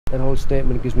That whole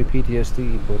statement gives me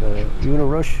PTSD. But you in a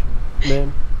rush,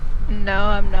 man? No,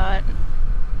 I'm not.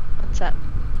 What's up?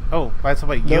 Oh, by the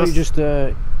way, No, you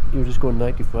were just going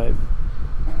 95.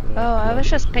 Oh, I was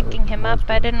just picking him up.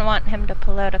 I didn't want him to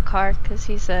pull out a car because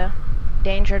he's a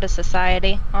danger to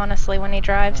society, honestly, when he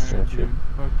drives. Alright, dude.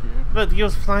 Fuck you. But he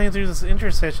was flying through this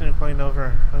intersection and going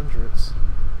over hundreds.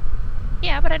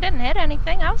 Yeah, but I didn't hit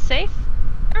anything. I was safe.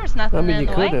 There was nothing in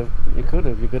the way. You could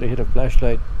have hit a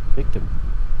flashlight victim,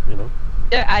 you know?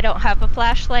 I don't have a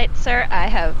flashlight, sir. I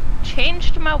have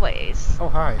changed my ways. Oh,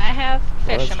 hi. I have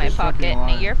fish in my just pocket fucking and a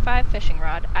lying. year 5 fishing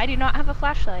rod. I do not have a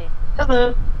flashlight.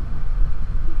 Hello.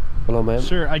 Hello, ma'am.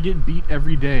 Sir, I get beat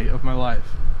every day of my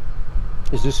life.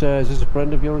 Is this a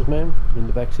friend of yours, ma'am? In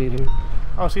the back seat here?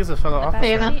 Oh, she's a fellow The back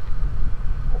officer. Anna. seat?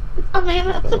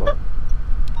 Amanda.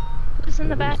 Who's in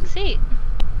the back seat?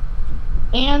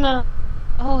 Anna.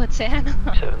 Oh, it's Anna.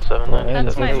 779.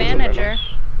 That's my manager.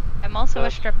 I'm also a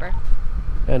stripper.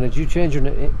 And did you change your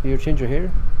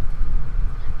hair?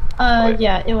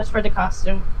 Yeah, it was for the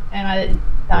costume, and I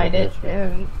dyed it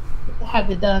and had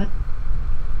it done.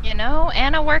 You know,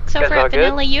 Anna works over all at good?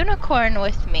 Vanilla Unicorn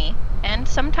with me. And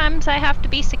sometimes I have to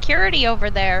be security over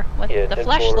there with the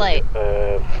flashlight.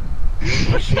 I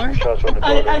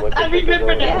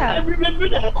remember that. Yeah. I remember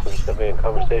that. Having a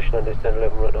conversation on this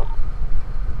 1011 right now.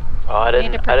 Oh, I We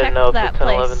need didn't to know if the protect that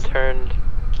 1011 place. turned.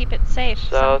 Keep it safe.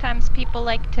 South. Sometimes people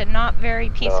like to not very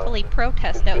peacefully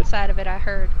protest outside of it, I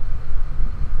heard.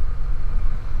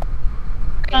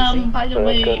 Crazy. By the So that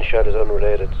way, gunshot is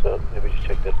unrelated, so maybe you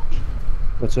check that.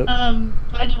 What's up?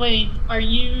 by the way, are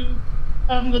you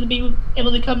going to be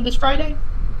able to come this Friday?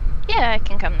 Yeah, I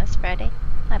can come this Friday.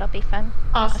 That'll be fun.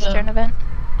 Western Awesome. event.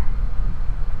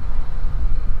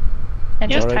 I'm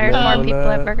just Alright, tired of man, more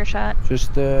people at Burger Shot.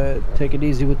 Just take it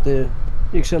easy with the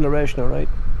acceleration, alright?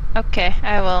 Okay,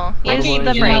 I will use Okay,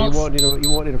 the you brakes. You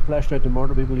won't need a flashlight to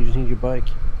murder people, you just need your bike.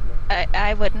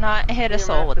 I would not hit a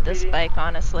soul with this bike,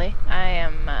 honestly. I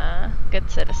am a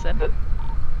good citizen.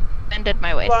 Bended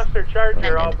my ways. Lost their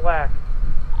charger, all Mended. black.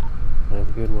 Have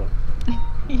a good one.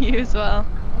 You as well.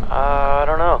 I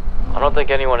don't know. I don't think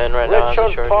anyone in right now has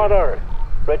a charger.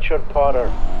 Redshirt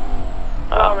Potter.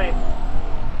 Follow me.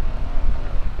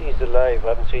 He's alive. I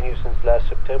haven't seen you since last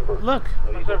September. Look,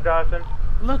 What's up, Dawson?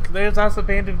 look, there's also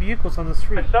abandoned vehicles on the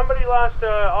street. Somebody lost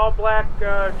a all-black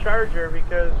charger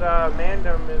because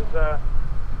Mandem is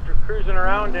cruising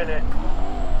around in it.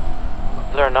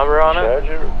 Is there a number on it?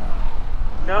 Charger?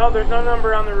 No, there's no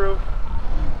number on the roof.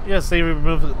 Yes, they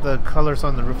removed the colors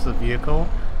on the roof of the vehicle,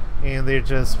 and they're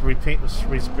just spray painted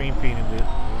it.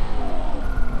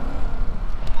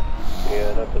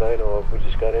 Yeah, not that I know of. We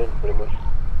just got in, pretty much.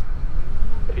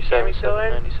 37, still in?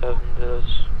 97 to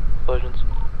those explosions.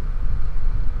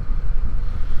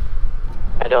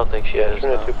 I don't think she has.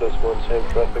 Turn at 2+1, same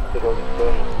traffic, they don't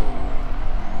explosion.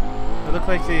 It looked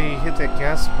like they hit that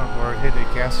gas pump or hit a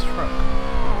gas truck.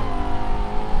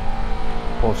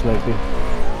 Most likely.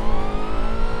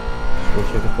 Just go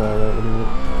check the fire out anyway.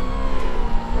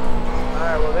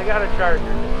 Alright, well, they got a charger,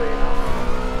 just so you know.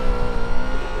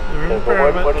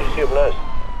 Remember, What did you see up last?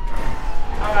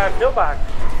 Pillbox.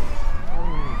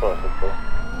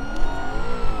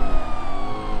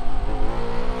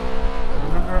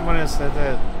 remember when I said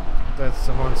that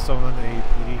someone stolen a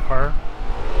PD car?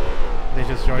 They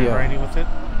just joined riding with it?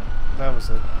 That was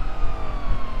it.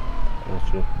 That's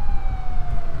it.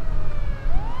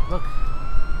 Look.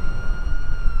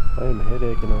 I am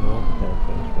headaching on all the damn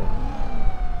things, man.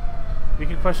 We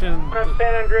can question. We're on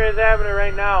San Andreas Avenue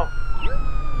right now.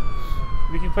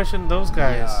 We can question those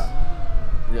guys.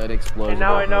 Yeah, it explodes. And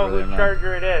now I know whose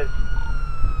charger it is.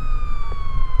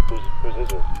 Who's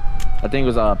this one? I think it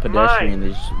was a pedestrian. They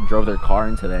just drove their car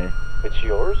in today. It's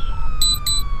yours?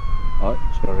 What?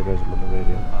 Sorry guys, I'm on the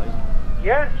radio.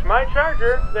 Yes, my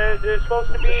charger. They're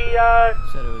supposed to be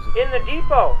in the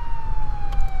depot.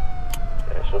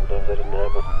 Yeah, sometimes that didn't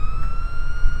happen.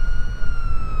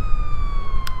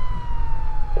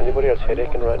 Anybody else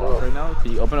headaching right now? Right now, if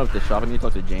you open up the shop, I need to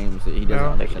talk to James. He doesn't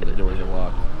understand the doors are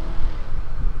locked.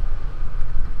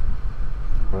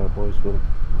 Alright boys, well,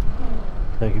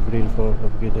 thank you for the info.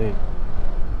 Have a good day.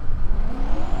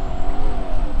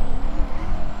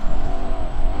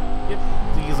 Yep,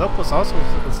 the Zopus also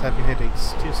was having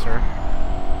headaches too, sir.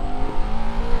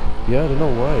 Yeah, I don't know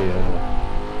why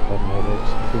having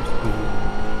headaches. It seems to be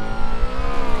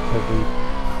every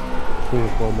 3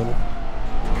 or 4 minutes.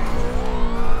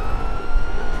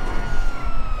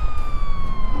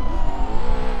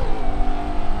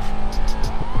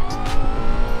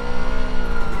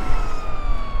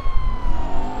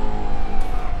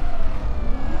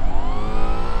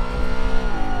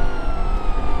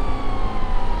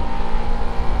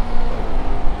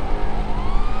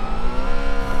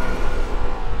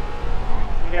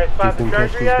 spot the can catch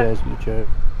charger these yet? guys with the charger.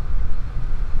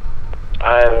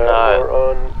 I am not. We're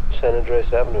on San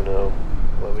Andreas Avenue now.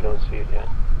 Well, we don't see it yet.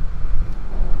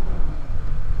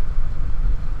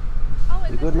 Oh,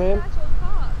 You good, ma'am?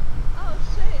 Oh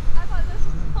shit! I thought this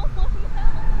was someone else.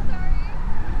 Sorry.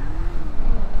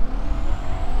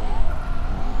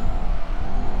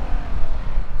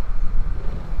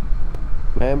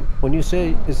 Ma'am, when you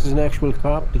say this is an actual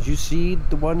cop, did you see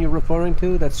the one you're referring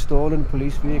to? That stolen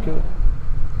police vehicle?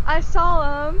 I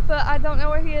saw him, but I don't know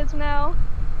where he is now.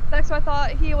 That's why I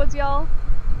thought he was y'all.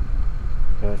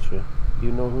 Gotcha. Do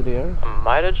you know who they are? I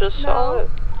might have just saw No. it.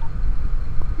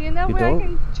 Do you know You where don't? I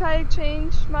can try to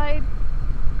change my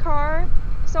car?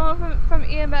 Someone from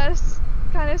EMS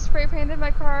kind of spray painted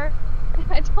my car.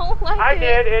 I don't like I it.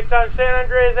 did. It's on San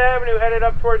Andreas Avenue, headed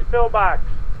up towards Pillbox.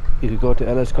 You could go to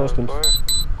LS Customs.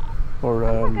 Or,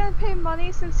 I'm not gonna pay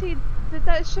money since he did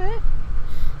that shit.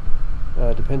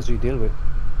 depends who you deal with.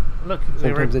 Look, they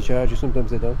Sometimes they charge you,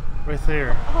 sometimes they don't. right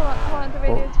there. Hold on, the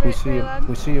radio is Oh, we very, see very him, loud.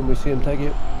 we see him, tag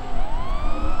you.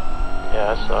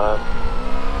 Yeah, I saw it.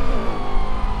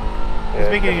 He's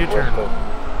making a U-turn.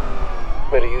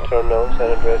 Made a U-turn now,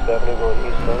 San Andreas Avenue going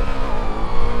eastbound.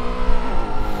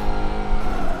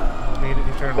 Made it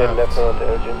U-turn Made left left. onto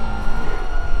Elgin.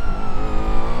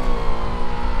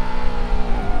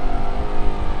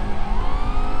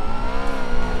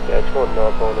 Yeah, it's going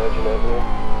northbound Elgin Avenue.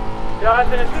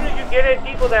 Dawson, as soon as you get it,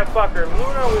 depot that fucker.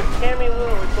 Tammy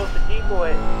Luna was supposed to depot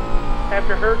it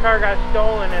after her car got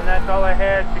stolen, and that's all I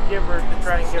had to give her to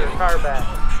try and get her car back.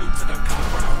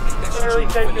 Literally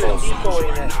said she was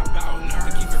depoting it.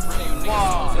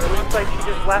 But it looks like she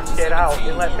just left it out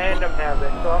and let Mandem have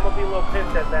it, so I'm gonna be a little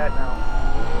pissed at that now.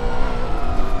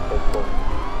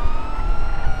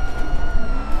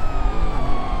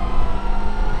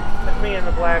 That's me in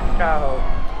the black Tahoe.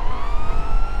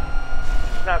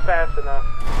 It's not fast enough.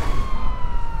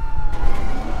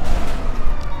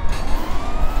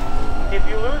 If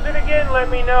you lose it again, let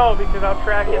me know because I'll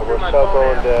track it Yeah, through we're my phone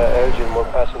southbound app. Elgin, we're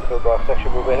passing through Brock.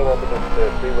 Actually, we're waiting on the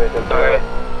freeway then. Okay.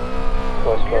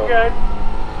 You're Westbound. good.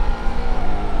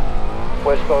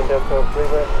 Westbound Delta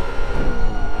freeway.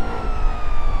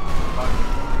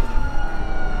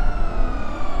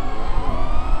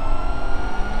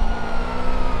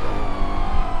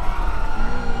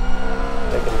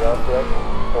 Taking the off correct.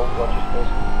 Don't watch your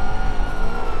space.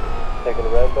 Taking the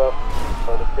ramp off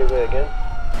on the freeway again.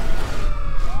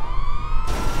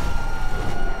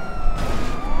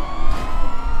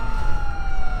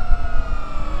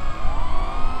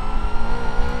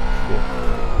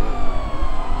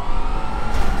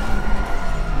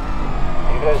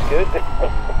 You guys good?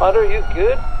 Hunter, you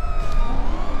good?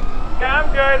 Yeah, I'm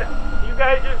good. You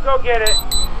guys just go get it.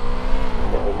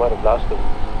 Yeah, we might have lost him.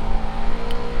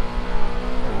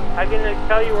 I can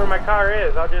tell you where my car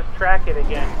is. I'll just track it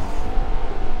again.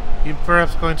 You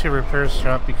perhaps going to a repair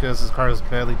shop because his car is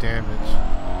badly damaged.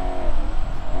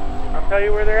 I'll tell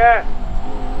you where they're at.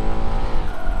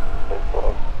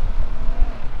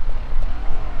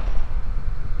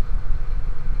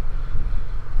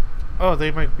 Oh,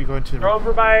 they might be going to. They're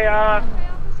over by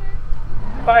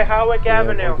Howick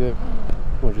Avenue. We're good.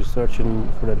 We're just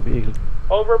searching for that vehicle.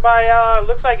 Over by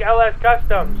looks like LS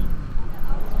Customs.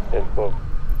 Info.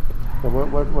 No,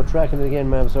 we're tracking it again,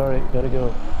 ma'am. Sorry, gotta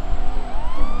go.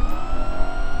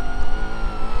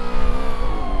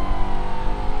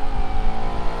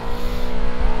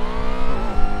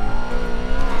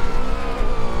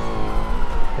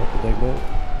 Copy, Dagmar.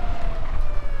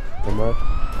 Dagmar.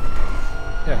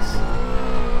 Yes.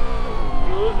 If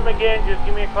you lose them again, just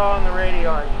give me a call on the radio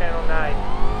on Channel 9.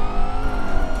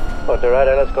 Oh, they're at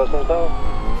LS Customs now?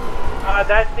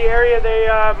 That's the area they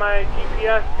my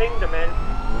GPS pinged them in.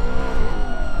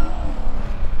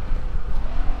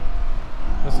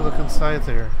 Let's look inside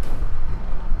there.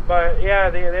 But yeah,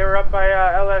 they were up by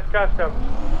LS Customs.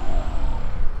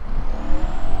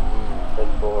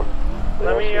 Info.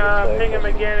 Let me ping them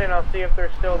again and I'll see if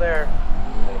they're still there.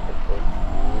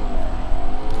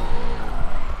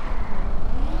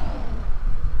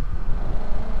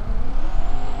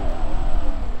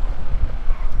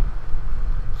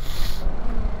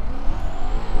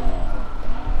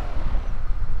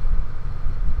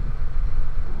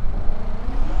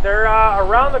 They're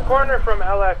around the corner from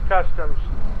LS Customs.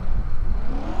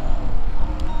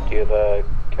 Do you have a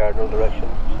cardinal direction?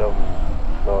 So,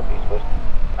 north, east, west?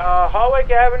 Hawick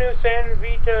Avenue, San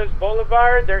Vitas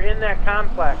Boulevard, they're in that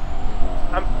complex.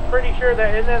 I'm pretty sure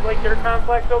that, isn't that like their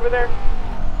complex over there?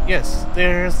 Yes,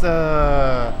 there's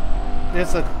a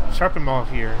shopping mall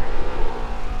here.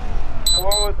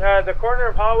 Well, the corner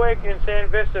of Hawick and San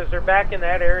Vistas, they're back in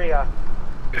that area.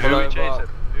 Who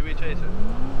we chasing?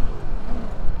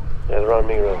 Yeah, they're on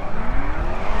me, right?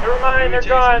 Never mind, they're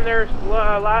gone. There's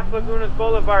Las Lagunas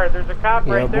Boulevard. There's a cop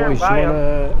Yeah, right there boys, by do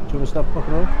him. you wanna stop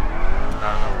fucking around?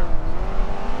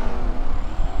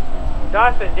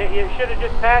 Dawson, you should have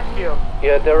just passed you.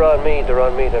 Yeah, they're on me.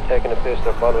 They're taking a piss.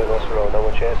 They're following us around. Now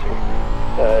we're chasing.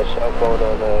 Southbound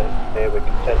on Haywick,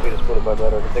 St. Peter's Boulevard.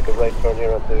 Rather, we take a right turn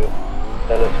here onto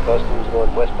Dennis Customs,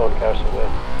 going westbound Carson Way,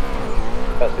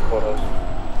 past the courthouse.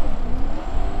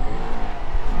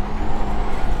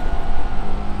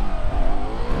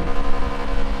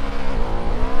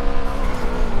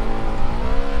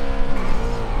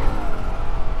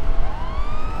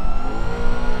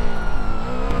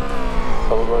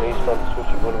 We're going eastbound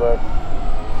Switchy Boulevard.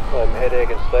 I'm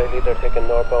head-aching slightly. They're taking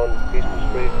northbound Eastern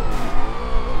Street.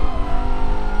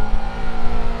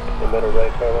 They made a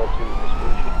right turn onto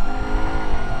Vespucci.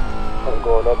 I'm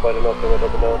going up. I don't know if they went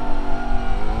up or down.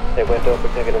 They went up.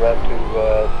 We're taking a ramp to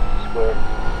Square.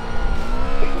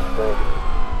 Eastern Square.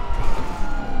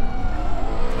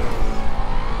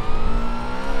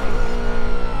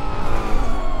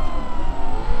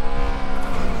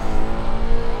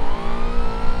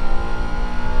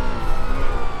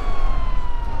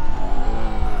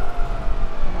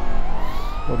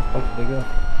 Where the fuck did they go?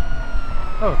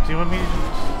 Oh, do you want me to...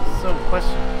 So,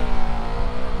 question.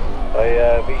 By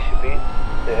VCP,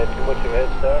 they had too much of a head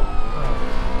start. Oh.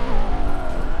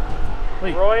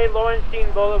 Wait. Roy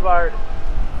Lowenstein Boulevard.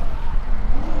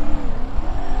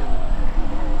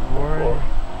 Roy.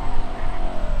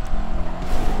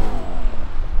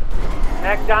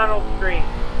 McDonald Street,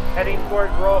 heading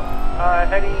towards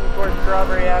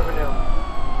Strawberry Avenue.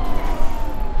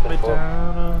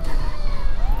 McDonald's.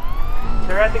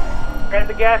 They're at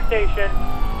the gas station.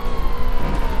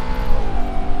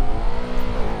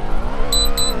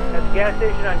 At the gas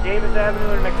station on Davis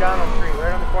Avenue and McDonald Street,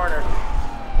 right on the corner.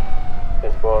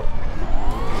 10-4.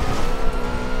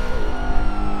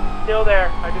 Still there.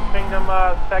 I just pinged them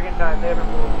second time. They haven't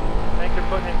moved. I think they're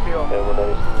putting in fuel. Yeah, we're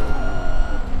nice.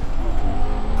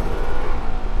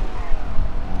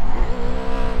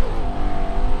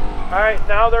 Alright,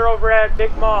 now they're over at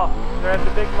Big Mall. They're at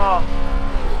the Big Mall.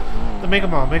 Make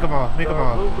them all.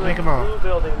 Blue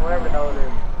building, whatever the hell it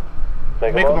is.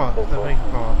 Make them all.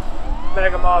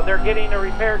 Mega Mall. They're getting a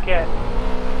repair kit.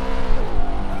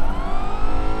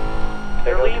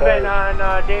 They're leaving on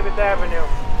Davis Avenue.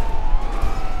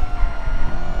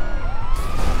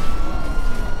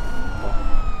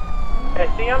 Hey,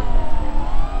 see them?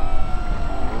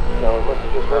 No, it must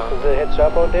have just worked. Did they hit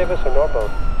southbound Davis or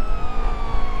northbound?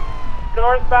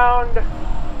 Northbound.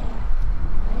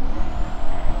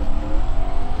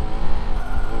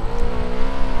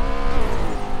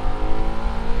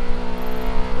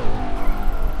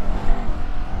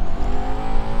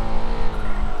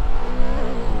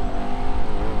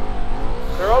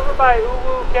 They're over by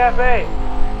Uwu Cafe.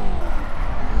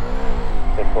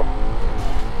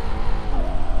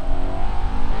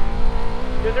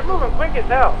 Dude, they're moving quick as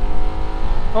hell.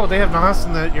 Oh, they have NOS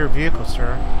in your vehicle,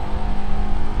 sir.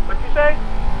 What'd you say?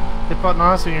 They put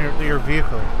NOS in your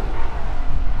vehicle.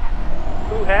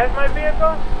 Who has my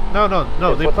vehicle?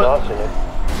 No, they put NOS in it.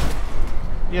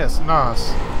 Yes,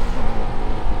 NOS.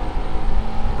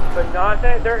 But not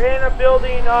that they're in a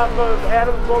building off of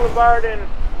Adams Boulevard and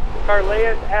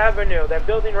Carleas Avenue. That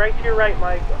building right to your right,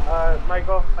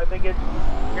 Michael. I think you're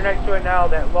next to it now.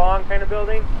 That long kind of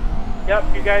building.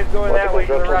 Yep, you guys going that way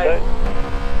to the right.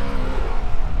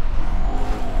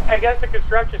 I guess the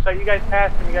construction site. You guys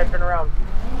passed them. You guys turn around.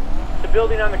 The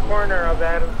building on the corner of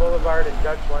Adams Boulevard and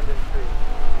Dutch London Street.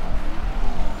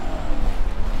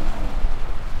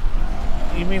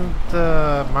 You mean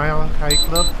the Mile High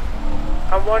Club?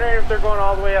 I'm wondering if they're going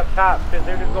all the way up top, because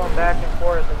they're just going back and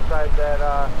forth inside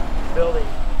that building.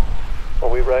 Are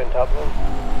we right on top of them?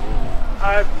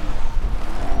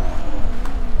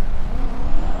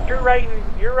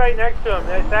 You're right next to them.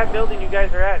 That's that building you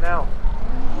guys are at now.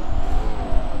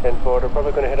 10-4. They're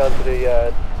probably going to head onto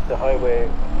the highway.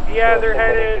 Yeah, they're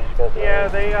headed. Yeah,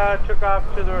 they took off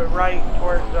to the right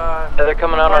towards. Yeah, they're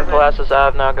coming out on Palacios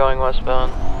Ave now, going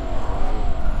westbound.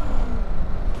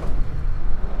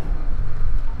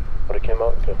 But it came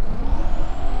out. Okay.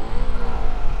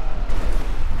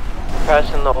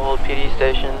 Passing the old PD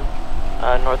station,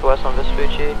 northwest on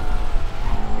Vespucci.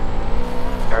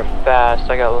 They're fast.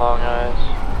 I got long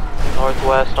eyes.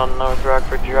 Northwest on North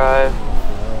Rockford Drive.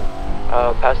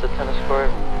 Past the tennis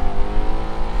court.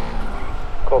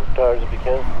 Cope tires if you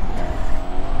can.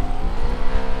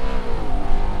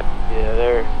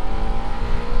 Yeah,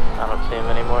 I don't see them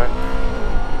anymore.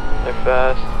 They're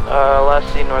fast.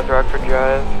 Last seen North Rockford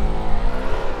Drive.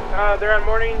 They're on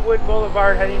Morningwood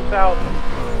Boulevard heading south.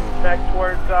 Back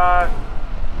towards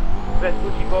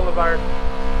Vespucci Boulevard.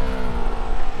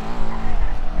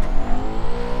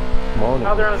 Morning.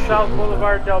 Now they're on South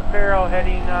Boulevard Del Perro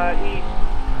heading east.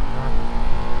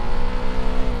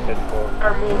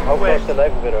 Or move How quick. close to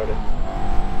Livenwood are they?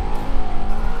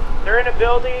 They're in a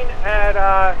building at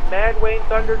Mad Wayne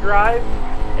Thunder Drive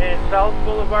in South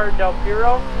Boulevard Del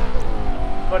Perro.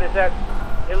 But it's that,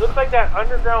 it looks like that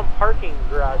underground parking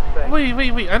garage thing.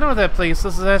 Wait. I know that place.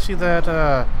 This is actually that,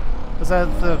 is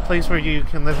that the place where you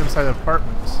can live inside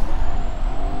apartments?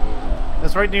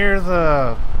 It's right near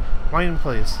the wine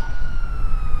place.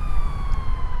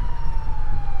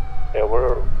 Yeah,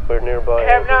 we're nearby. They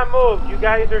have not moved. You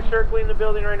guys are circling the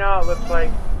building right now, it looks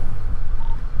like.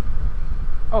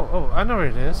 Oh, I know where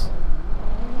it is.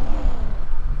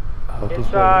 It's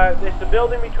the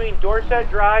building between Dorset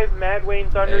Drive, Mad Wayne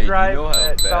Thunder Drive,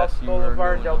 at South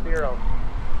Boulevard Del Perro.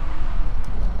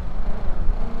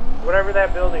 Whatever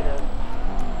that building is.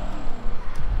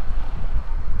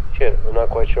 Shit, I'm not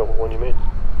quite sure what one you mean.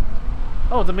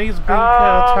 Oh, the Maze Bank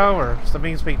Tower. It's the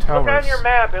Maze Bank Towers. Look on your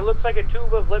map. It looks like a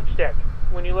tube of lipstick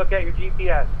when you look at your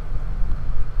GPS.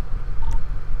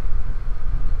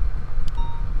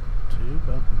 Tube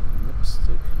of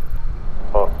lipstick?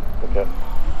 Oh, okay.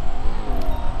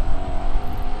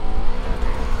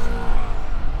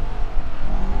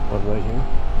 What, right here?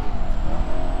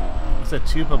 It's a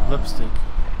tube of lipstick.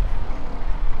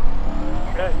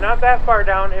 Not that far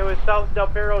down. It was South Del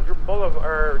Perro Boulevard,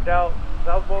 or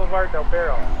South Boulevard Del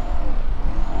Perro.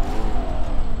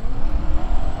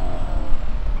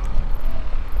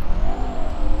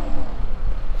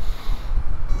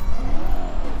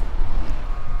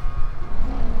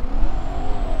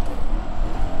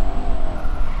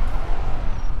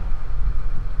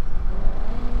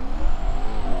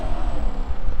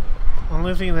 The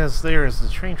only thing that's there is the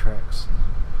train tracks.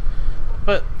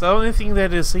 But the only thing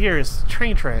that is here is the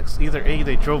train tracks. Either A,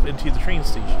 they drove into the train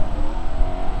station.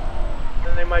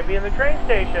 Then they might be in the train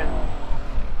station.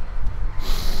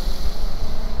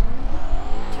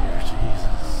 Dear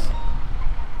Jesus.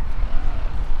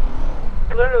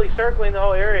 You're literally circling the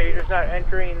whole area. You're just not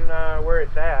entering where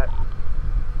it's at.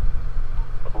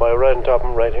 By right on top of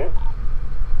them right here.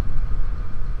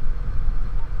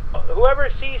 Whoever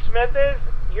C. Smith is,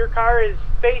 your car is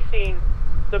facing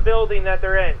the building that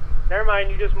they're in. Never mind,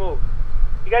 you just moved.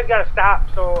 You guys gotta stop,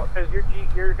 so because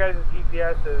your guys'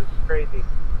 GPS is crazy.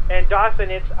 And Dawson,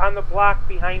 it's on the block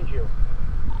behind you.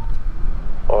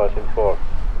 Oh, I think 4.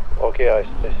 Okay, I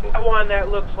see. That one that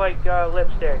looks like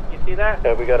lipstick. You see that?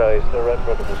 Yeah, we got eyes. They're right in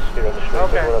front of us here on the street.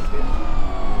 Okay. We're up here.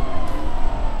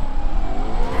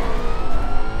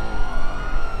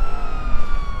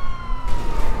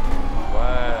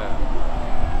 Wow.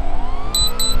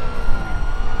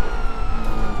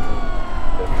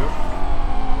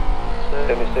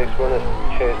 76, we're in a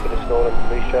chase for the stolen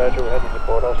police charger. We're heading to the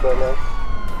courthouse right now.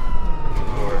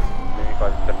 Or maybe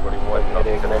 5741.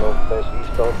 Headache and all place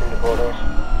eastbound from the courthouse.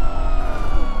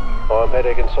 Oh, I'm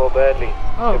headaching so badly.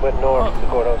 Oh, It went north to the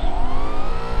courthouse.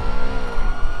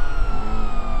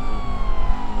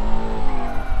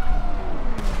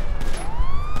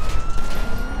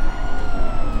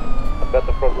 I've got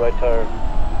the front right tire.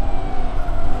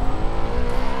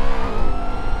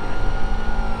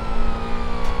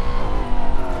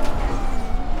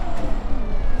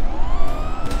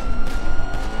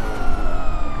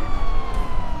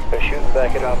 They're shooting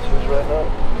back at officers right now.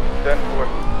 10-4.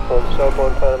 On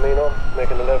southbound Palomino,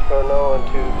 making a left turn now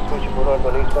onto Vespucci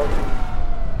Boulevard on eastbound.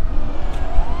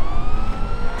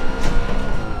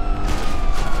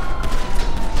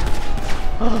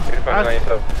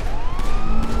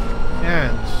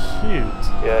 And shoot.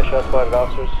 Yeah, shots fired at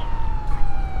officers.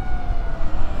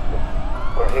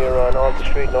 We're here on Alta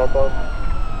Street northbound.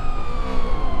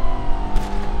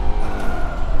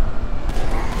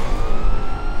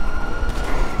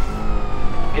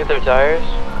 Get their tires?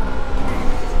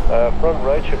 Front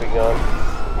right should be gone,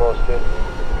 mostly.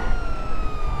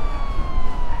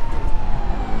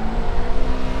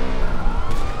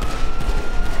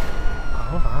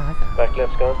 Oh my god. Back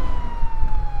left's gone.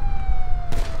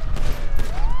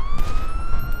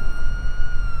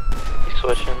 He's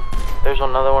switching. There's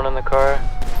another one in the car.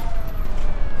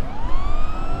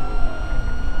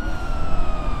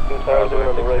 2 tires in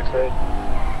on the right side.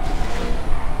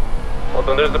 Hold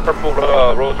on, there's the purple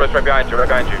Rolls Royce right behind you,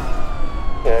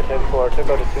 Yeah, 10-4. Took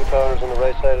out the 2 tires on the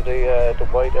right side of the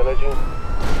white LG.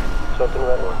 Something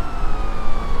that one.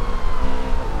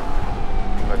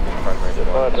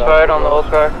 It's fired on the old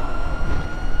car.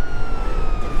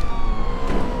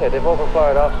 Yeah, they've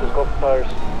overfired officers. Go for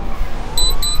tires.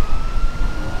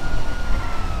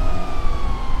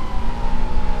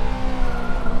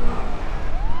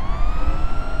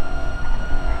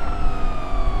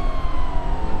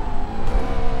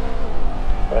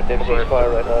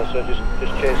 so just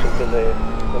chase them till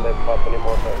they pop any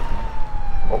more time.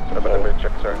 Oh, I better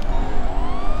check, sorry.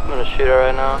 I'm gonna shoot her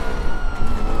right now.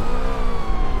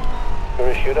 You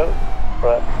wanna shoot out?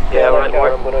 Right. Yeah, I'm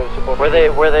gonna support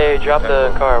where they dropped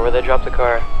the car, where they dropped the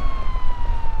car.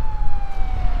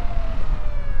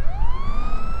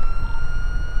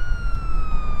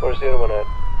 Where's the other one at?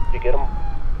 Did you get him?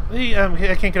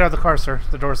 I can't get out of the car, sir.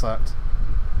 The door's locked.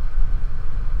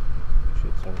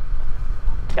 Shit, son.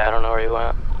 Yeah, I don't know where you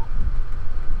went.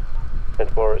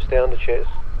 10-4, stay on the chase.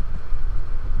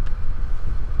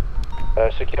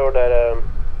 Secure that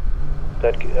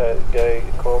guy,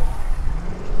 Cole.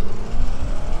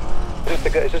 Is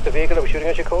this the vehicle that was shooting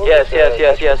at you, Cole? Yes. Right,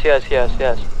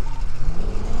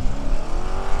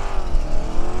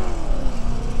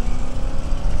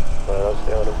 I'll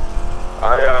stay on him.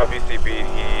 I VCB'd,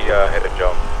 he hit a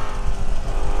jump.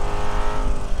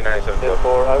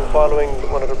 10-4, I'm following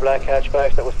one of the black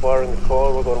hatchbacks that was firing the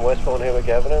call. We're going westbound here with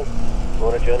Avenue. You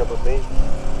want to join up with me?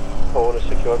 Cole has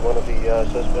secured one of the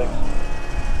suspects.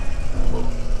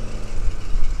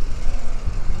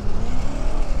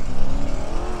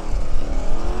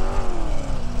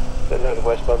 Sitting out of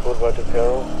westbound Boulevard to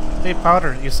Perro. Hey,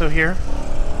 Powder, you still here?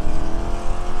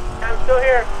 I'm still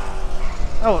here.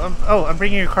 I'm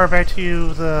bringing your car back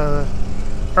to the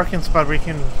parking spot where you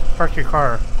can park your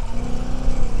car.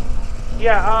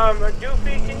 Yeah,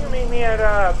 Doofy, can you meet me at,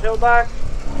 Pillbox?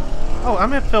 Oh,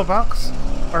 I'm at Pillbox.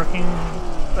 Parking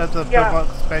at the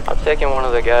Pillbox back. I'm taking one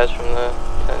of the guys from the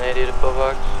 1080 to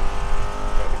Pillbox.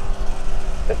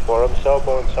 For him,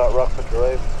 southbound South Rockford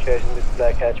Drive, chasing this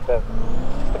black hatchback.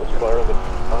 That was firing with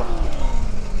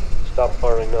stop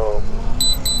firing now.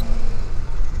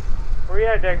 Where you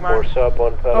at, Dagmar? Or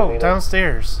southbound Palomino. Oh,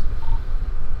 downstairs.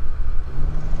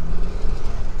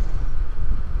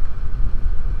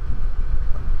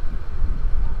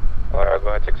 Alright, go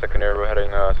ahead, take secondary. We're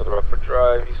heading South Rockford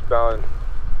Drive, eastbound.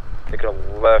 Taking a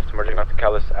left, merging onto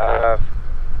Callis Ave.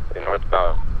 Heading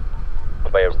northbound.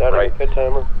 By a right. Pit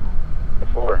timer.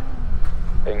 4.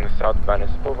 Heading southbound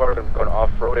is Boulevard. I'm going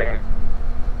off-roading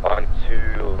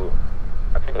onto,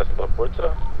 I think that's La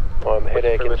Puerta. Oh, I'm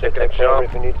headache and take that shower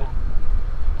if you need to.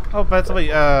 Oh, by the way,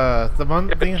 the one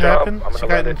thing happened.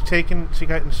 She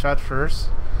got shot first.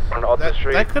 On Alta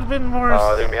Street. That could have been more. They're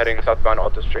gonna be heading southbound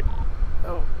Alta Street.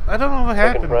 Oh, I don't know what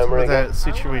happened with that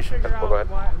situation. Go ahead.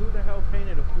 Who the hell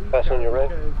painted a police Pass on your right.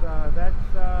 Because,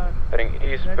 that's, Heading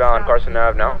eastbound Carson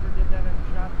Ave now.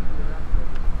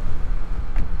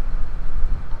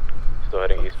 Still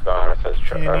heading eastbound. It says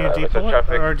Can you depot it,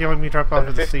 traffic. or do you want me to drop off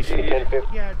at the station?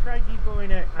 Yeah, try depoting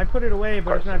it. I put it away,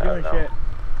 but it's not doing shit.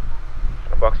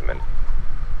 Box them in.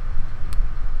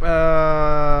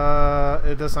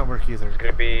 It does not work either. It's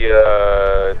gonna be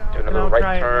doing another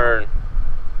right turn.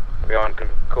 We're on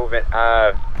Covent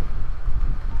Ave.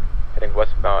 Heading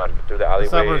westbound through the alleyways.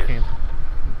 It's not working.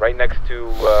 Right next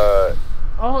to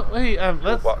Oh, hey,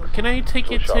 can I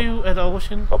take it to an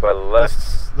Ocean? Oh, by the left.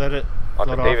 Just let it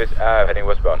Onto float Davis off. Ave, heading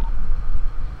westbound.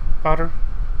 Powder.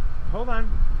 Hold on.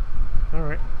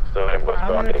 Alright. Still heading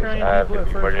westbound Davis Ave. Gonna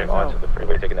be merging onto the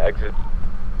freeway, taking the exit.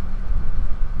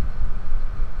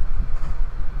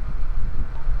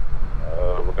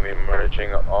 We're gonna be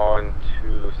merging on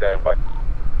to Sandpike.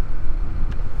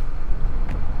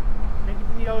 Take it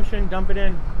to the Ocean, dump it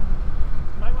in. You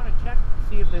might want to check to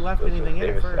see if they left anything in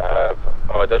Davis first. Ave.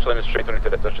 Oh, Dutch Lane Street, 22,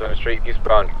 Dutch Lane Street,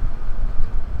 eastbound.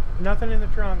 Nothing in the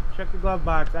trunk. Check the glove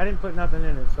box. I didn't put nothing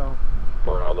in it, so.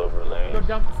 Going all over lanes. Go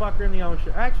dump the fucker in the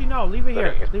Ocean. Actually, no. Leave it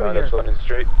here. Leave it Eastbound here. Dutch Lane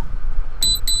Street.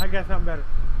 I got something better.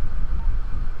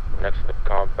 Next to the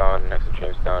compound, next to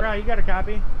Jamestown. Right, you got a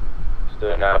copy?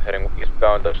 Still now heading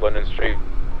eastbound Dutch London Street,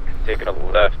 taking a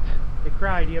left Hey,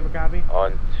 Cry, do you have a copy?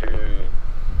 onto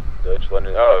Dutch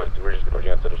London. Oh, we're just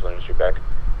merging onto Dutch London Street back.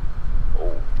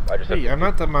 Oh, I just. Hey, I'm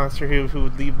not the monster who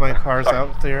would leave my cars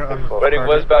out there. Heading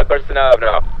westbound Carson Ave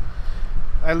now.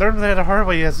 I learned that the hard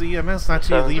way as EMS not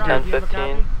to leave Cry, your. do you have a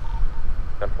copy?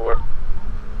 10-4.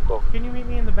 Go. Can you meet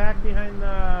me in the back behind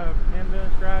the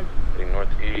ambulance garage? Heading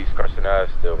northeast Carson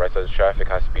Ave, still right side of traffic,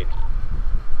 high speed.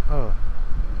 Oh.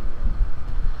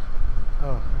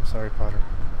 Oh, I'm sorry, Potter.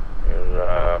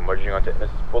 You're merging onto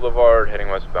Innocence Boulevard, heading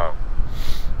westbound.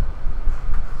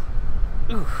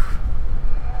 Oof.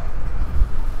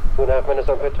 2.5 minutes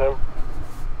on pit time.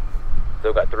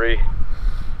 Still got 3.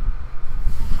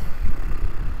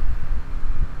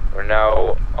 We're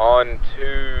now on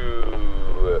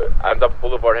to Adamsop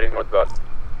Boulevard, heading northbound.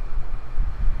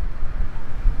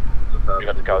 We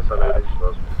got the Callis Ave.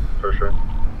 For sure.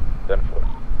 10-4.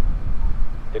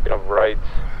 Taking a right.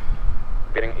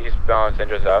 Getting eastbound St.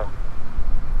 Joseph.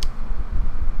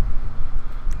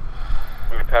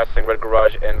 We'll be passing Red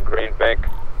Garage and Green Bank.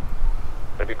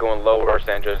 Gonna be going lower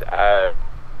Sanchez Ave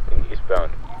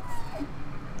eastbound.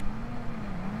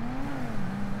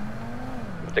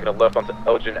 We're taking a left onto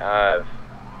Elgin Ave.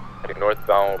 Heading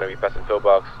northbound, we're gonna be passing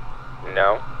Pillbox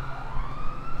now.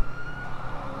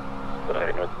 So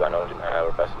heading northbound Elgin Ave,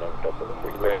 we're passing over the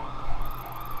freeway.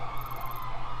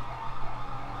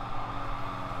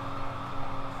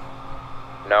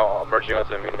 Now merging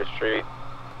onto Main Street,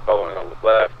 following on the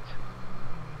left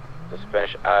to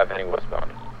Spanish Ave, heading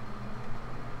westbound.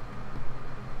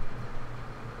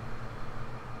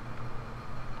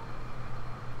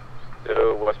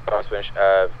 Still westbound Spanish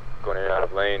Ave, going in and out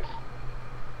of lanes.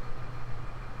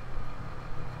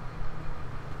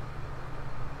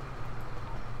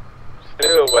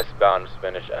 Still westbound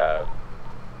Spanish Ave.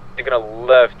 Taking a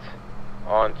left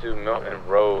onto Milton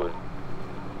Road.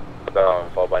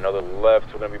 Bound, followed by another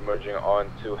left. We're going to be merging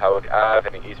onto Howard Ave,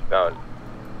 heading eastbound.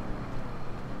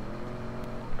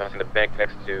 Passing the bank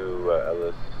next to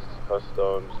Ellis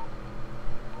Customs.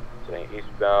 Heading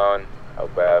eastbound,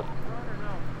 Howard Ave.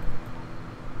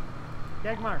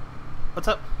 Dagmar, What's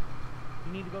up?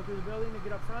 you need to go through the building to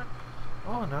get up front?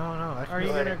 Oh, no. Or are you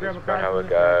gonna grab a car?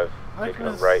 Howard Ave. Taking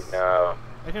a right now.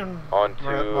 I can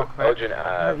onto Elgin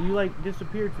Ave. You like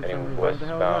disappeared for some Heading reason. What the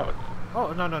hell westbound. is that?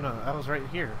 Oh, no. I was right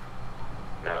here.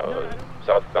 No,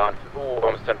 southbound. Ooh,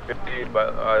 almost 1050,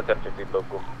 but 1050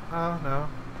 local. Oh, no.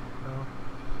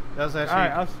 That was actually.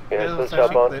 Alright, Yeah, was still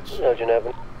southbound, actually Elgin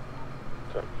Avenue.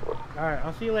 Alright,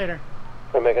 I'll see you later.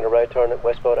 We're making a right turn at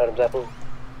westbound Adams Apple.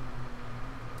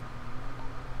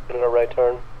 Doing a right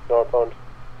turn, northbound.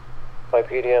 5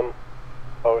 PDM,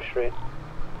 Power Street.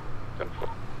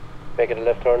 Making a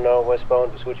left turn now,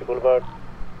 westbound, Vespucci Boulevard.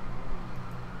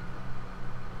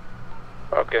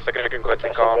 Okay, second, you can go ahead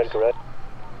and take Red comms.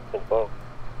 Garage.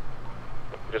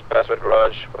 Just past Red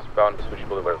Garage, westbound Vespucci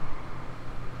Boulevard.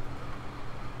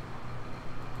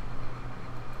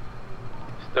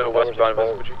 Still westbound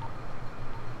Vespucci.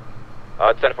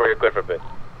 10 for you, good for a bit.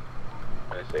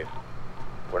 Really safe.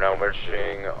 We're now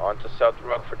merging onto South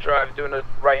Rockford Drive, doing a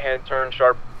right-hand turn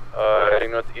sharp,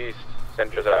 heading northeast,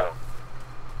 Centers Ave.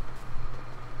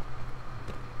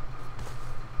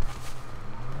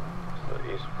 So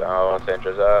eastbound,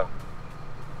 Centers Ave.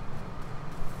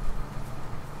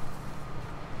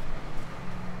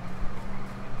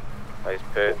 Nice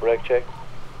pit. Brake check.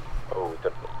 Oh,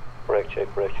 definitely. Brake check.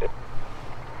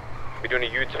 We're doing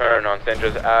a U-turn on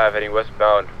Centers Ave, heading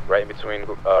westbound, right in between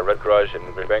Red Garage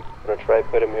and Green Bank. I'm gonna try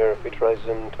put him here if he tries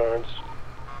and turns.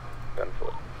 10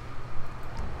 foot.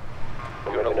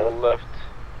 We're doing a left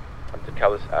onto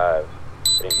Callis Ave,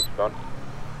 heading eastbound.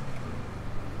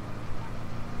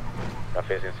 Now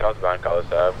facing southbound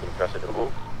Callis Ave, we can pass it to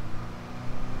move.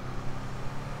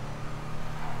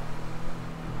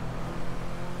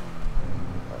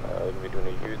 We're doing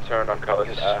a U-turn on Callis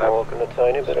He's Ave. smoking a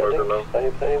tiny bit, I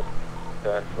think. Tiny.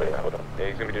 10 foot, yeah, hold on. Yeah,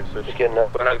 he's gonna be doing the switch. Just getting that.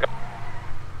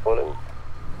 Hold him.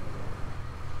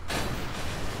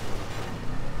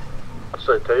 I'd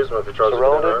say tase him if he tries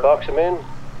Surrounded, to get in. box him in.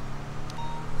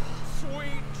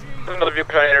 There's another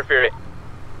vehicle trying to interfere.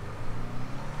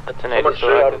 That's an 80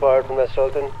 Shot fired from that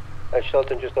Sultan. That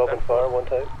Sultan just opened fire one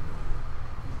time.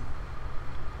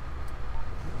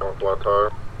 Don't flat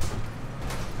tire.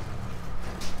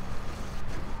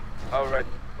 Alright,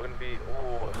 we're gonna be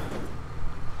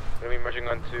merging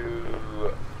onto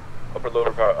upper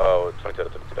lower power, 22.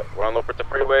 We're on Lower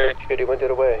Freeway. Shit, he went the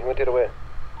other way.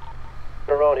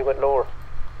 Turn around, he went lower.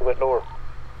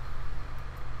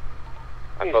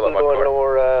 I He's fell still out my going car.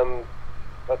 lower,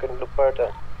 fucking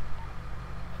Luperta.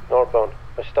 Northbound.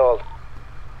 I stalled.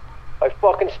 I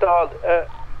fucking stalled.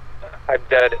 I'm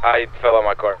dead. I fell out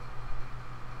my car.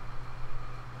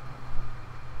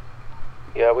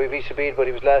 Yeah, we VCB'd, but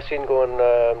he was last seen going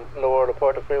lower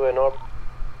Luperta Freeway north.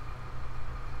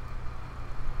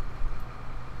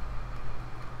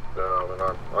 Yeah, I mean,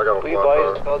 I got a We flat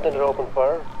advised tire. Sultan to open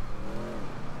fire.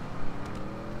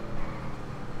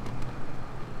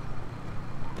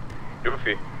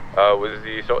 Doofy. Was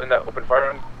the Sultan that opened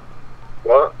fire on?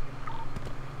 What?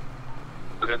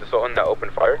 Was it the Sultan that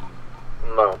opened fire?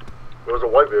 No. It was a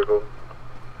white vehicle.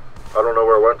 I don't know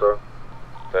where it went though.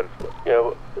 Then.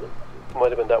 Yeah, might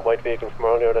have been that white vehicle from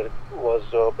earlier that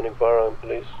was opening fire on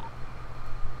police.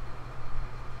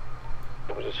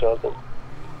 It was a Sultan.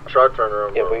 Try to turn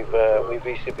around. Yeah, we've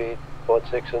VCB'd both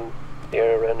 6 in the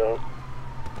area right now.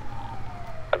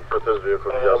 With this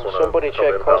vehicle, you guys want to somebody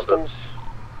check customs.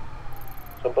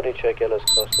 Somebody check LS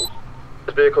customs.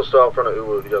 This vehicle still out front of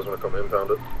Uwu. You guys want to come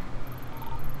impound it?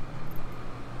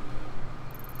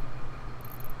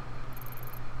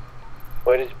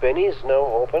 Wait, is Benny's now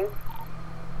open?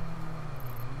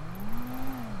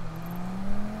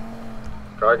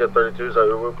 Can I get 32s at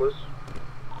Uwu, please?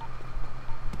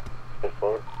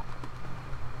 10-4.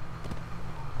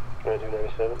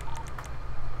 2297.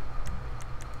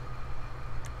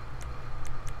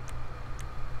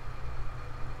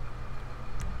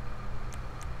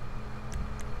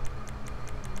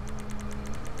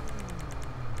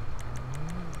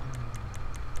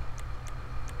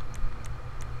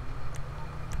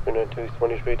 Two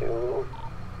 23 to Uwu.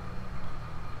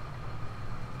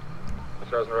 This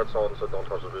guy's in red salt and said don't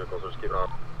touch the vehicles, just keep it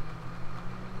on.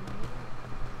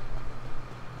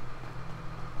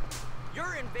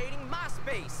 You're invading my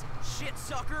space, shit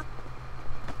sucker!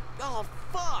 Oh,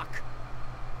 fuck!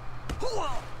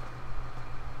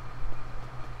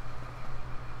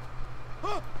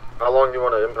 How long do you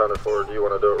want to impound it for, or do you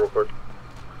want to do it real quick?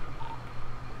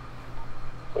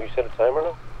 Well, you set a timer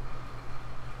now?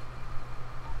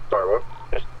 Sorry, what?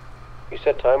 You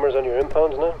set timers on your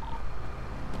impounds now?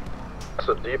 That's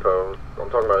a depot. I'm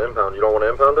talking about impound. You don't want to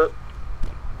impound it?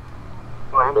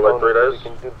 Well, For like 3 days? We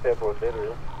can do the paperwork later,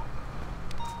 yeah.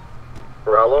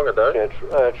 For how long? A day?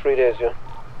 Yeah, 3 days, yeah.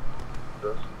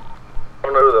 Yes. I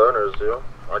don't know who the owner is, do you?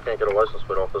 I can't get a license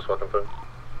plate off this fucking thing.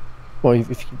 Well,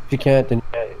 if you can't, then...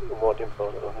 Yeah, you won't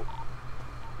impound it, I think.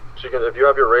 So you can, if you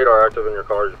have your radar active in your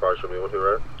car, you probably should be able to,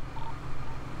 right?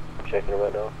 I'm checking it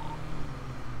right now.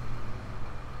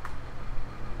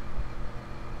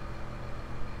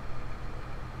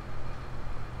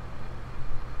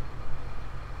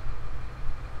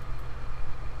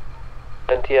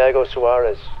 Santiago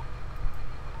Suarez.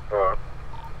 Alright.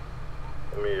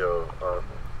 Let me,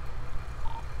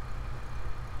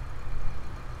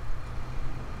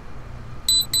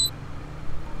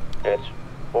 It's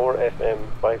 4FM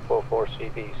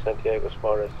 544CB, Santiago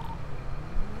Suarez.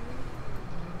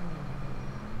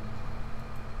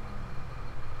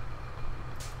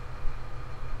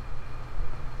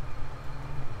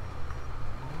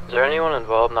 Is there anyone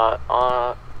involved not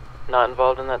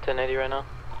involved in that 1080 right now?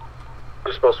 How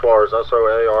do you spell Suarez?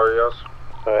 S-O-A-R-E-S?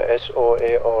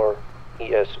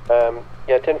 S-O-A-R-E-S.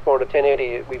 Yeah, 10-4 to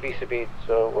 1080, we VCB'd,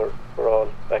 so we're all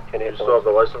back 1080. You still have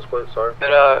the license plate, sorry?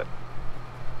 But,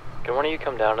 can one of you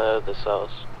come down to the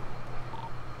cells?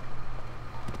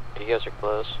 You guys are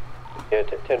close. Yeah,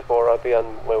 10-4, I'll be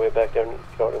on my way back there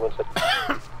shortly once I...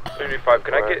 35,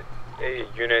 can I get a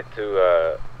unit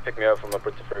to, pick me up from up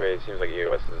with the freeway? It seems like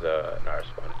EOS is, not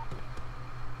responding.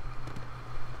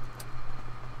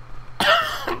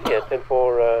 Yeah,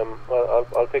 10-4,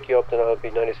 I'll pick you up, then I'll be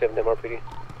 97 MRPD.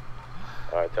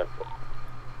 Alright, 10-4.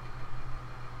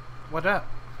 What up?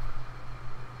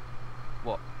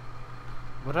 What?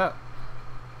 What up?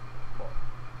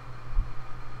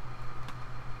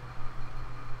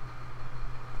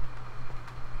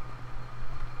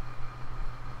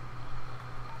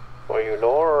 Are you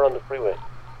lower or on the freeway?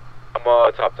 I'm,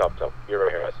 top. You're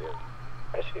right here, I see it.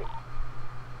 I see.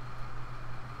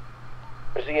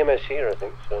 There's EMS here, I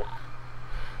think, so...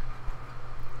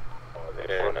 Oh, they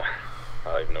didn't, I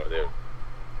don't even know where they are.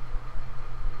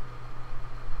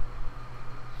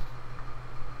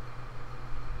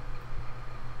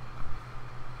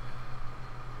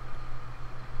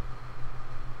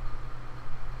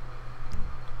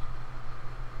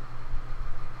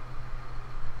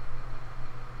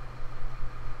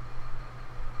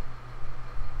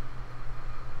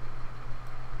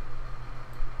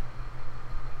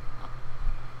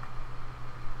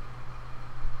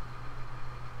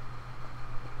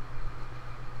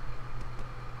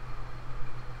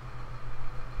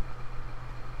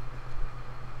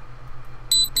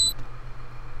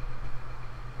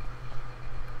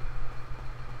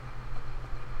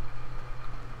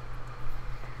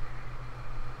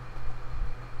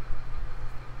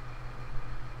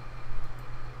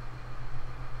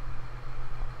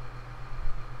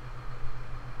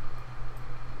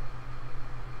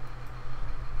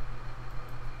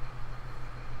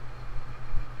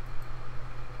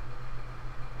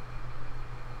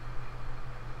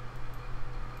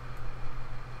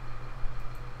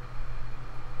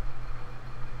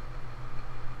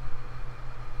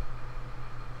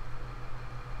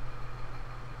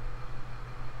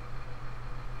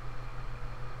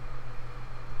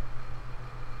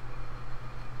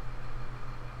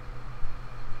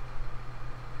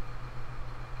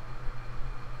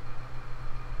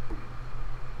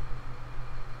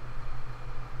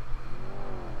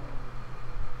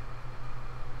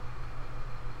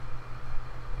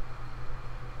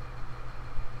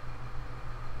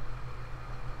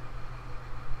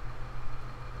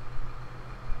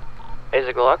 Hey, is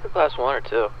it Glock a class 1 or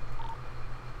 2?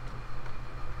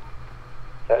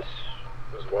 That's...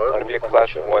 Is what? It's gonna be a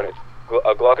class 1. A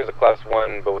Glock is a class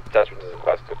 1, but with attachments is a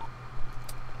class 2.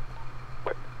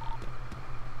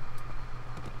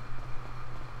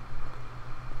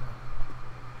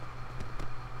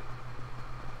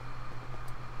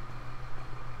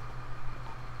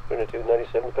 Unit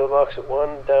 297, pillbox at 1,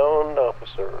 down,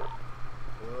 officer.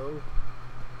 Hello?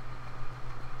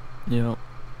 Yep.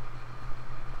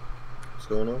 What's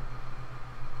going on?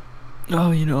 Oh,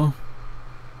 you know.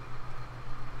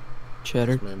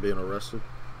 Cheddar. This man being arrested?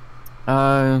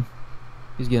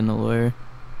 He's getting a lawyer.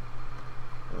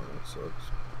 Oh, that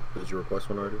sucks. Did you request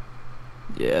one already?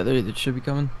 Yeah, they should be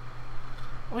coming.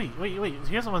 Wait.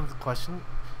 Here's one question.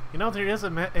 You know, there is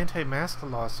an anti-mask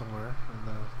law somewhere in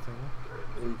the thing.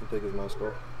 Yeah, you can take his mask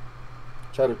off.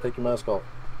 Cheddar, take your mask off.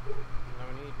 No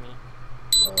need me.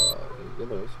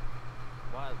 It is.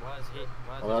 Why is he?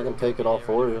 I can take it off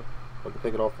for you. I can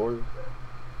take it off for you.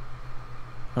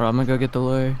 Alright, I'm gonna go get the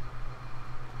lawyer.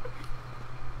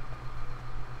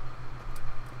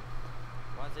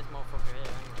 Why is this motherfucker here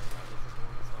anyway? This is the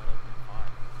one that started opening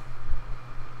fire.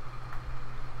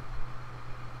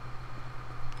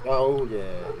 Oh,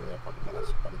 yeah, fucking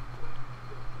mask, buddy.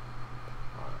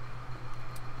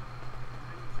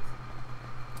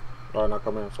 Alright, now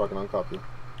come here so I can uncop you.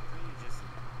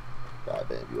 God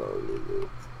damn, you already do.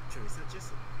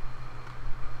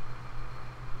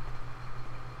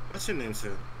 What's your name,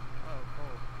 sir? Oh,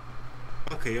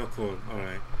 cool. Okay, you're cool.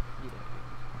 Alright.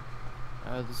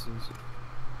 This is a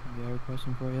VR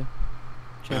question for you.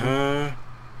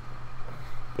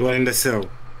 You are in the cell?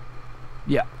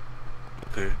 Yeah.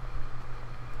 Okay.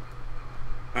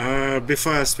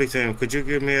 Before I speak to him, could you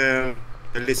give me a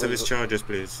list of his charges,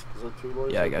 please?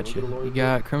 Yeah, I got you. You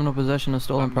got criminal possession of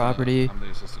stolen property. I'm the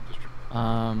assistant district.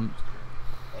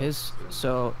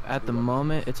 So at the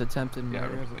moment, it's attempted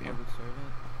murder of a public servant.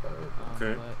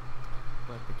 Okay.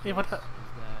 But the case Hey, what? is that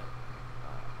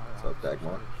What's up,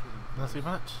 Dagmar? Nothing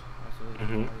much.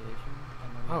 Mm-hmm.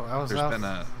 Oh, I was There's out.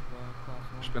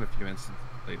 there's been a few instances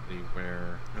lately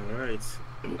where an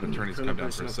attorney's come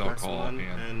down for a cell call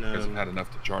and hasn't had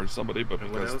enough to charge somebody, but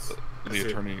because the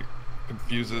attorney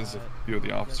confuses a few of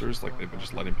the officers, like they've been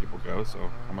just letting people go. So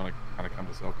I'm gonna kind of come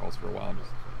to cell calls for a while and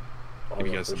just give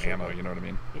you guys some ammo. You know what I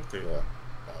mean? Okay. Yeah,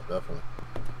 definitely.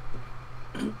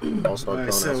 I'll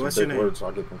start throwing out some big words so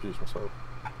I get confused myself.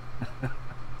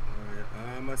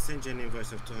 Alright, I'll send you an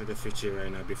invoice of 250 right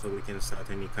now before we can start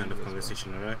any kind of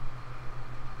conversation, alright?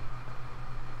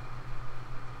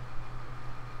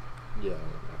 Yeah.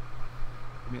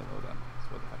 Give me a lowdown.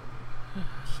 That's what happened.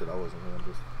 Shit, I wasn't here. I'm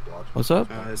just watching. What's up?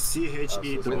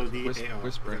 CHEDDAR.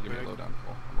 Whisper and give me a lowdown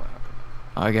for what happened.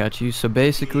 I got you. So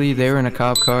basically, they were in a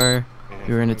cop car.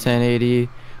 We were in a 1080.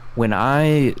 When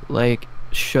I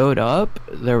showed up,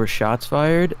 there were shots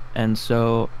fired, and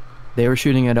so they were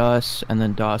shooting at us, and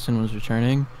then Dawson was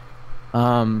returning.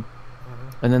 And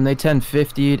then they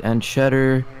 1050'd, and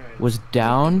Cheddar was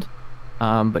downed.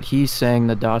 But he's saying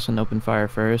that Dawson opened fire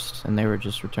first, and they were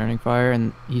just returning fire,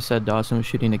 and he said Dawson was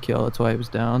shooting to kill. That's why he was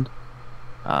downed.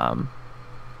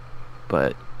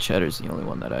 But Cheddar's the only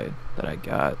one that I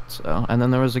got. So, and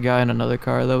then there was a guy in another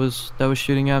car that was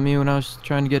shooting at me when I was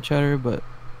trying to get Cheddar, but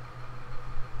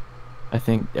I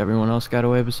think everyone else got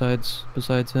away besides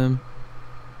him.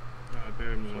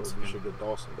 So we should get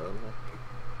Dawson down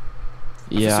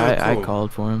here. Yeah, I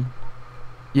called for him.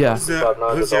 Yeah. Who's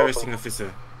the arresting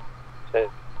officer?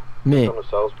 Me. On the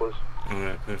cells, please.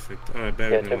 Alright, perfect. Alright, bear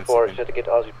Yeah, with me 10-4, just to get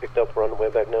Ozzy picked up. We're on the way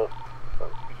back now.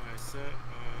 Alright, sir.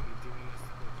 Do you want us to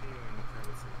go here or in the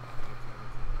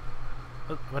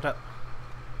private? What up?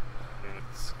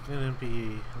 It's gonna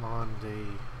be a long day.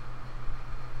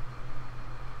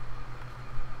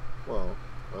 Well,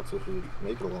 that's if we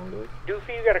make it a long day.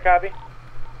 Doofy, you got a copy?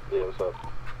 Yeah, what's up?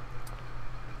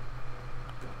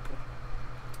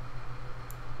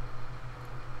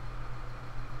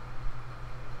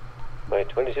 Wait,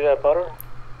 22 that Potter?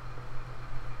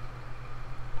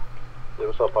 Yeah,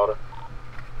 what's up, Potter?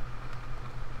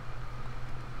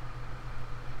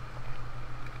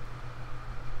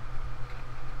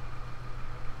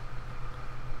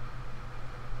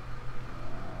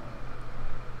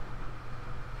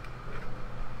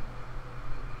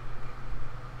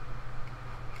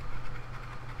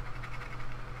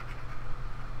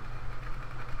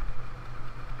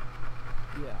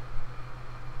 Yeah.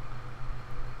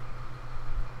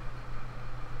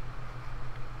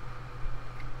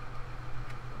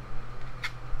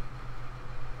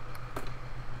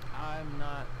 I'm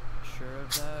not sure of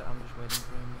that. I'm just waiting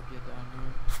for him to get down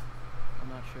here. I'm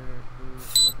not sure who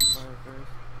opened fire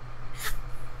first.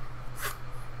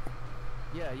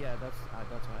 Yeah, that's why I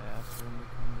asked for him to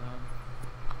come down.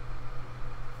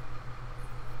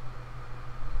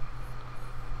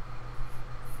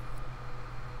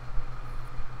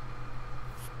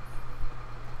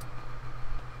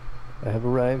 I have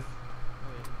arrived.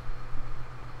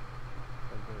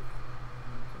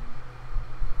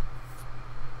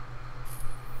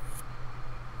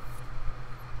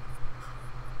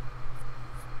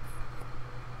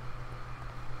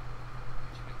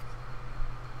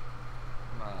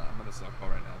 a cell call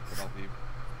right now, but I'll be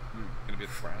gonna be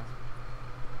at the brass.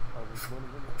 I was one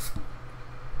of them.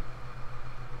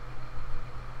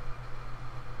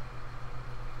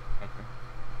 Okay.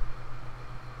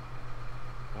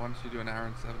 Why don't you do an hour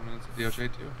and 7 minutes of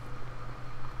DOJ too?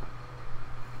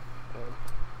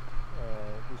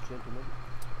 This gentleman,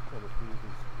 one of his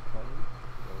colleagues,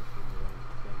 who also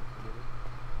been committed,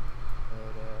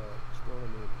 had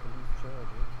stolen a police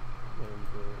charger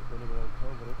and running around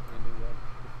town with it, and they had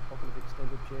a couple of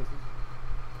extended chases,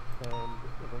 and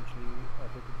eventually I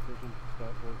took the decision to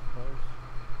start both cars,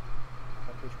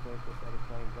 at which point they started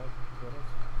flying back at us,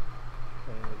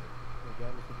 and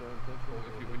regardless of their intention. Well,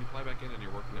 when you fly back in and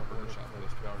you're working at Burger Shop for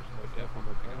those 2 hours, you have from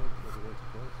fun my working out. colleague, we went to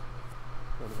close.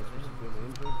 None of us were severely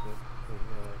injured, but they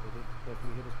did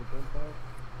definitely hit us with gunfire.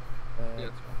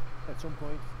 At some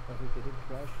point, I think they did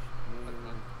crash near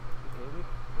Haywick.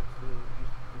 That's the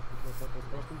East Southwest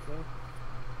Customs there.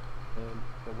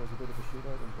 There was a bit of a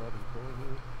shootout involving Cole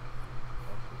here.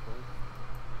 Officer Cole.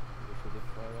 I guess they did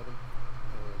fire at him.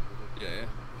 Yeah.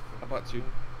 I bought two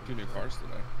new cars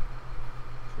today.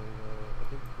 So I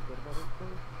think is that about it,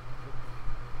 Cole?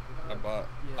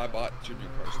 I bought 2 new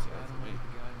cars today for me.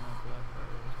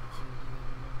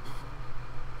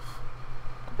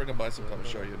 I'll bring them by sometime and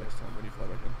show you next time when you fly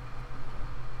back in.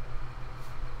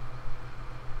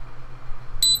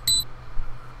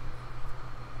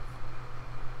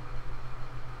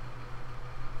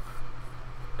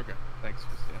 Okay, thanks,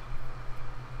 Christina.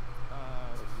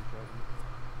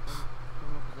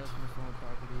 Criminal possession of stolen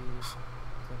property,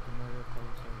 attempted murder,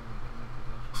 public servant, and criminal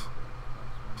possession of the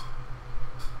last one.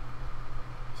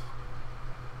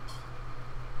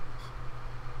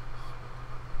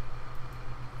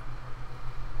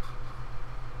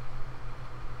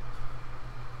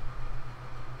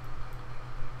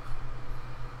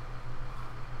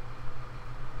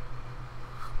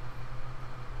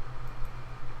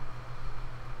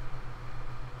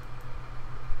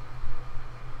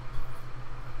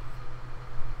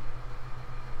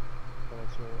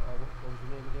 So, what was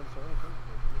your name again? Sorry, I think.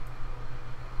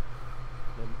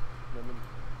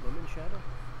 Lemon Shadow?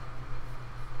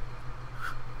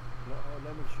 No,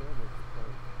 Lemon Shadow.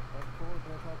 Cole,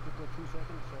 can I talk to you for 2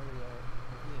 seconds? Sorry,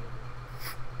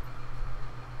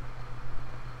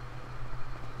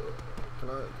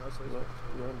 Can I say something?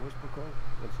 You're on whisper call?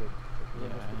 One sec. You're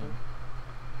on whisper call?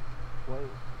 Why?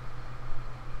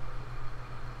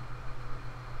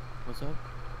 What's up?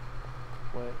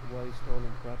 Why stolen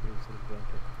property instead of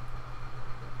granted?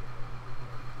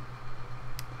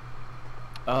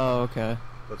 Oh, okay.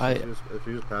 If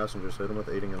you use passengers, hit him with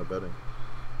aiding and abetting.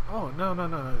 Oh, no.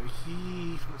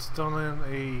 He stolen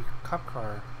a cop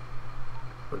car.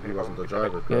 But he wasn't the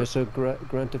driver, correct? Yeah, so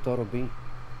Grand Theft Auto B.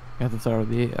 Grand Theft Auto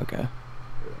B, okay.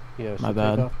 Yeah, so My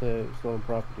bad. take off the stolen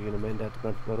property and amend that to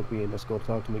Grand Theft Auto B, and let's go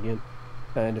talk to him again.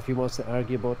 And if he wants to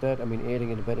argue about that, I mean,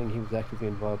 aiding and abetting, he was actively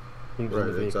involved. He was in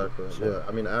the vehicle, Exactly. so. Yeah,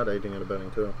 I mean, add aiding and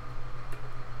abetting too.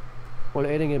 Well,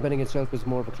 aiding and abetting itself is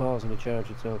more of a clause in the charge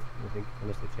itself, I think,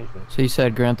 unless they change that. So you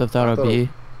said Grand Theft Auto B?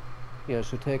 Yeah,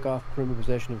 so take off criminal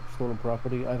possession of stolen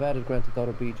property. I've added Grand Theft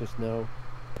Auto B just now.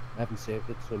 I haven't saved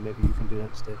it, so maybe you can do that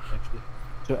instead, actually.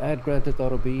 So add Grand Theft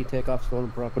Auto B, take off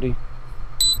stolen property.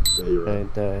 Yeah, you're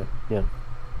right. And, yeah.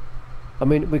 I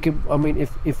mean, we could. I mean,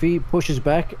 if he pushes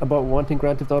back about wanting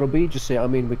Grand Theft Auto B, just say. I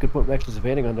mean, we could put reckless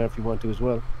evading on there if you want to as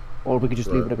well, or we could just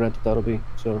leave it at Grand Theft Auto B.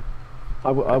 So,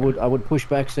 I would push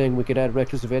back saying we could add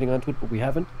reckless evading onto it, but we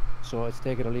haven't. So let's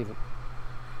take it or leave it.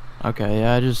 Okay,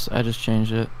 yeah, I just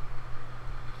changed it.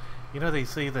 You know, they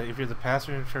say that if you're the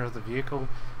passenger of the vehicle,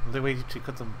 the way to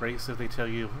cut them brakes if they tell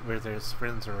you where their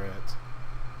friends are at.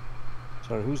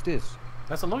 Sorry, who's this?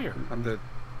 That's a lawyer. I'm the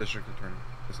district attorney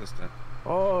assistant.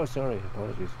 Oh, sorry.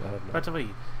 Apologies. I have no. By the way,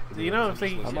 do you know if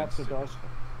they? I'm Officer Dawson.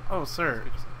 Oh, sir,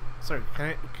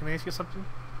 can I ask you something?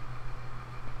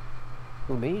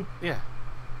 Who, me? Yeah.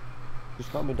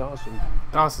 Just call me Dawson.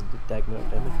 Dawson. Dagmar,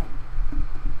 damn it.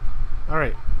 All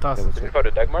right, Dawson. Looking for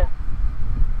the Dagmar?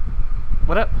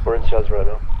 What up? We're in cells right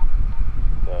now.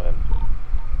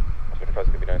 25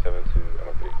 could be 97 to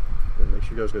MLP. Yeah, make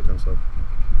sure you guys get 10 stuff.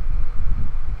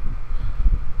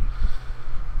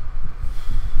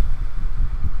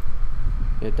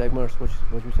 Yeah, Dagmar,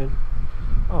 what you saying?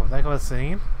 Oh, like I was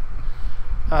saying,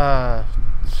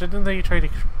 shouldn't they try to,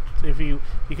 if you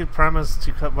could promise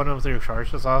to cut one of their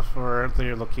charges off for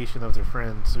their location of their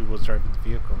friends who was driving the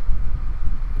vehicle?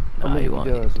 No, I mean, he won't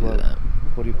do that.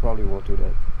 But he probably won't do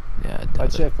that. Yeah,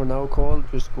 I'd say for now, Cole,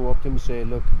 just go up to him and say,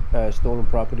 look, stolen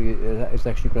property is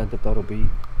actually Grand Theft Auto B.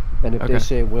 And if they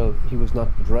say, well, he was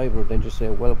not the driver, then just say,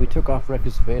 well, we took off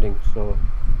reckless evading, so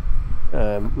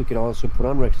we could also put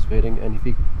on reckless evading, and if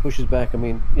he pushes back, I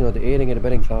mean, you know, the aiding and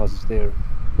abetting clause is there,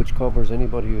 which covers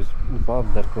anybody who's involved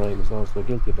in that crime is also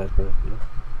guilty of that crime, you know?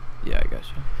 Yeah, I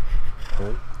gotcha.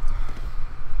 Right.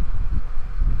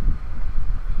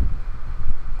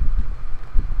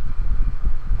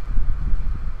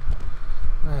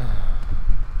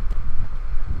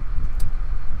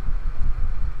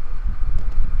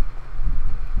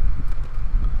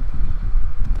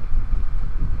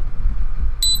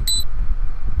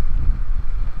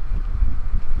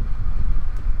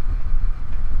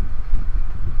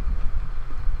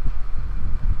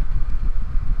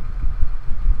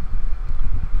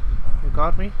 You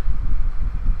got me?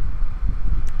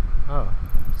 Oh,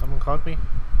 someone called me?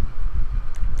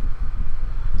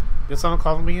 Did someone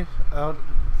call me out?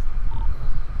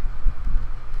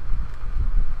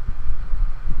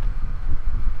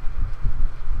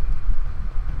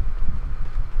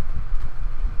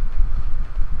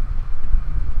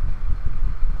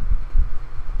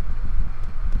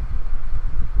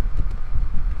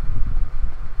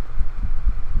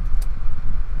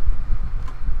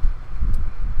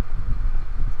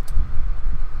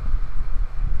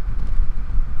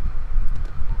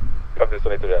 Copy this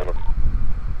 23 Dagmar.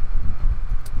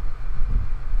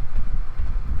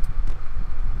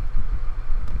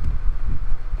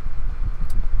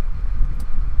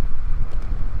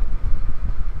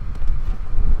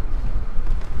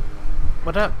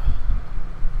 What up?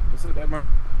 What's up, Dagmar?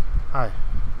 Hi.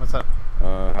 What's up?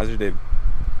 How's your day?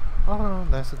 Oh,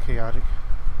 that's chaotic.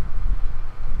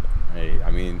 Hey, I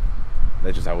mean,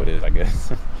 that's just how it is, I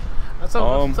guess. So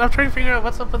I'm trying to figure out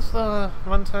what's up with the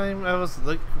one time I was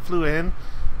like flew in.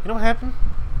 You know what happened?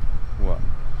 What?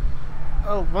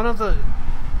 Oh, one of the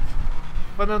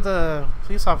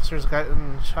police officers got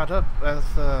shot up as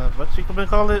what you can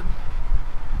call it?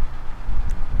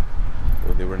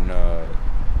 Well, they were in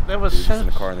That was just in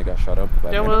the car and they got shot up.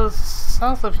 That was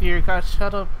south of here. Got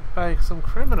shot up by some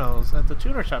criminals at the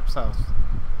tuner shop south.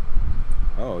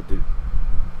 Oh, dude.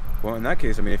 Well, in that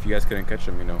case, I mean, if you guys couldn't catch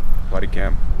them, you know, body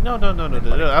cam. No.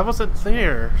 I wasn't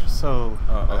there, so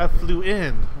okay. I flew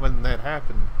in when that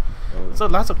happened. Oh. So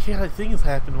lots of chaotic things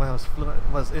happened when I was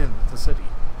in the city.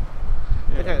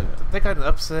 Yeah, they got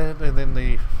upset, and then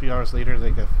a few hours later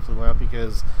they got flew out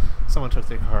because someone took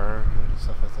their car and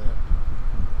stuff like that.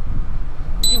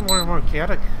 Getting more and more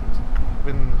chaotic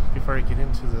before I get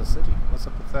into the city. What's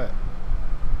up with that?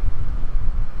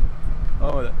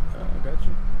 Oh, I got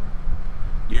you.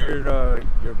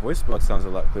 Your voice box sounds a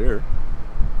lot clearer.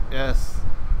 Yes.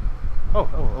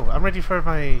 Oh, I'm ready for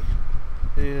my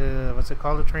what's it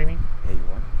called, the training? Hey, you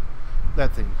want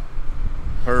that thing?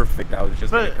 Perfect. I was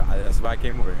just that's why I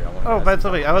came over here. By the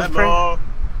way, I was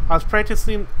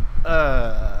practicing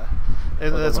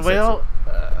as well.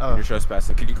 You're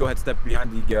trespassing. Could you go ahead and step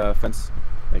behind the fence?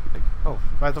 Oh,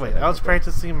 by the way, I was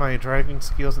practicing my driving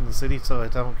skills in the city so I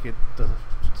don't get the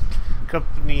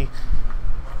company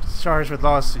charged with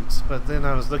lawsuits. But then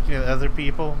I was looking at other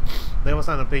people; they was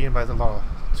not obeying by the law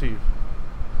too.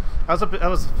 I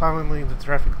was following the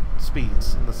traffic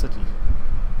speeds in the city.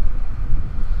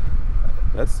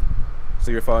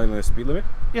 So you're following the speed limit?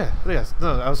 Yes.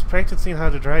 No, I was practicing how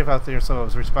to drive out there, so I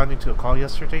was responding to a call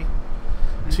yesterday.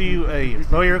 To a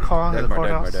lawyer call at the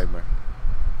courthouse. Dagmar.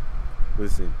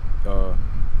 Listen,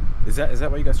 is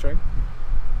that why you got strike?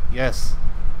 Yes.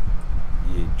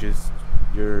 Yeah,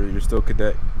 you're still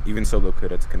cadet. Even solo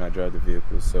cadets cannot drive the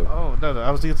vehicles. So. Oh no!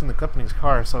 I was using the company's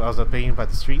car, so I was obeying by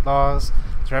the street laws,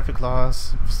 traffic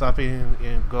laws, stopping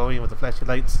and going with the flashing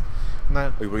lights. Were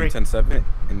you 10-7?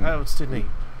 I was 10-8.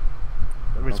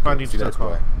 Responding to the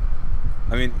call.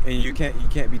 I mean, and you can't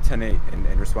be 10-8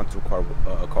 and respond to a call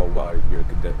while you're a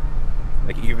cadet.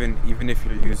 Like even if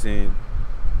you're using.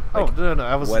 Like, no!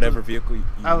 I was whatever vehicle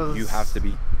you have to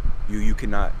be. You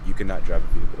cannot drive a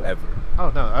vehicle ever.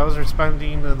 Oh no! I was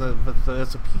responding to the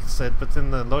SOP said, but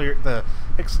then the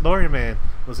ex-lawyer man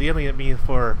was yelling at me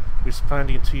for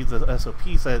responding to the SOP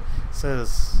that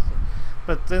says.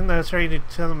 But then I was trying to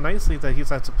tell him nicely that he's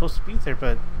not supposed to be there,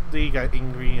 but they got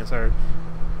angry and started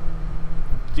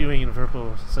doing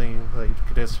verbal saying like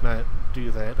cadets should not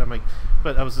do that. I'm like,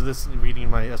 but I was reading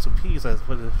my SOPs as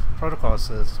what the protocol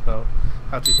says about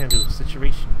how to handle the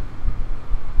situation.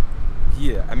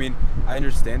 Yeah, I mean, I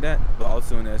understand that, but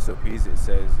also in the SOPs it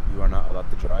says you are not allowed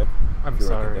to drive. I'm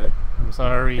sorry.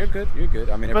 You're good.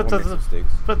 I mean, everyone makes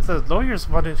mistakes. But the lawyers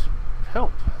wanted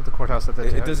help at the courthouse at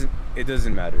that time. It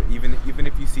doesn't matter. Even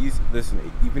if you see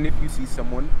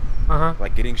someone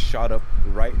like getting shot up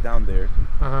right down there,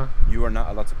 you are not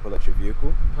allowed to pull out your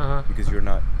vehicle because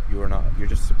you're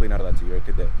just simply not allowed to. You're a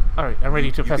cadet. All right, I'm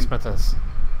ready to pass my test.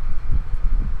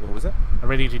 What was that? I'm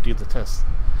ready to do the test.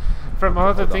 From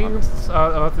all the things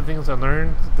I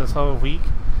learned this whole week,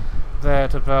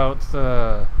 that about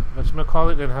the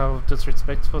whatchamacallit and how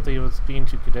disrespectful they was being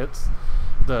to cadets,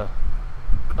 the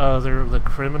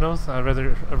criminals, I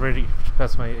already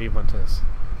passed my A1 test.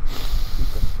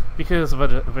 Okay. Because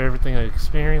of everything I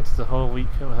experienced the whole week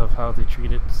of how they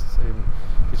treated and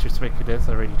disrespect cadets,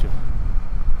 I'm ready to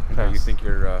pass. You think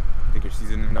you're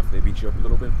seasoned enough? They beat you up a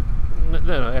little bit?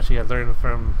 No, actually, I learned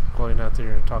from going out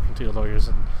there and talking to the lawyers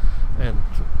and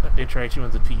interacting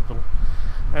with the people.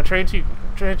 I'm trying to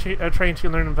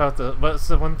learn about what's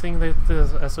the one thing that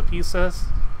the SOP says.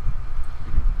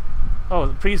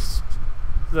 Oh, please,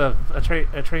 I'm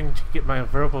trying to get my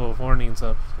verbal warnings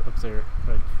up there,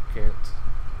 but I can't.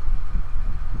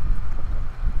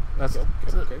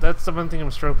 That's the one thing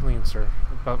I'm struggling, sir,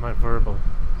 about my verbal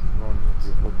warnings.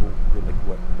 Like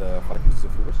what, the 5 uses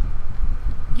of force?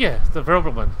 Yeah, the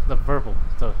verbal one. The verbal.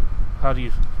 How do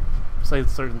you say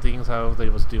certain things, how they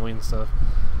was doing stuff.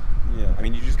 Yeah, I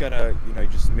mean, you just gotta,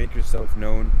 just make yourself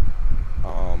known.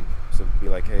 So be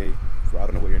like, hey, I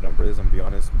don't know what your number is, I'm gonna be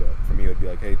honest, but for me it would be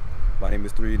like, hey, my name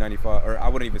is 395, or I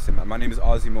wouldn't even say my name is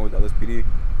Ozimo with LSPD,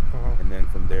 and then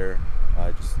from there,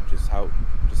 just how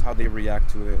they react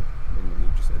to it, and you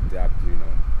just adapt,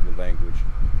 your language.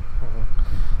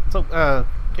 So,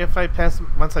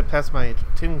 once I pass my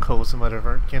 10 codes and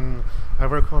whatever, can I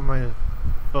work on my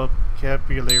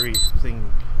vocabulary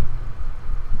thing?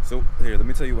 So here, let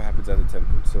me tell you what happens after 10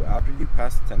 codes. So after you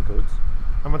pass the 10 codes,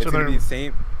 it's gonna be the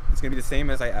same. It's gonna be the same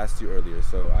as I asked you earlier.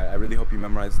 So I really hope you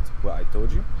memorized what I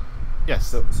told you.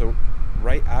 Yes. So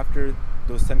right after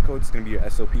those 10 codes, it's gonna be your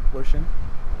SOP portion,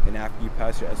 and after you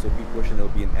pass your SOP portion, it'll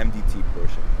be an MDT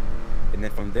portion, and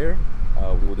then from there,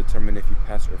 we will determine if you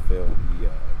pass or fail the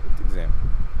exam.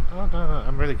 Oh no,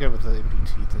 I'm really good with the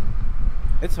MDT thing.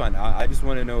 It's fine. I just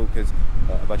want to know because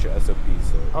about your SOP.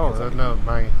 So. No,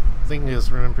 my thing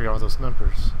is remembering all those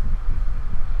numbers.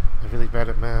 I'm really bad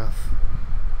at math.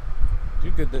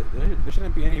 You're good. There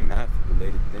shouldn't be any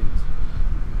math-related things.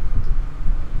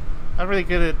 I'm really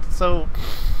good at... So,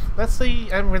 let's say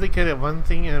I'm really good at one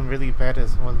thing and I'm really bad at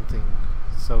one thing.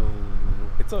 So...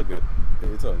 It's all good.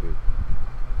 It's all good.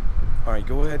 Alright,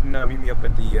 go ahead and meet me up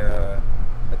at the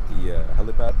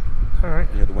helipad.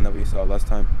 Alright. The one that we saw last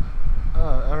time.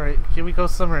 Alright. Can we go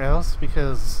somewhere else?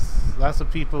 Because there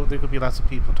could be lots of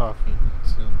people talking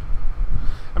soon.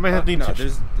 I might have no,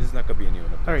 there's not gonna be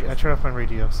anyone up there. Alright, I turned off my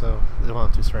radio so it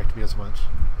won't distract me as much.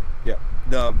 Yeah.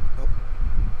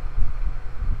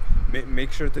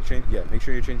 Make sure to change. Yeah, make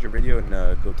sure you change your radio and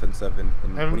go 10.7.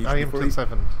 I am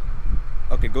 10.7.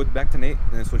 Okay, go back to Nate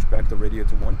and then switch back the radio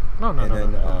to 1. No.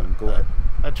 Go ahead.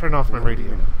 I turned off my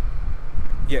radio.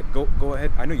 Yeah, go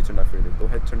ahead. I know you turned off your radio. Go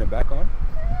ahead, turn it back on,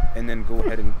 and then go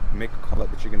ahead and make a call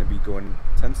out that you're gonna be going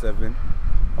 10.7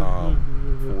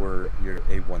 for your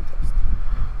A1 test.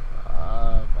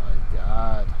 Oh my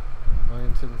God.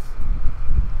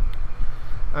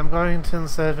 I'm going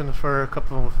 10.7 for a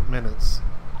couple of minutes.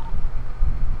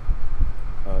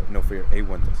 No, for your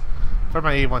A1 test. For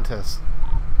my A1 test.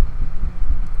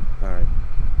 Alright.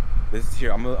 This is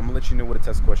here. I'm gonna let you know what a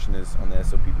test question is on the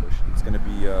SOP portion. It's gonna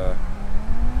be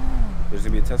there's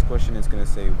gonna be a test question. It's gonna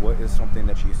say what is something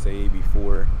that you say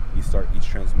before you start each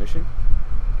transmission.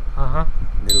 And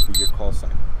it'll be your call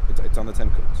sign. It's on the 10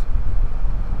 codes.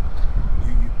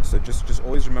 So just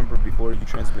always remember before you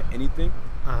transmit anything.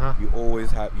 You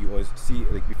always see,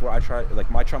 like, before I try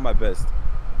my best,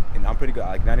 and I'm pretty good.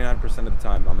 Like 99% of the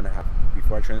time, I'm gonna have,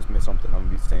 before I transmit something, I'm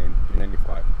gonna be saying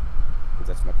 395, because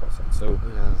that's my call sign. So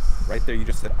right there, you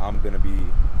just said I'm gonna be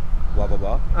blah blah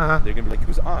blah. They're gonna be like,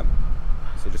 who's on?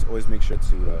 So just always make sure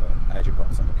to add your call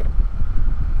sign. Okay.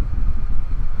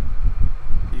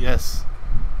 Yes.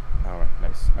 All right.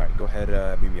 Nice. All right. Go ahead.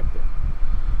 Meet me up there.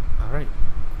 All right.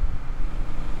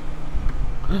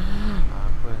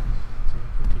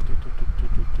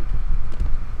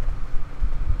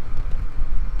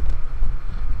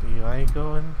 Do I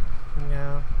go in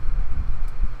now?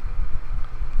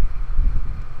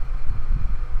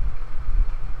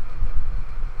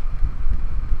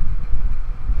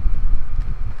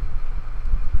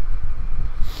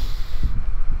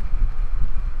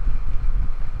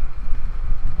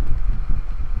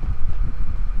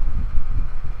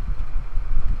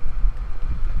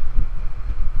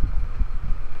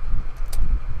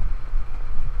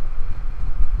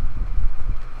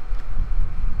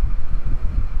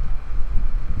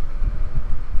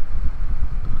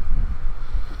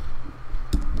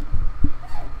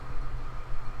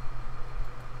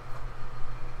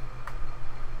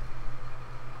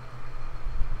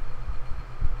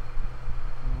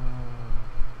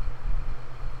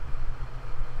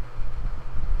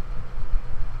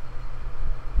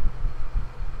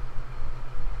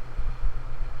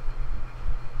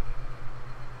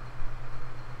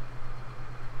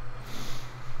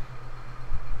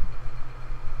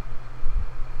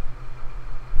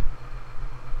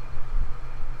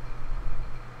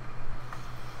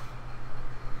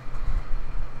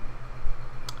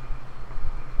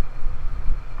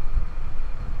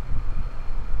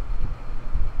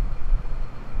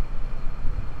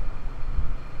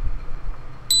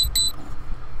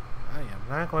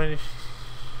 not going to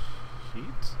sheet.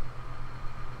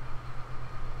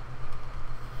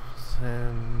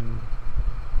 Then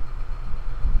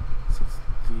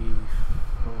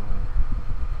 64.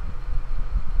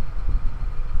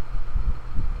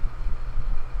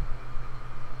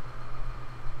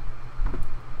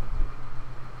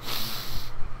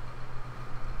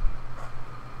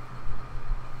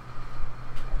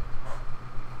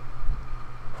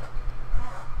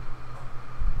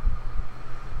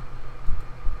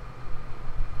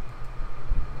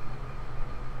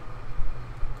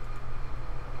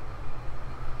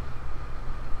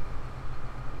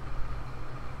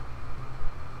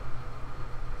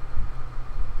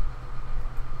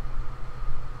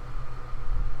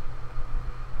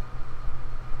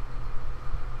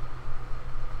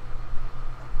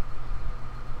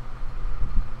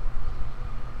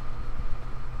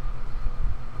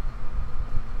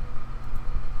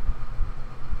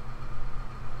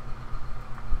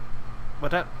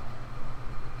 What up?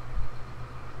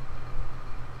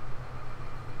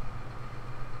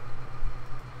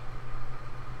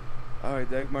 Alright,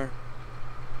 Dagmar.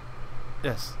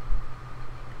 Yes.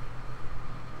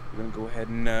 We're gonna go ahead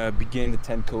and begin the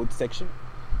 10 code section.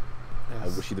 Yes.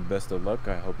 I wish you the best of luck.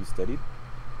 I hope you studied.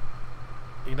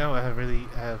 You know, I really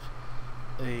have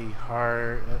I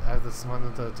have this one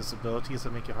of the disabilities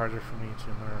that make it harder for me to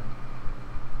learn.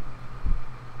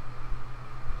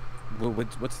 Well,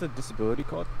 what's the disability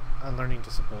called? A learning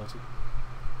disability.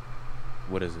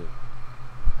 What is it?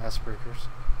 Asperger's.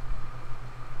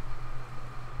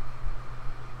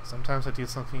 Sometimes I do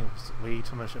something way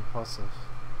too much impulsive,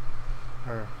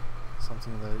 or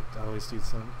something that I always do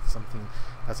something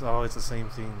that's always the same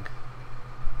thing.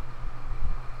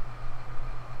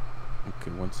 Okay,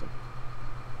 one second.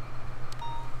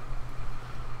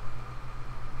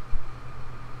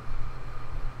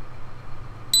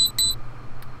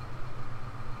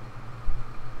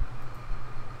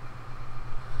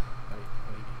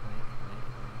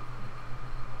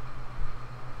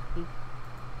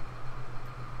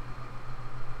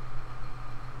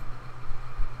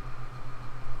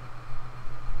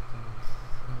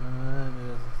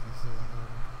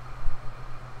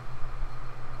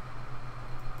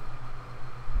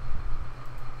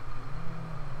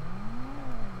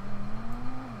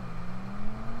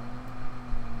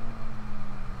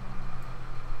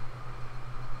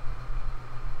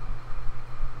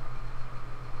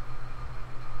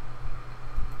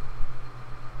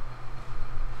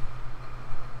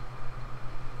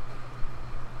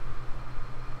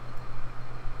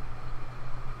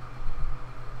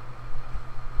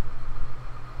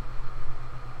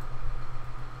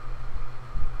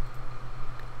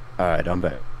 Alright, I'm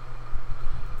back.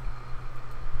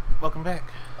 Welcome back.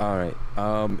 Alright,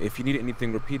 if you need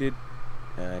anything repeated,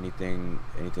 anything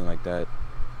like that,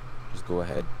 just go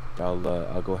ahead. I'll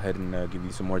go ahead and give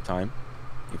you some more time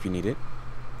if you need it.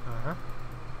 Uh-huh.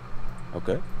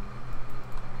 Okay.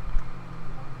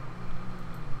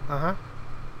 Uh-huh.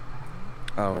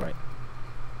 Alright.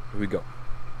 Here we go.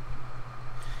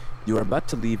 You are about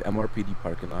to leave MRPD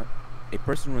parking lot. A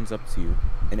person runs up to you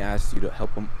and asks you to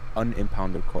help them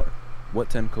unimpound their car. What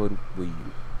 10 code will you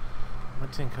use?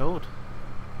 What 10 code?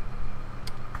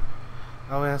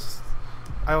 I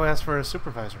will ask for a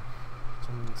supervisor.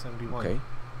 1071. Okay.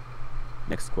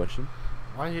 Next question.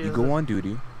 Why is you go on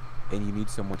duty and you need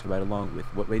someone to ride along with.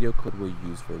 What radio code will you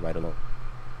use for a ride along?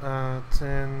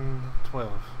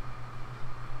 1012.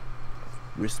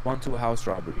 You respond to a house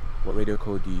robbery. What radio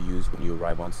code do you use when you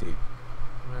arrive on scene?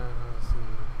 Let's see.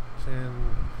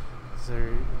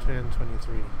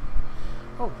 1023.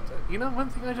 Oh, you know one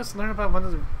thing I just learned about one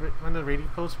of the radio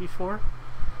codes before?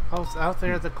 I was out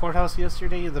there at the courthouse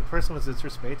yesterday, the person was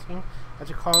disrespecting. I had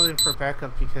to call in for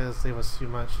backup because they was too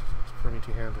much for me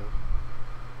to handle.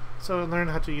 So I learned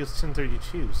how to use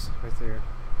 1032s right there.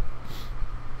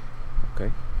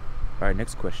 Okay. Alright,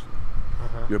 next question.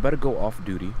 You're about to go off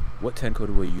duty. What 10 code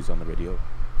will you use on the radio?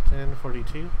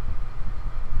 1042.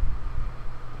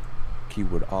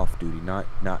 Keyword off duty, not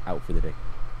out for the day.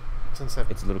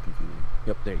 10-7. It's a little confusing.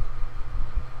 Yep, there you go.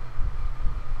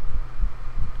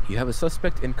 You have a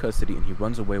suspect in custody and he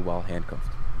runs away while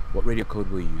handcuffed. What radio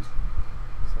code will you use?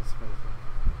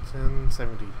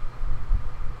 1070.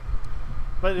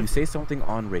 But you say something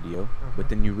on radio, but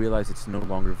then you realize it's no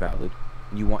longer valid,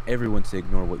 and you want everyone to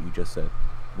ignore what you just said.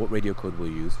 What radio code will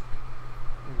you use?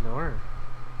 Ignore?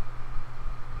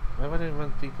 Why would I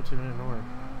want people to ignore?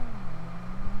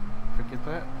 Forget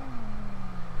that?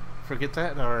 Forget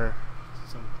that, or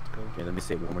some code? Okay, let me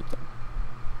say it one more time.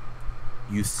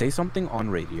 You say something on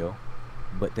radio,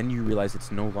 but then you realize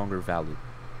it's no longer valid.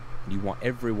 You want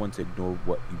everyone to ignore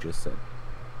what you just said.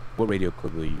 What radio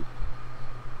code will you use?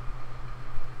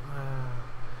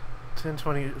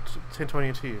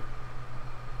 1022.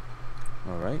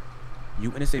 Alright. You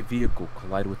witness a vehicle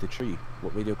collide with a tree.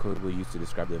 What radio code will you use to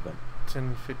describe the event?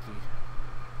 1050.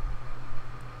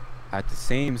 At the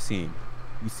same scene,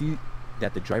 you see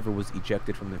that the driver was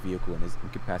ejected from the vehicle and is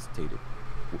incapacitated.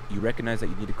 You recognize that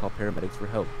you need to call paramedics for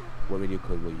help. What radio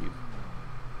code will you use?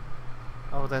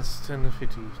 Oh, that's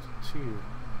 1052.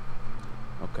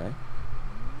 Okay.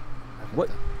 What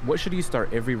should you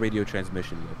start every radio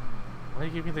transmission with? Why do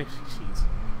you give me the sheets?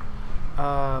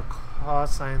 Call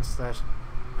sign slash...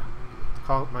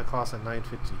 Call my call sign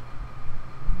 950.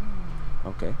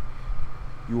 Okay.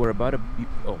 You are about to be...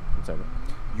 Oh, whatever.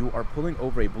 You are pulling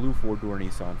over a blue 4-door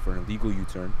Nissan for an illegal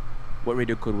U-turn. What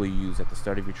radio code will you use at the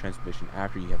start of your transmission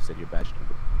after you have said your badge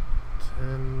number?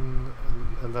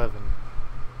 1011.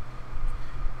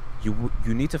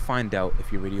 You need to find out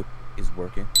if your radio is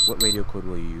working. What radio code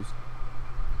will you use?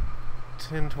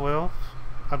 1012?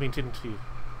 I mean 102.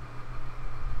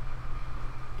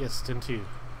 Yes, 102.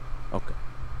 Okay.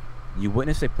 You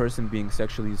witness a person being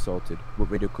sexually assaulted.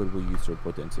 What radio code will you use to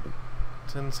report the incident?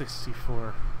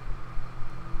 1064.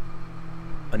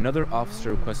 Another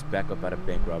officer requests backup at a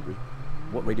bank robbery.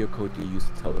 What radio code do you use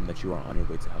to tell them that you are on your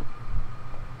way to help?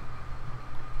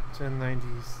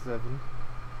 1097.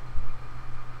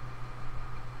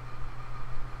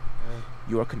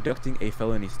 You are conducting a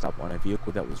felony stop on a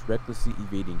vehicle that was recklessly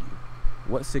evading you.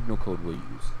 What signal code will you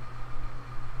use?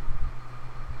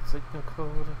 Signal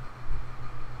code?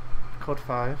 Code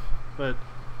 5, but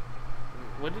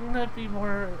wouldn't that be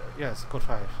more... Yes, code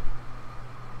 5.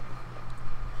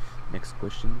 Next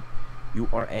question. You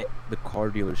are at the car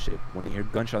dealership when you hear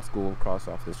gunshots go across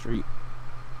off the street.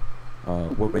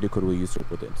 What radio code will you use to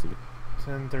report the incident?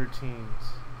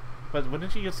 1013s. But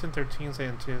wouldn't you use 1013s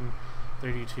and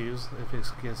 1032s if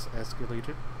it gets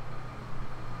escalated?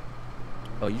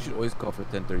 Oh, you should always call for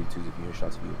 1032s if you hear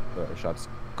shots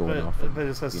going off. But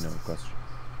it says, across.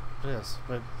 Yes,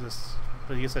 but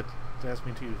you said asked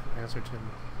me to answer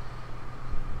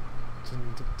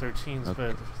 1013s, okay.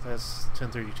 But that's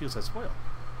 1032s as well.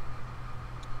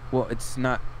 Well, it's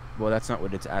not. Well, that's not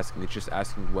what it's asking. It's just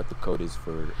asking what the code is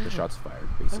for the shots fired,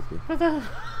 basically.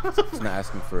 It's not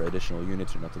asking for additional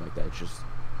units or nothing like that. It's just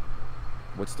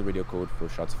what's the radio code for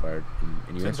shots fired,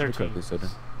 and you answered it correctly. So then,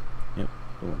 yep,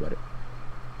 don't worry about it.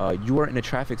 You are in a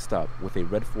traffic stop with a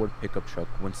red Ford pickup truck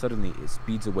when suddenly it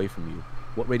speeds away from you.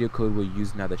 What radio code will you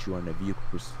use now that you are in a vehicle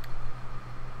pursuit?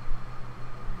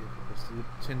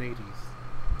 1080s.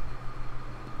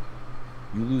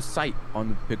 You lose sight on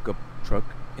the pickup truck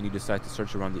and you decide to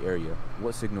search around the area.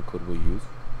 What signal code will you use?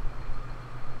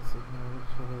 Signal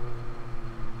code...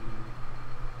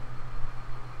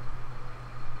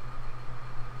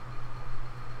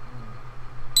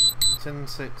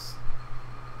 10-6.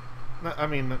 No, I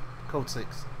mean, code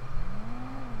 6.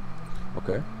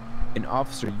 Okay. An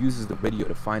officer uses the radio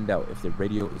to find out if the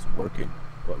radio is working.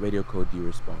 What radio code do you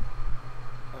respond?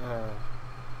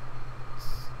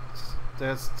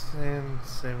 That's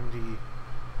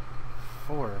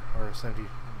 1074 or 76.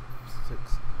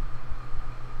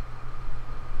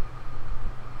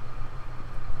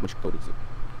 Which code is it?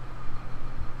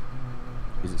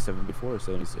 Is it 74 or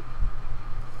 76?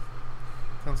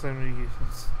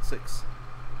 1076.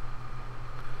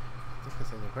 I think I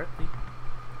said that correctly.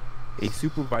 A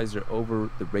supervisor over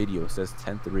the radio says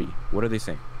 10-3. What are they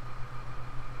saying?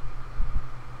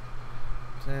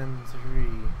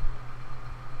 10-3.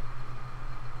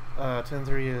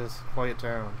 10-3 is quiet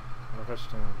down or hush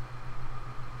down.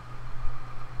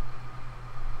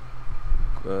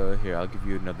 Here, I'll give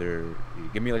you another.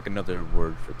 Give me like another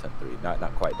word for 10-3. Not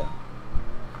quiet down.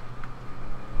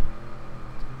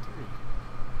 10-3.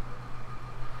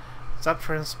 Stop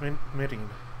transmitting.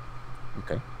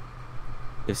 Okay.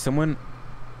 If someone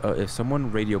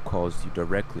radio calls you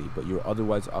directly, but you're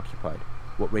otherwise occupied,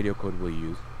 what radio code will you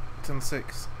use?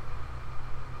 10-6.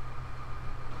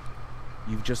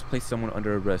 You've just placed someone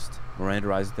under arrest,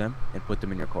 Mirandized them, and put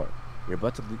them in your car.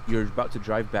 You're about to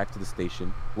drive back to the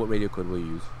station. What radio code will you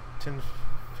use?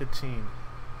 10-15.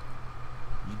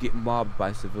 You get mobbed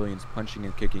by civilians punching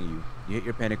and kicking you. You hit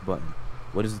your panic button.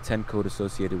 What is the 10 code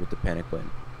associated with the panic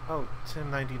button? Oh,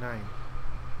 1099.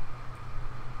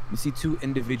 You see two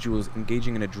individuals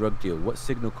engaging in a drug deal. What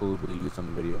signal code will you use on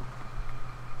the radio?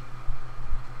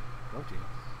 Drug deal?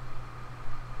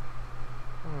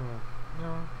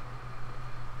 No.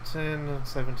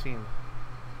 1017.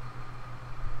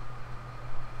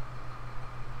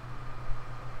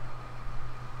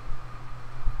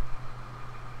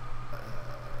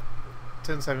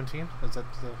 1017? Is that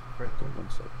the correct one? One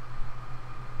sec.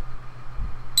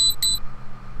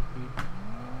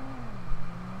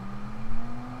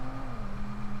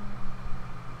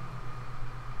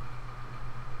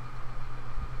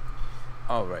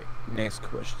 All right. Next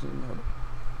question.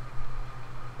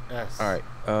 Yes. All right.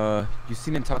 You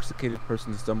seen an intoxicated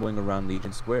person stumbling around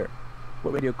Legion Square.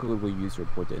 What radio code will you use to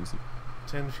report the incident?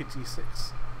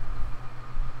 1056.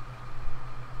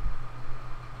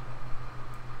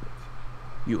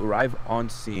 You arrive on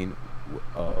scene.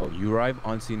 You arrive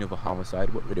on scene of a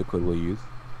homicide. What radio code will you use?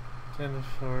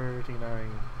 1049.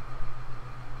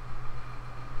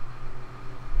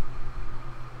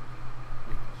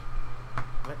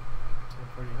 What?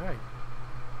 1049.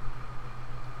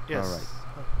 Yes. All right.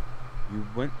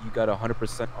 You got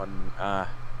 100% on.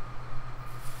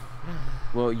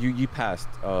 Well, you passed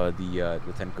the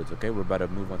 10 codes. Okay, we're about to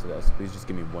move on to the S. Please just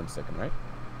give me 1 second, right?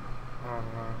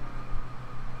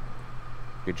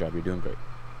 Good job. You're doing great.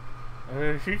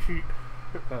 Let's go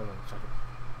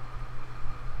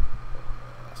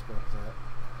with that.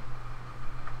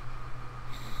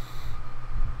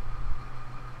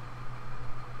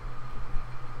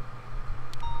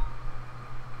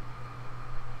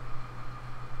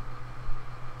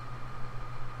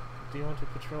 Do you want to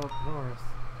patrol up north?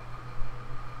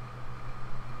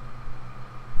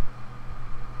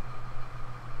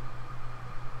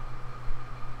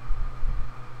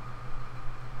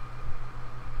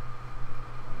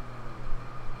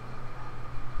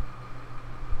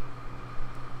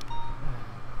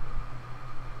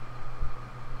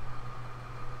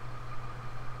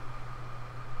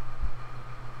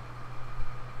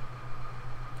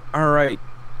 All right.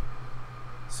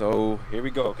 So here we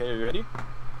go. Okay, are you ready?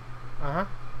 Uh-huh.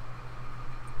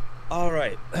 All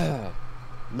right.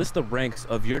 List the ranks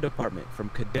of your department from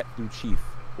cadet through chief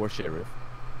or sheriff.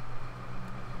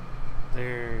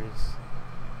 There's...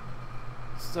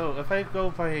 So, if I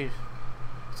go by...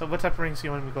 So, what type of ranks do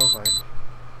you want me to go by?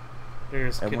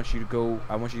 There's... I want you to go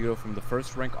from the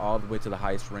first rank all the way to the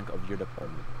highest rank of your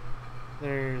department.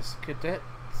 There's cadet,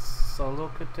 solo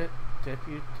cadet,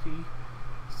 deputy,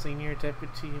 senior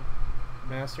deputy,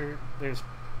 master. There's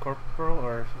corporal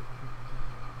or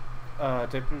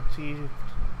deputy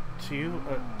 2,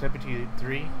 deputy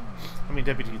 3. I mean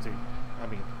deputy 3. I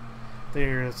mean,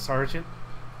 there's sergeant.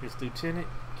 There's lieutenant,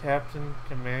 captain,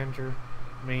 commander,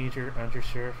 major,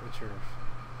 undersheriff, and sheriff.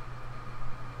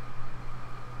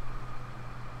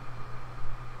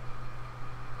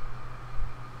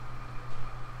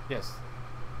 Yes.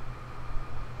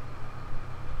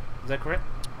 Is that correct?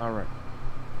 All right.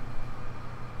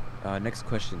 Next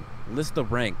question. List the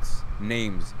ranks,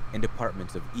 names, and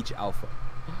departments of each alpha.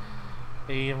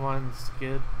 A1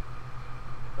 Skid,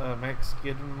 Max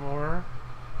Skidmore,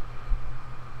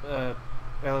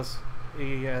 ASAP,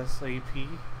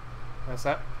 that's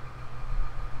that.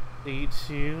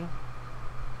 A2,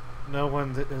 no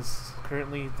one that is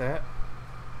currently that.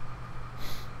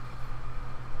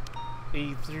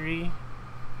 A3,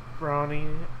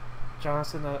 Bronny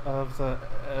Johnson of the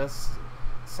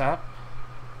SAP.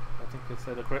 I think I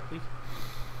said it correctly.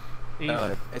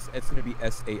 It's going to be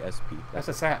SASP. That's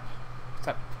a SAP.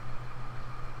 SAP.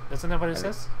 Isn't that what it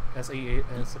says?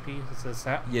 SASP. It says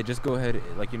SAP. Yeah, just go ahead.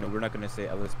 Like, you know, we're not going to say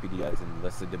LSPD as in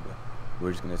Lesa Dibba.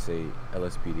 We're just going to say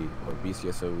LSPD or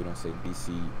BCSO. We don't say BC.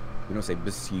 We don't say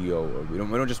BCO or we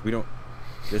don't just go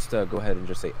ahead and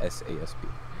just say SASP.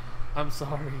 I'm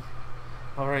sorry.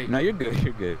 All right. No, you're good.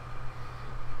 You're good.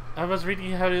 I was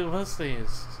reading how it was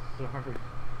things. Sorry.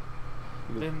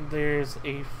 Then there's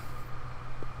a...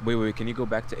 Wait, can you go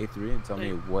back to A3 and tell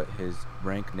me what his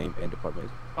rank, name, and department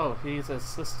is? Oh, he's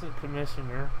assistant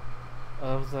commissioner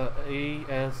of the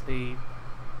ASSP.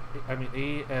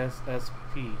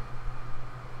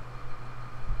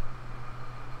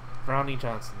 Brownie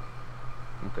Johnson.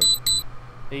 Okay.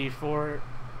 A4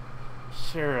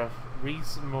 Sheriff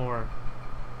Reese Moore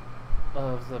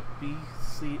of the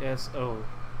BCSO.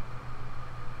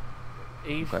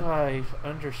 A5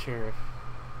 Undersheriff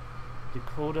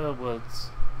Dakota Woods,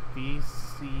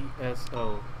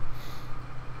 BCSO.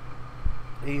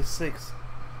 A6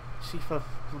 Chief of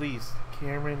Police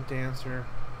Cameron Dancer,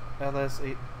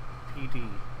 LSPD.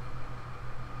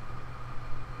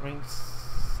 Rank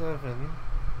 7,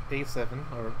 A7,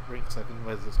 or rank 7,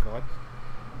 what is this called?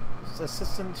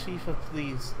 Assistant Chief of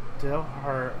Police Del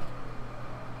Hart,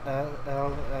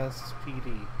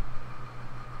 LSPD.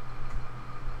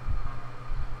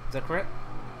 Is that correct?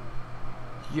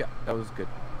 Yeah, that was good.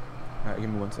 Alright, give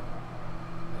me 1 second.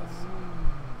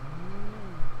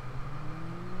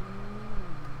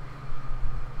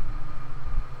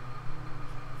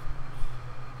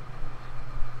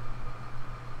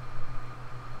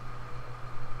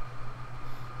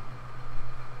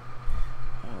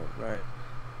 Alright.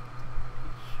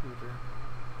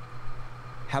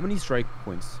 How many strike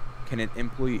points can an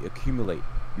employee accumulate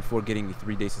before getting a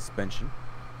 3-day suspension?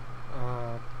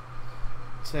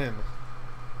 10.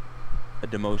 A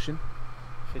demotion.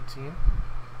 15.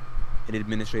 An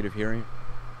administrative hearing.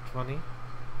 20.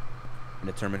 And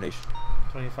a termination.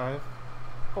 25.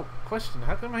 Oh, question.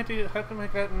 How come I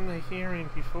gotten a hearing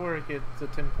before I get the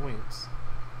 10 points?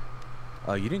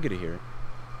 You didn't get a hearing.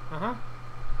 Uh-huh.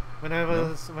 When I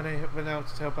went out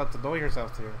to help out the lawyers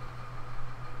out there.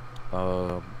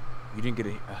 You didn't get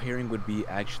a hearing would be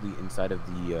actually inside of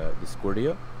the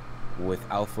Discordia with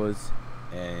alphas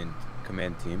and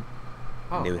command team.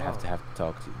 And they would have to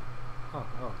talk to you.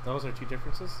 Oh, those are two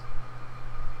differences?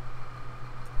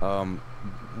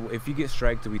 If you get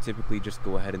striked, we typically just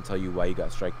go ahead and tell you why you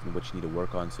got striked and what you need to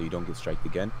work on so you don't get striked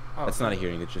again. That's not a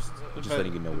hearing, it's just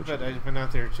letting you know what you But I've been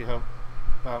out there to help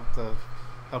out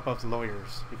the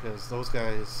lawyers because those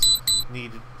guys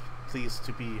need police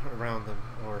to be around them,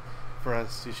 or for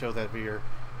us to show that we're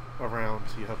around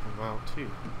to help them out too.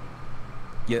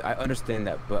 Yeah, I understand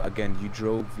that, but again, you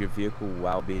drove your vehicle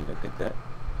while being a cadet,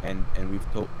 and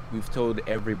we've told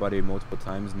everybody multiple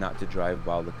times not to drive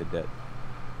while a cadet.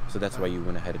 So that's why you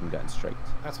went ahead and got striked.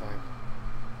 That's fine.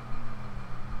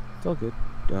 It's all good.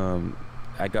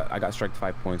 I got striked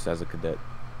 5 points as a cadet.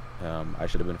 I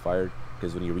should have been fired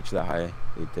because when you reach that high,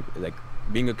 like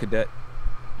being a cadet,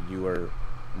 you are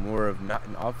more of not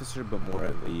an officer, but more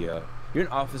of a you're an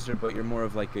officer, but you're more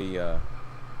of like a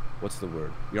what's the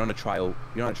word? You're on a trial.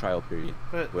 You're on a trial period.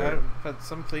 But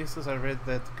some places I read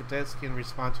that the cadets can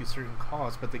respond to certain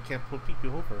calls, but they can't pull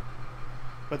people over.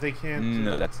 But they can't.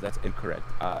 No, that's incorrect.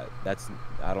 That's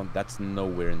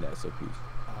nowhere in the SOPs.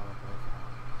 Oh my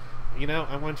god. You know,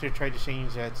 I want to try to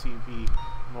change that to be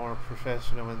more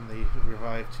professional when they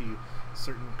revive to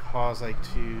certain calls, like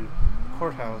to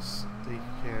courthouse. They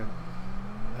can.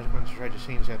 I want to try to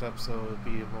change that up so it'd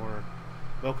be more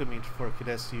welcoming for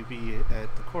cadets to be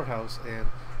at the courthouse and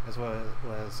as well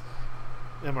as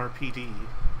MRPD.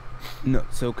 No,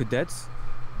 so cadets,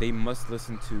 they must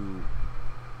listen to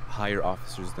higher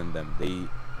officers than them.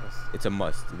 It's a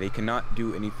must. They cannot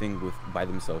do anything by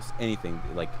themselves. Anything,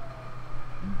 like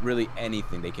really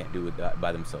anything, they can't do with that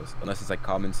by themselves unless it's like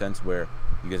common sense where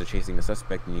you guys are chasing a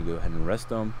suspect and you go ahead and arrest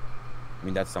them. I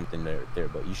mean, that's something there,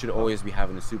 but you should always be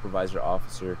having a supervisor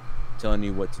officer telling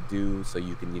you what to do so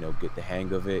you can, get the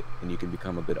hang of it and you can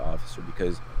become a good officer,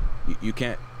 because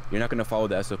you're not going to follow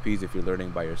the SOPs if you're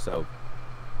learning by yourself.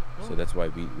 So that's why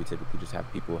we typically just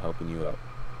have people helping you out.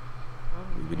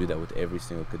 We do that with every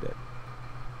single cadet.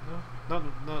 No,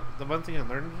 the one thing I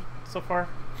learned so far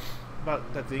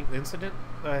about that incident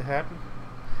that happened,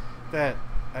 that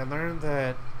I learned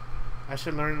that I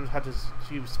should learn how to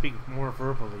speak more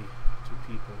verbally to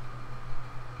people.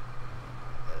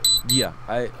 Yeah,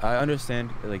 I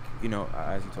understand, like, as you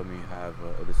told me, you have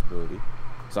a disability.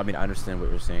 So, I mean, I understand what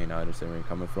you're saying. I understand where you're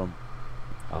coming from.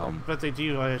 But they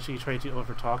do actually try to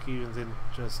overtalk you and then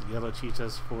just yell at you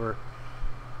just for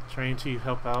trying to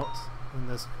help out. And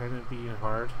that's kind of being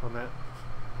hard on that.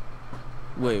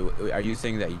 Wait, are you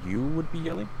saying that you would be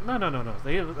yelling? No.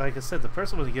 They, like I said, the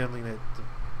person was yelling at the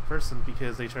person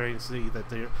because they tried to see that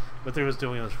what they was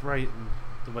doing was right and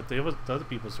what the other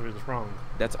people was doing was wrong.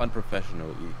 That's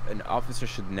unprofessional. An officer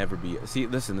should never be. See,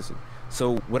 listen.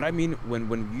 So what I mean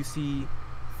when you see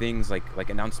things like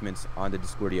announcements on the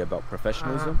Discordia about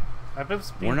professionalism,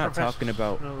 we're not talking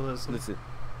about. Listen.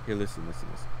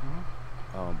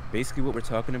 Basically, what we're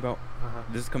talking about.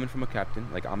 This is coming from a captain.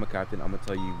 Like, I'm a captain. I'm gonna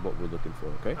tell you what we're looking for.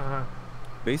 Okay.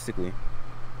 Basically,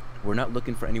 we're not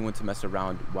looking for anyone to mess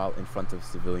around while in front of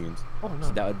civilians. Oh, no.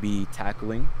 So that would be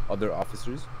tackling other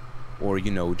officers, or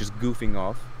just goofing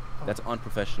off. That's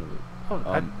unprofessional.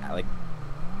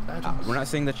 We're not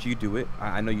saying that you do it.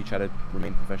 I know you try to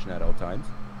remain professional at all times,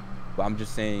 but I'm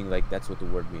just saying, like, that's what the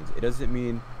word means. It doesn't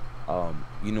mean,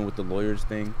 with the lawyers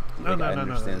thing. No.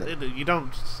 You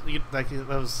don't. Like,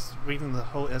 I was reading the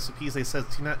whole SOPs. They said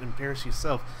to not embarrass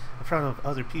yourself in front of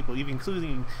other people, even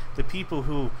including the people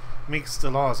who makes the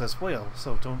laws as well.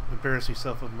 So don't embarrass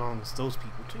yourself amongst those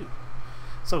people too.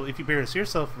 So if you embarrass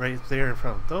yourself right there in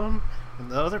front of them and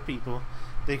the other people,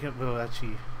 they will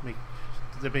actually make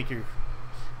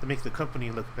the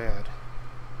company look bad.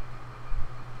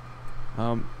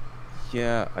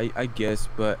 Yeah, I guess,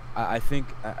 but I think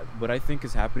what I think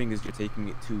is happening is you're taking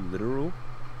it too literal.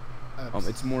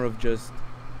 It's more of just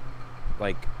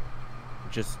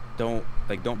don't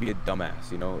be a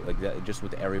dumbass, like that, just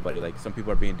with everybody. Like, some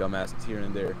people are being dumbasses here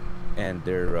and there, and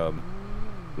they're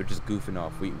just goofing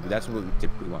off. That's what we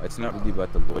typically want. It's not really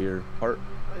about the lawyer part.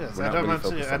 Yes, I don't want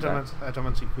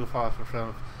to goof off in front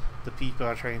of the people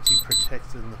are trying to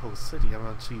protect in the whole city. I'm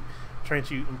actually trying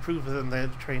to improve them. They're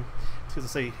trying to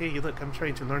say, hey, look, I'm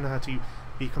trying to learn how to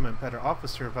become a better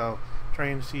officer about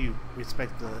trying to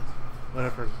respect the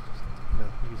whatever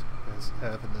you guys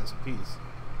have in the SOPs.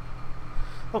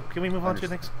 Oh, can we move on to the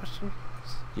next question?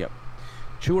 Yep.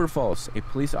 True or false? A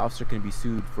police officer can be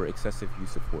sued for excessive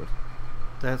use of force.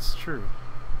 That's true.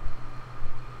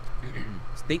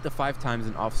 State the 5 times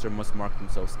an officer must mark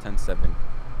themselves 10-7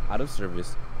 out of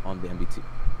service on the MBT.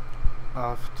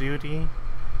 Off duty,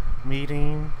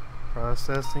 meeting,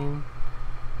 processing,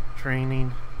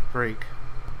 training, break.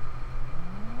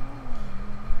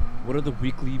 What are the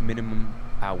weekly minimum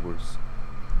hours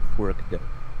for a cadet?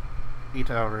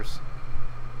 8 hours.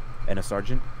 And a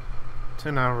sergeant?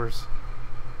 10 hours.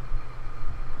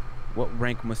 What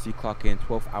rank must he clock in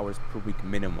 12 hours per week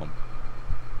minimum?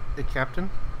 A captain.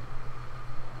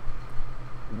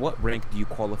 What rank do you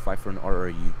qualify for an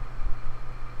RRU?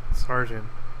 Sergeant.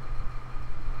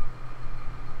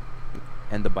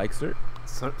 And the bike cert?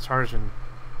 Sergeant.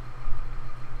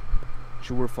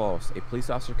 True or false? A police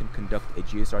officer can conduct a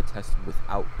GSR test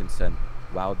without consent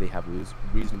while they have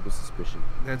reasonable suspicion.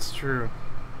 That's true.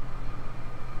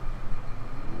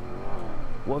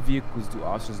 What vehicles do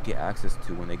officers get access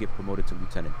to when they get promoted to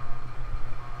lieutenant?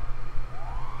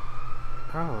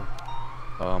 Oh.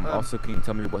 Also, can you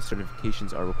tell me what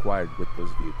certifications are required with those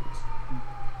vehicles?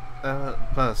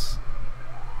 Bus.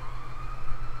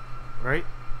 Right?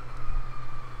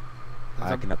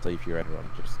 I cannot tell you if you're right or wrong.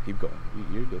 Just keep going.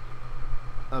 You're good.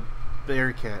 A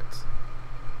Bearcat.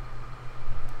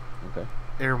 Okay.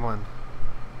 Air 1.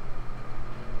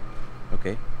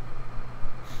 Okay.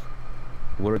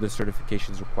 What are the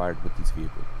certifications required with these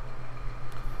vehicles?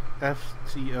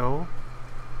 FTO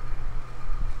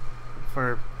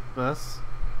for bus.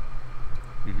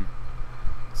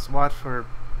 SWAT for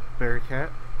Bearcat.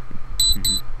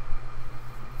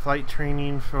 Flight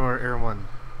training for Air 1.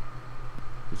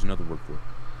 There's another word for it.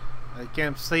 I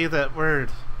can't say that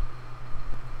word.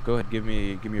 Go ahead, give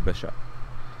me your best shot.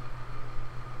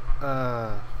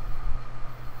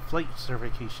 Flight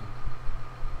certification.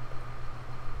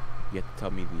 You have to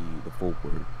tell me the full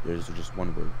word. There's just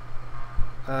one word.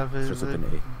 Starts with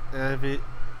an A.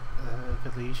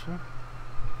 Aviation.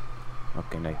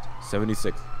 Okay, nice.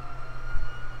 76.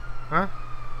 Huh?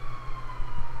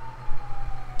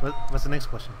 What's the next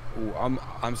question? Ooh,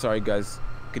 I'm sorry, guys.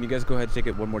 Can you guys go ahead and take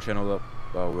it one more channel up?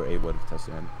 We're able to test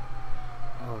it in.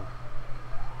 Oh.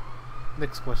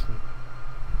 Next question.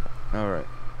 All right.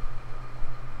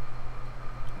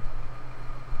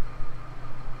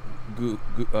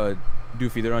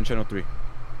 Doofy, they're on channel 3.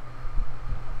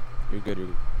 You're good.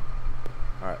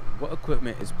 All right. What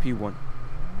equipment is P1?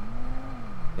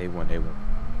 A1.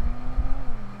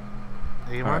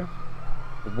 A1? Right.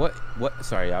 What?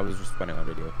 Sorry, I was responding on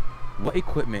radio. What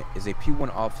equipment is a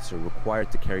P1 officer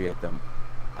required to carry at them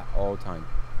at all times?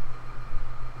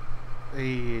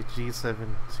 A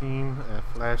G17, a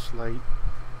flashlight,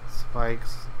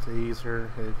 spikes, taser,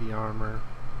 heavy armor,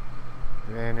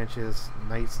 bandages,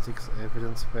 nightsticks,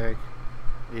 evidence bag,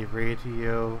 a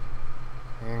radio,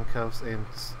 handcuffs, and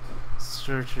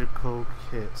surgical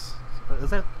kits. Is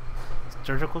that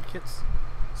surgical kits?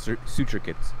 Suture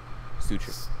kits.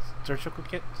 Surgical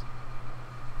kits?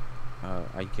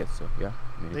 I guess so, yeah.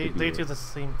 I mean, they do the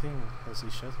same thing as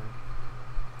each other.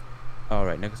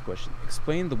 Alright, next question.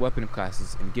 Explain the weapon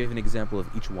classes and give an example of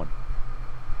each one.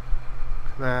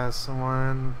 Class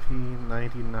 1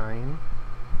 P99.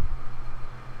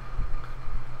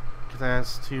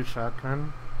 Class 2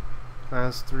 shotgun.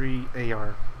 Class 3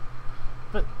 AR.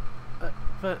 But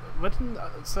wasn't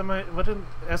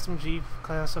SMG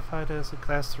classified as a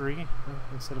class 3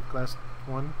 instead of class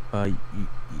 1?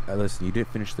 Listen, you didn't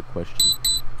finish the question.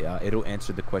 It'll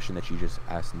answer the question that you just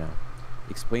asked now.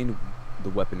 Explain the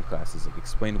weapon classes. Like,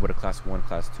 explain what a class 1,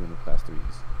 class 2, and a class 3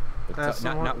 is. Like,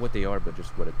 not what they are, but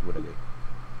just what are they.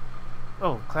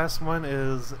 Oh, class 1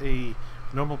 is a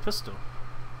normal pistol.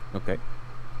 Okay.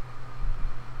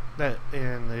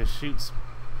 And it shoots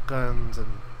guns,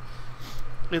 and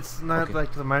it's not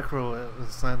like the micro.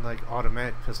 It's not like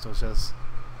automatic pistols. Just.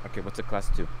 Okay, what's a class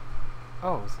 2?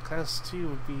 Oh, class 2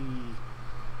 would be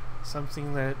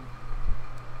something that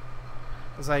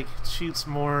is like shoots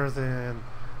more than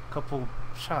a couple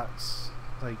shots,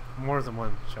 like more than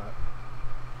one shot.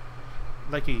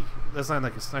 That's not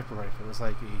like a sniper rifle. It's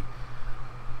like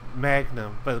a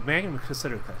Magnum, but Magnum is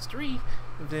considered class 3.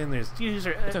 And then these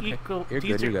are equal. You're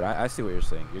good. I see what you're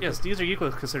saying. Yes, these are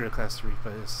equal considered class 3,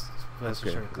 but it's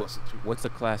considered class 2. What's a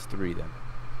class 3 then?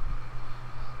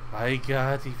 My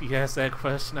God, if you ask that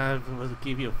question, I would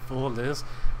give you a full list,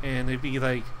 and it'd be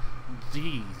like,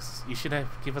 geez, you should have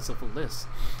give us a full list.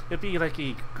 It'd be like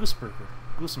a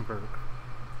Goosenberg.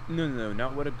 No,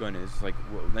 not what a gun is. Like,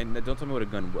 don't tell me what a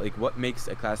gun. Like, what makes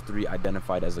a class 3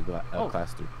 identified as a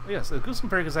class 3? Yes, a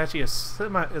Gusenberg is actually a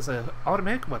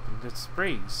automatic weapon that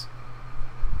sprays.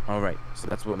 All right, so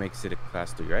that's what makes it a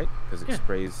class 3, right? Because it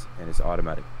sprays and it's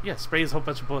automatic. Yeah, sprays a whole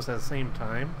bunch of bullets at the same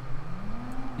time.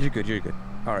 You're good.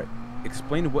 All right,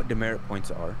 explain what demerit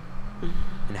points are,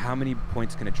 and how many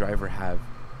points can a driver have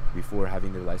before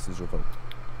having their license revoked?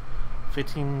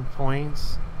 15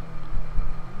 points.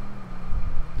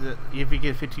 If you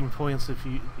get 15 points,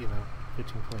 15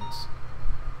 points.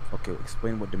 Okay,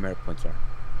 explain what demerit points are.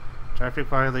 Traffic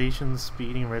violations,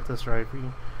 speeding, reckless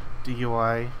driving,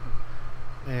 DUI,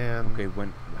 and... Okay,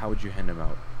 how would you hand them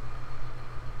out?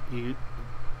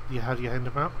 How do you hand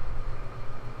them out?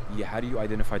 Yeah, how do you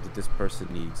identify that this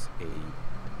person needs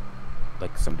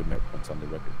some demerit points on the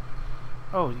record?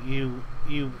 Oh, you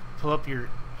pull up your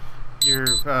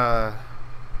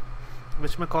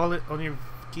whatchamacallit on your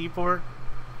keyboard?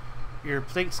 Your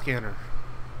plate scanner.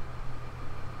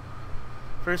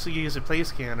 First you use a plate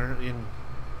scanner and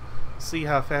see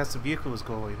how fast the vehicle is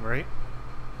going, right?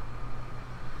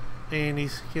 And you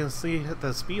can see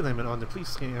the speed limit on the plate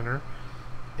scanner,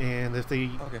 and if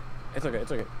they... Okay, it's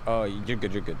okay. You're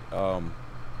good. You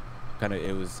kind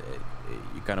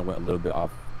of went a little bit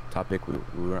off topic. We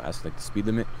weren't asking the speed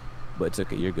limit, but it's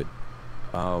okay. You're good.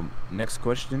 Next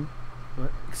question.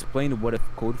 What? Explain what a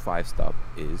code 5 stop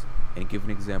is, and give an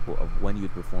example of when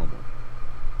you'd perform one.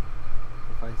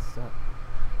 Code 5 stop.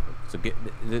 So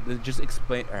just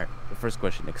explain. All right. The first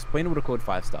question. Explain what a code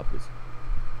 5 stop is.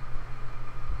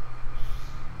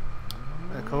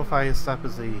 A code 5 stop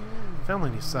is a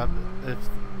felony stop if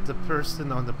the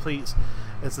person on the plates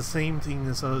is the same thing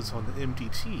as those on the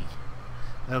MDT.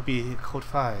 That would be code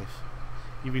 5.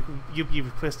 You'd be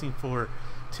requesting for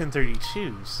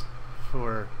 1032s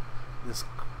for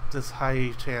this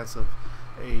high chance of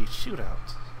a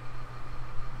shootout.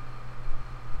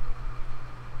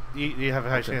 You have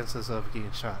high chances of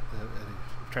getting shot at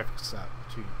a traffic stop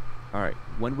too. All right.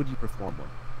 When would you perform one?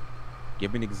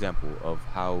 Give me an example of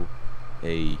how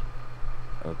a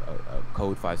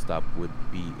code 5 stop would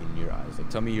be in your eyes. Like,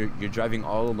 tell me you're driving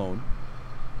all alone.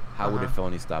 How would a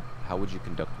felony stop? How would you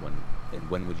conduct one, and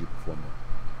when would you perform one?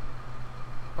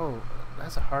 Oh,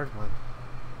 that's a hard one.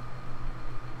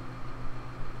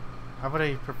 How would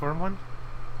I perform one?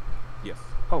 Yes.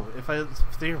 Oh, if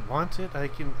they want it, I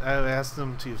ask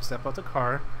them to step out the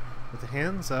car with the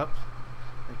hands up.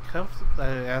 I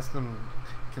ask them,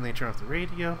 can they turn off the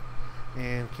radio,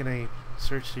 and can I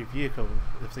search the vehicle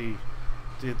if they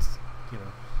did,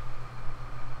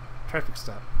 traffic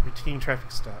stop, routine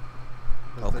traffic stop.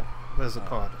 What is it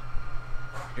called?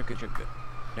 You're good.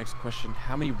 Next question.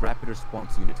 How many rapid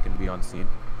response units can be on scene?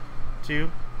 2.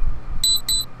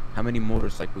 How many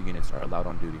motorcycle units are allowed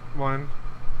on duty? 1.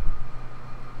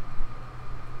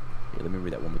 Here, let me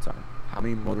read that one more time. How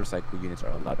many motorcycle units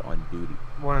are allowed on duty?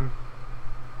 1.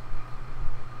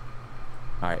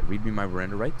 Alright, read me my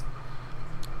Miranda rights.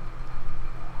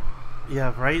 You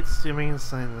have rights to remain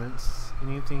silent.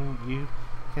 Anything you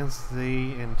can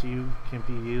say and do can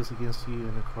be used against you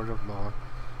in a court of law.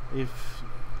 If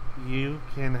you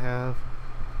can have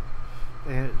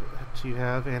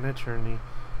an attorney,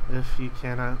 if you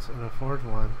cannot afford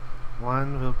one,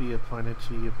 one will be appointed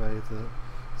to you by the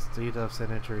state of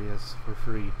San Andreas for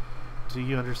free. Do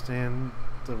you understand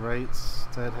the rights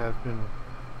that have been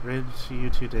read to you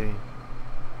today?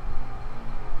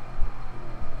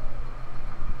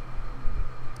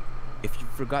 If you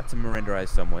forgot to Mirandaize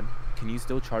someone, can you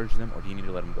still charge them, or do you need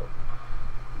to let them go?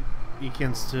 You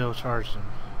can still charge them.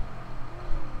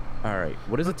 Alright,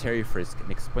 what is a Terry frisk, and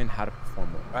explain how to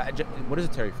perform one? What is a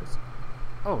Terry frisk?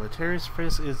 Oh, a Terry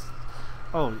frisk is...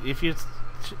 Oh, if you...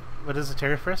 What is a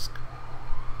Terry frisk?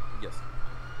 Yes.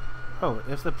 Oh,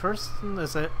 if the person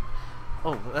is a...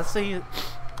 Oh, let's say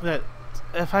that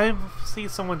if I see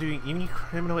someone doing any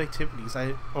criminal activities,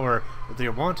 or if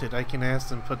they're wanted, I can ask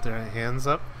them to put their hands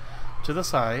up to the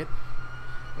side,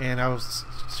 and I will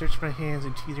search my hands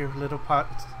into their little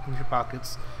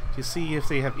pockets to see if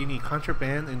they have any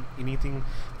contraband and anything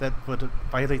that would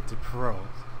violate the parole.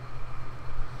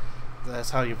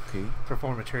 That's how you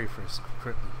perform a Terry frisk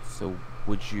correctly. So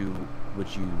would you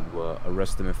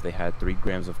arrest them if they had 3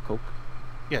 grams of coke?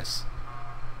 Yes.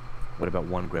 What about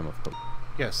 1 gram of coke?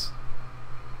 Yes.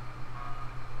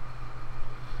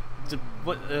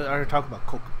 What are you talking about?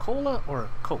 Coca-Cola or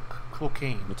Coke?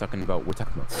 Cocaine. We're talking about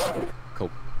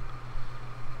coke.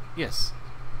 Yes.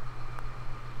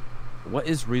 What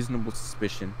is reasonable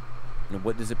suspicion, and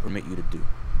what does it permit you to do?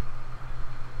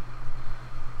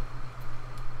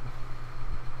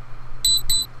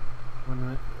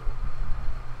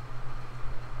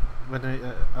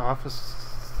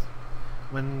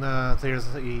 when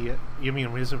there's a, you mean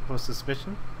reasonable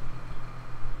suspicion?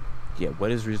 Yeah,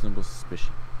 what is reasonable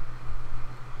suspicion?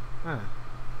 An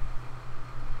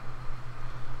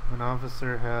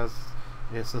officer has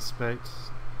a suspect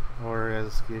or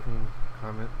is giving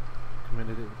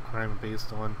committed a crime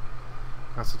based on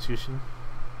Constitution.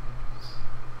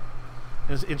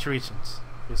 It's iterations,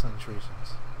 based on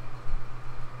iterations.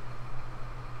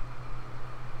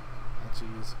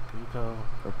 Jeez, can you go?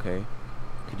 Okay.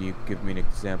 Could you give me an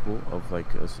example of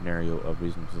like a scenario of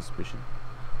reasonable suspicion?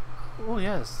 Oh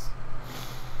yes.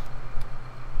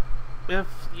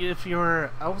 If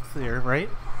you're out there, right,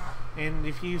 and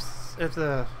if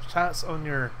the shots on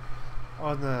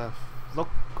the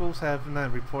locals have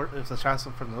not report, if the shots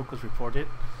from the locals reported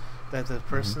that the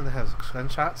person has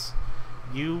gunshots,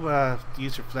 you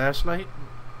use your flashlight,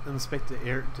 inspect the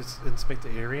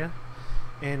area,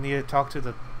 and you talk to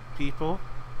the people.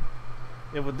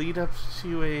 It would lead up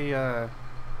to a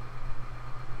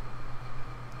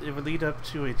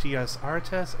GSR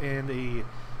test and a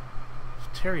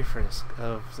Terry frisk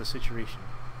of the situation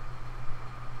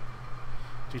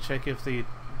to check if they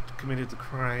committed the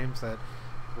crimes that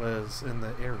was in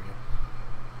the area.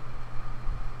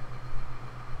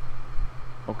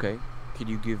 Okay. Could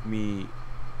you give me...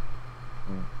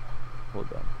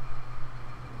 Hold on.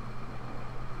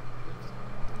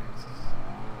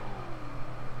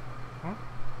 Huh?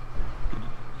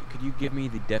 Could you give me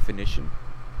the definition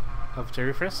of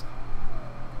Terry frisk?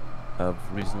 Of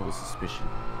reasonable suspicion.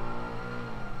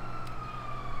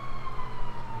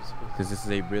 Because this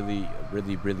is a really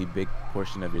big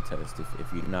portion of your test.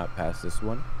 If you do not pass this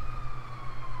one,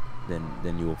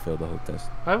 then you will fail the whole test.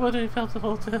 Why would I fail the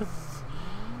whole test?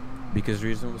 Because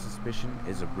reasonable suspicion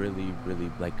is a really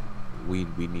like we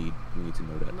need to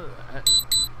know that.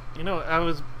 You know,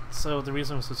 so the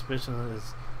reasonable suspicion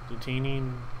is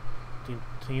detainment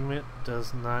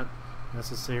does not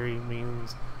necessarily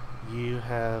means you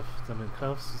have them in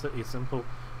cuffs. A simple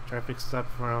traffic stop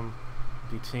from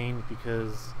detained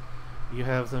because you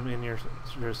have them in your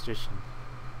jurisdiction.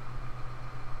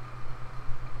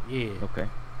 Yeah. Okay.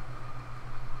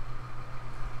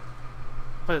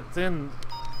 But then,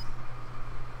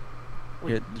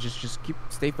 yeah, just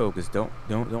stay focused. Don't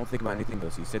think about anything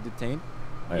else. You said detained.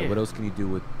 All right. Yeah. What else can you do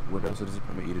with? What else does it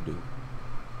permit you to do?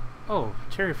 Oh,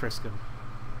 Terry frisk him.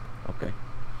 Okay.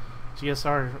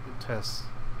 GSR test.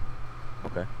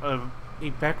 Okay. A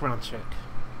background check.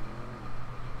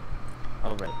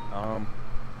 All right.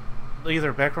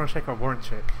 Either background check or warrant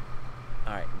check.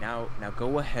 All right. Now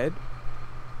go ahead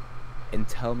and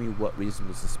tell me what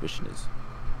reasonable suspicion is.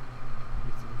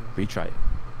 Retry it.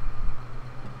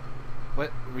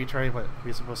 What? Retry what?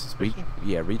 Reasonable suspicion?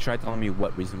 Retry telling me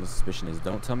what reasonable suspicion is.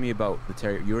 Don't tell me about the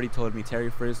Terry. You already told me Terry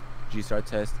frisk, GSR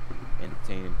test, and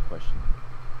detained question.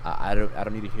 I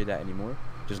don't need to hear that anymore.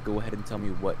 Just go ahead and tell me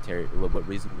what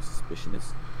reasonable suspicion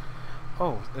is.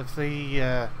 Oh, if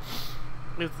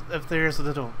there's a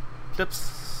little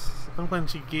clips, I'm going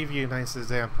to give you a nice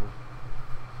example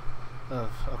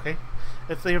of, okay?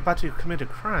 If they're about to commit a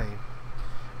crime,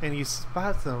 and you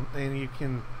spot them, and you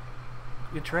can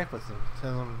interact with them,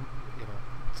 tell them,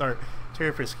 start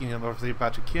terror frisking them, or if they're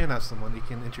about to kidnap someone, you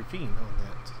can intervene on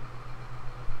that.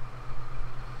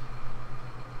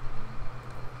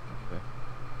 Okay.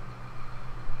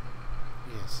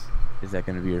 Yes. Is that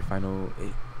going to be your final?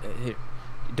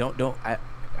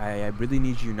 I really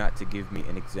need you not to give me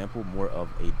an example, more of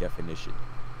a definition.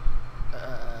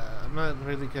 I'm not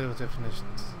really good with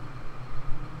definitions.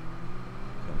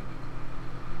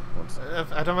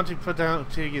 I don't want to put down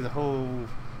to you the whole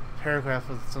paragraph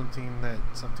of something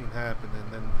happened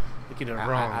and then you get it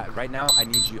wrong. Right now, I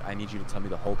need you to tell me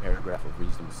the whole paragraph of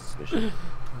reasonable suspicion.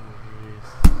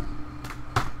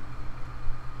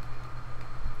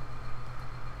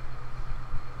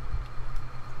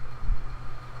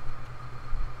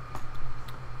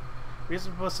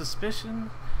 Reasonable suspicion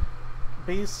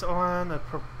based on a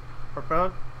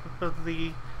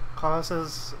probability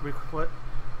causes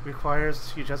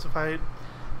requires to justify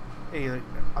a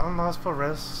unlawful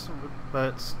arrest,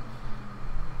 but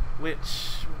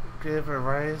which give a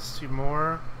rise to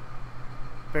more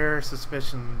fair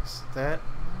suspicions. That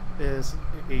is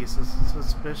a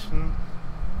suspicion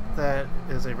that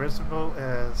is a reasonable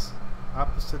as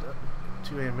opposite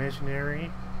to a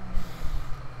imaginary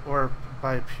or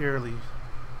by purely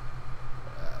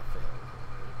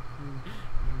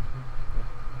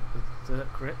is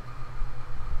that correct?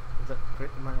 Is that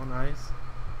correct in my own eyes?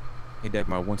 Hey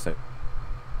Dagmar, one sec.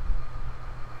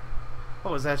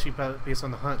 Oh, it's actually based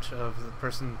on the hunch of the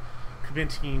person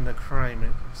committing the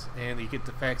crime, and you get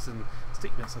the facts and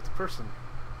statements of the person.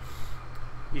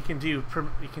 You can do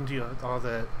all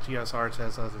the GSR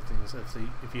tests, other things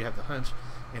if you have the hunch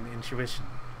and intuition.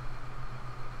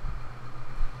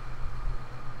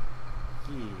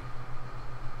 Yeah.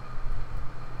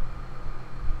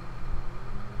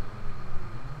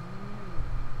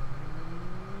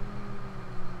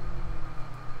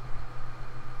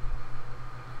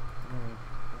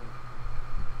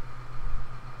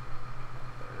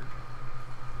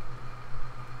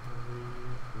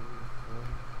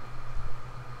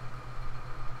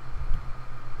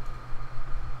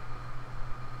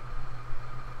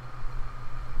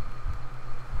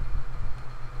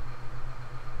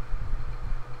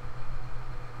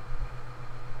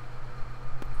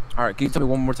 All right, can you tell me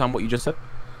one more time what you just said?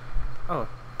 Oh,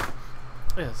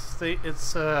 yes.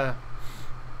 It's a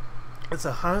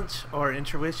hunch or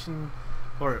intuition,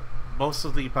 or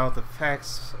mostly about the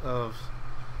facts of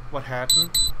what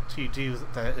happened. To do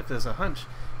that, if there's a hunch,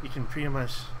 you can pretty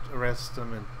much arrest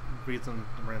them and read them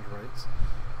the Miranda rights,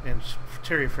 and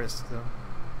Terry frisk them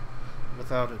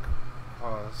without a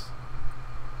cause.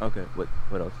 Okay.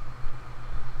 What else?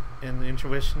 In the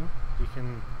intuition, you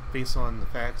can, based on the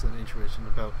facts and intuition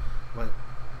about what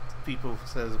people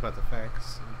says about the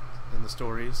facts and the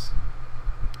stories.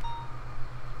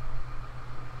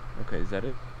 Okay, is that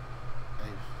it?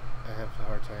 I have a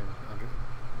hard time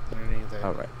learning that.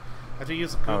 All right. I have to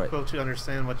use Google to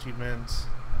understand what you meant.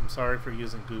 I'm sorry for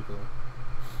using Google.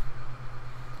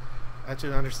 I have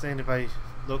to understand it by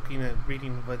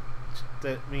reading what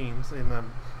that means, and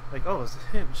like, oh, it's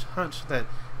a hunch that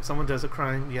if someone does a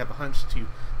crime, you have a hunch to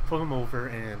pull them over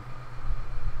and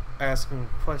ask them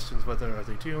questions, what are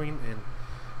they doing,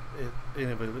 and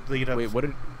it would lead up. Wait, what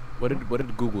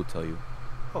did Google tell you?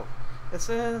 Oh, it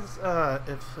says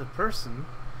if a person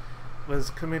was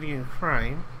committing a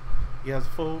crime, you have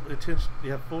full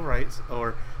rights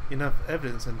or enough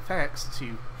evidence and facts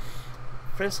to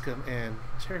frisk him and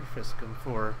cherry frisk him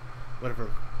for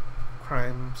whatever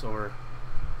crimes are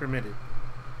permitted,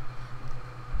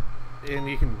 and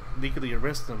you can legally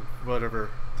arrest them for whatever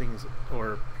things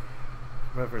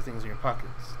in your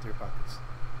pockets, their pockets.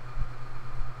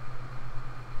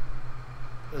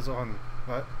 Is on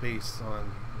what? Based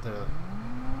on the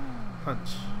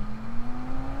hunch.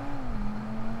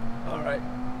 Alright.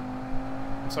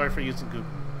 I'm sorry for using Google.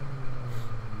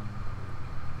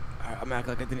 Alright, I'm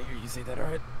acting like I didn't hear you say that,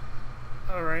 alright?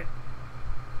 Alright.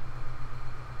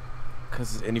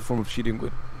 Because any form of cheating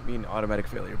would mean automatic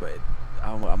failure, but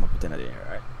I'm gonna pretend I didn't hear it,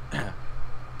 alright?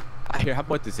 Here, how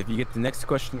about this? If you get the next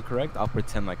question correct, I'll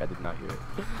pretend like I did not hear it.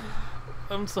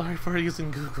 I'm sorry for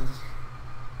using Google.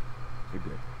 You're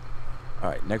good.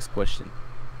 Alright, next question.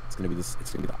 It's gonna be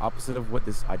the opposite of what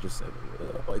I just said.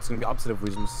 It's gonna be opposite of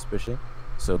reasonable suspicion.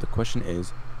 So the question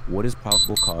is, what is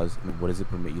probable cause and what does it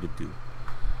permit you to do?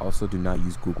 Also, do not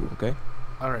use Google, okay?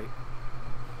 Alright.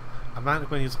 I'm not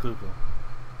going to use Google.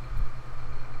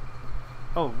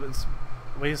 Oh,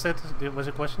 what you said was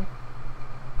your question?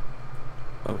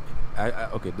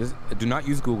 Okay, do not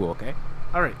use Google, okay?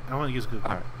 Alright, I want to use Google.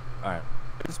 Alright.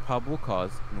 What is probable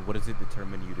cause and what does it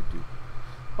determine you to do?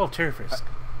 Oh, cherry frisk.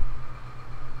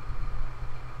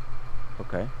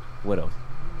 Okay. What else?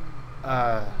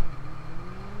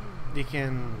 You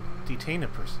can detain a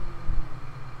person.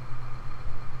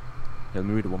 Let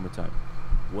me read it one more time.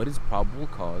 What is probable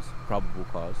cause,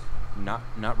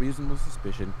 not reasonable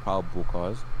suspicion, probable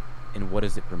cause, and what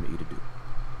does it permit you to do?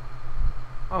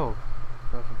 Oh,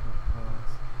 probable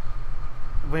cause.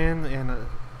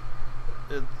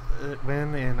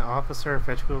 When an officer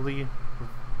effectively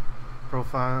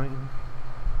profiling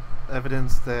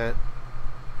evidence that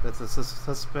the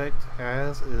suspect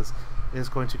is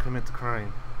going to commit the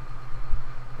crime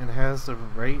and has the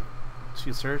right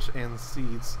to search and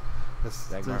seize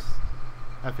Dagmar.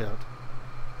 I failed.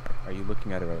 Are you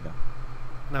looking at it right now?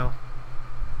 No.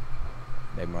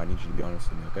 Dagmar, I need you to be honest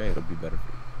with me, okay? It'll be better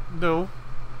for you. No.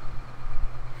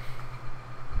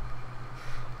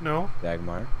 No.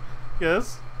 Dagmar?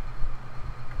 Yes.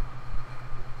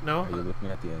 No. Are you looking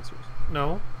at the answers?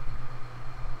 No.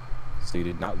 So you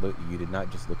did not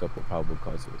just look up what probable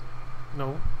cause is?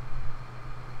 No.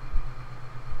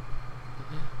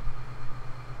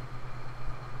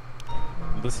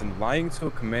 Listen, lying to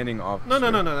a commanding officer...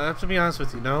 No. I have to be honest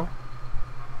with you, no.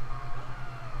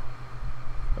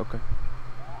 Okay.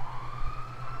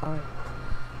 Alright.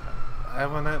 I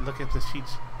will not look at the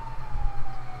sheets.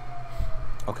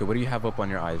 Okay, what do you have up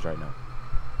on your eyes right now?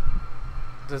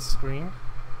 The screen.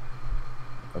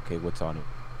 Okay, what's on it?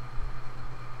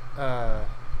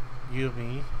 You and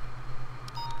me.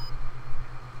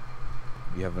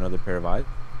 You have another pair of eyes?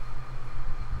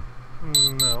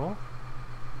 No.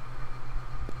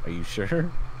 Are you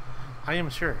sure? I am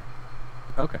sure.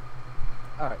 Okay.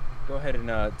 All right. Go ahead and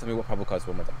tell me what probable cause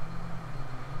one more time.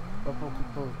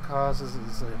 Probable cause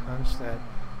is a hunch that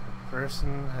a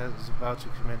person is about to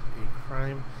commit a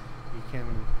crime.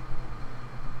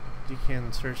 You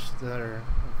can search their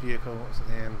vehicles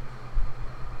and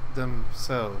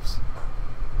themselves.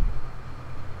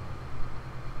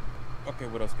 Okay,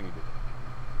 what else can you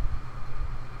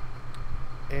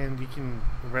do? And you can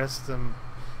arrest them.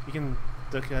 You can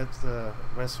look at the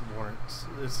arrest warrants.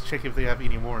 Let's check if they have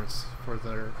any warrants for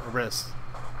their arrest.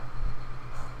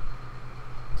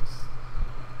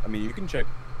 I mean, you can check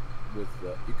with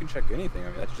you can check anything. I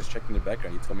mean, that's just checking the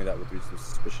background. You told me that with reason of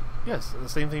suspicion. Yes, the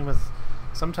same thing with.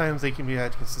 Sometimes they can be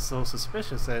acting so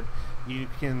suspicious that you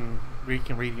can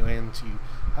radio into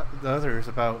the others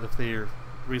about if they're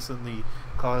recently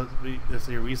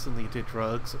did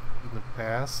drugs in the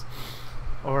past,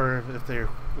 or if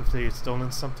they've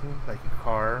stolen something like a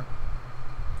car.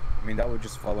 I mean, that would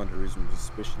just fall under reasonable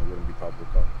suspicion. It wouldn't be probable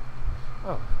cause.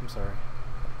 Oh, I'm sorry.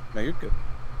 No, you're good.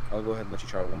 I'll go ahead and let you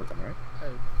try it one more time, all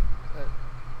right?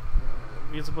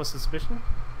 Reasonable suspicion?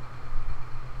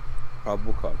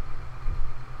 Probable cause.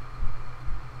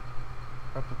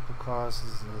 Probable cause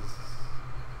is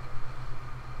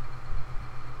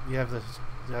you have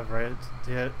right.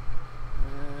 Yeah.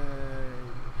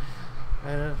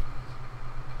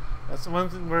 That's the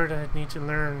one word I need to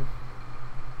learn.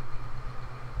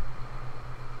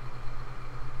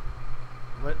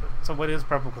 What is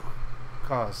probable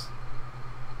cause?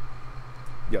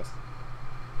 Yes.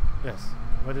 Yes.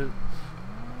 What is?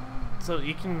 So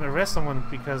you can arrest someone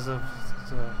because of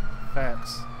the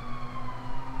facts,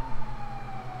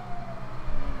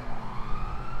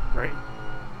 right?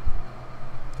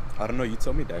 I don't know. You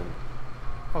tell me, Dagmar.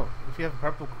 Oh, if you have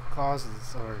probable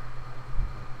causes or.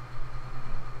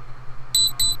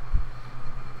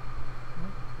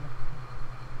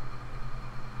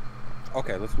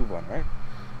 Okay, let's move on, right?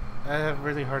 I have a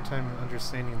really hard time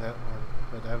understanding that one,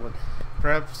 but I would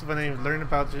perhaps when I learn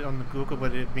about it on the Google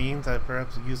what it means, I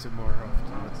perhaps use it more often.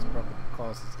 What the probable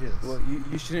causes is. Well,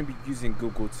 you shouldn't be using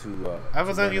Google to. I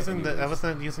was not using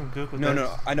Google.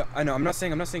 No, I know. I'm not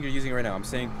saying you're using it right now. I'm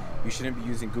saying you shouldn't be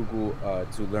using Google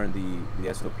to learn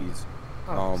the SOPs.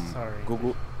 Oh, sorry.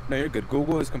 Google. No, you're good.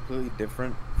 Google is completely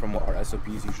different from what our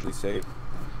SOPs usually say.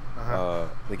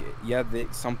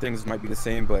 Some things might be the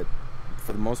same, but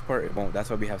for the most part, it won't. That's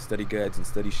why we have study guides and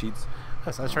study sheets.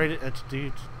 Yes, I tried it. I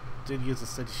did use the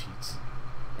study sheets.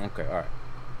 Okay, all right.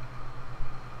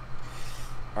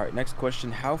 All right, next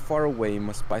question. How far away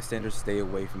must bystanders stay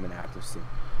away from an active scene?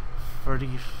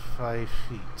 35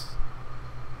 feet.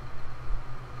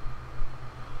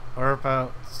 Or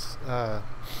about,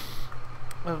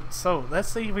 so let's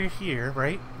say we're here,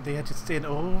 right? They had to stand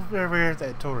over where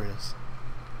that door is.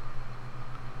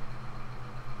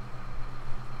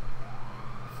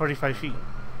 45 feet.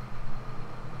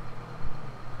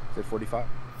 Is it 45?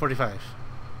 45.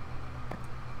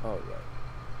 All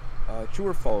right. True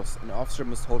or false? An officer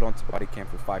must hold on to body cam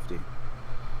for 5 days.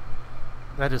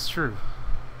 That is true.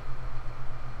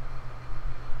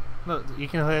 No, you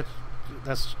can let.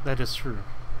 That is true.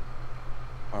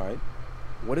 All right.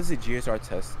 What is a GSR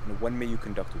test, and when may you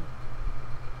conduct one?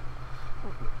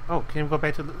 Oh, can we go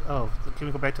back to can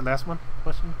we go back to the last one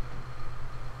question?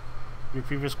 Your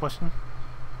previous question.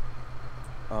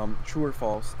 True or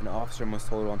false? An officer must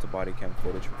hold on to body cam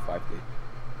footage for 5 days.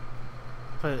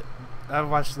 But I've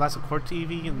watched lots of court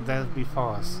TV, and that'd be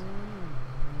false.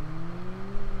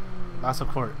 Lots of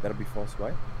court. That'll be false.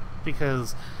 Why?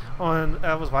 Because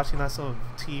I was watching lots of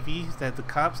TV that the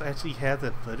cops actually had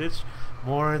the footage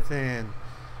more than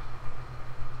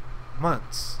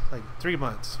months, like 3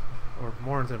 months, or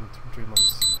more than 3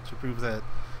 months, to prove that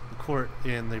the court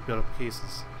and they built up case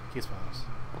files.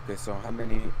 Okay, so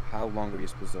how long are you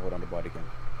supposed to hold on to body cam?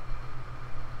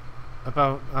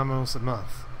 About almost a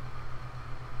month.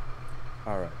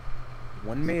 Alright.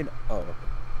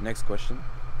 Next question.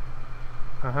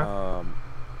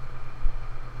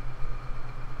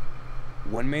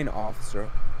 One main officer,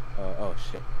 oh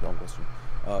shit, wrong question.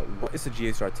 What is a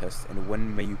GSR test, and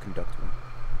when may you conduct one?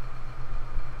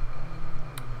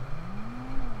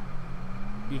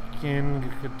 You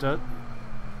can conduct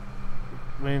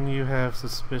when you have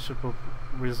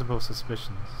reasonable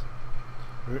suspicions,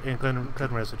 and gun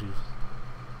residues,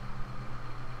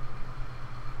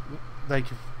 like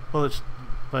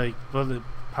bullet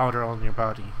powder on your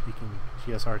body. You can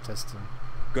GSR test them.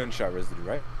 Gunshot residue,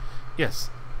 right?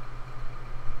 Yes.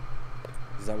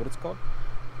 Is that what it's called?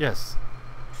 Yes.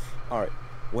 Alright.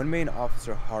 When may an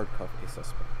officer hardcuff a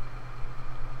suspect?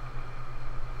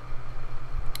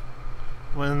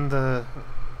 When the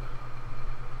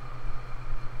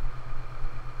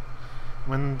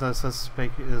When the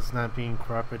suspect is not being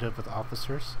cooperative with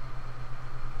officers.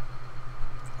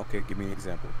 Okay, give me an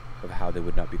example of how they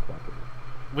would not be cooperative.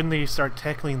 When they start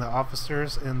tackling the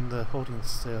officers in the holding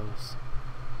cells.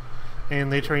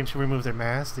 And they're trying to remove their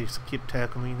masks, they just keep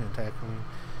tackling and tackling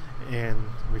and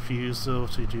refuse to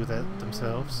do that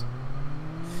themselves.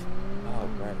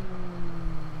 Alright.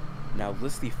 Now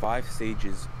list the 5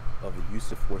 stages of the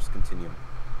use of force continuum.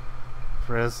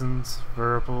 Presence,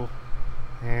 verbal,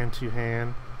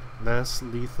 hand-to-hand, less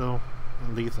lethal,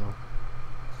 and lethal.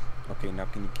 Okay, now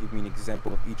can you give me an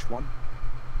example of each one?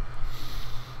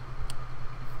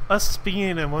 Us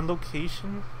being in one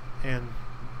location, and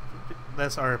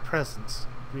that's our presence,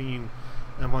 being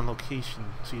in one location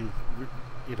to,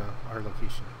 you know, our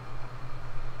location.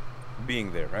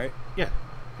 Being there, right? Yeah,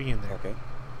 being there. Okay.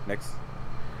 Next.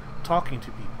 Talking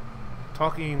to people.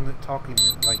 Talking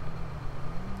it, like,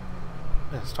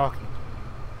 yes, talking.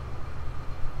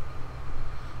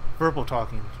 Verbal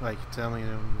talking, like telling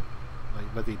them like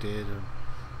what they did and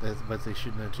what they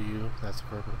shouldn't do. That's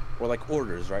verbal. Or like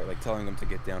orders, right? Like telling them to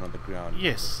get down on the ground.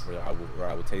 Yes. Where I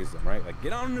will tase them, right? Like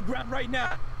get on the ground right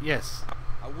now. Yes.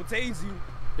 I will tase you.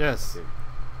 Yes. Okay.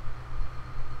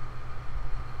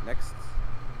 Next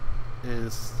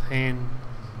is hand.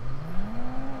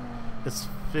 It's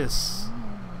fists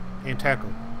and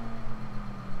tackle.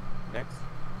 Next.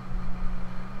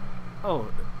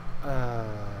 Oh,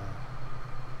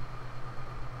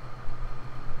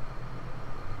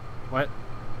 what?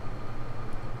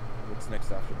 What's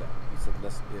next after that? You said you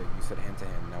said hand to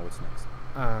hand. Now what's next?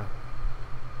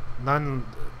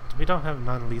 We don't have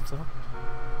non-lethal.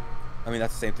 I mean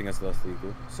that's the same thing as less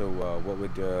lethal. So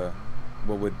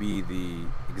what would be the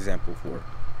example for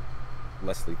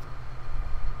less lethal?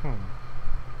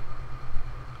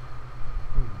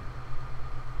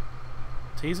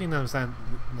 Tasing them is not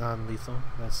non-lethal.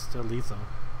 That's still lethal.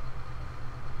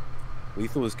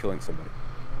 Lethal is killing somebody.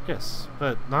 Yes,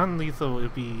 but non-lethal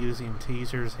would be using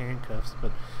tasers, handcuffs,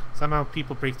 but somehow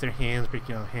people break their hands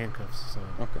breaking out handcuffs, so...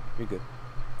 Okay, you're good.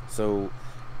 So,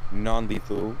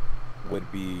 non-lethal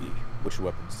would be which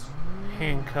weapons?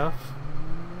 Handcuff.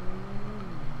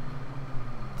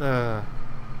 The...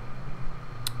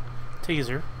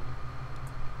 taser.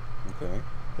 Okay.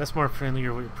 That's more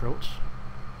friendlier approach.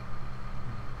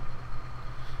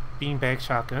 Beanbag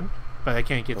shotgun, but I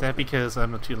can't get that because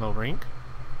I'm a too low rank.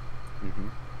 Mm-hmm.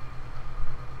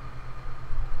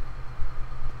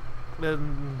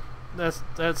 Then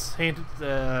that's handed.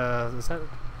 Is that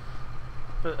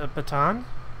a baton?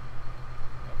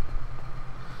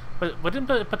 But wouldn't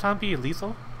a baton be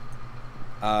lethal?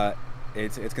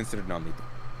 It's considered non-lethal.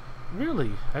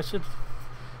 Really? I should.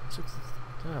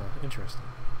 Interesting.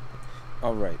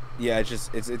 All right. Yeah,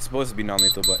 it's supposed to be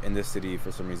non-lethal, but in this city,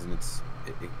 for some reason, it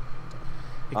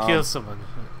kills someone.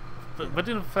 But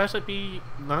didn't flashlight be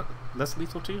not less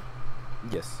lethal too?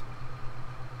 Yes.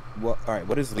 Well, all right.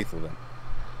 What is lethal then?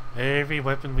 Every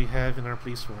weapon we have in our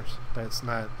police force that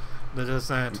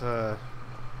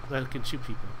can shoot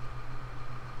people.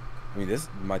 I mean,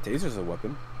 my taser's a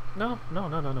weapon. No.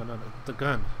 The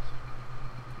gun.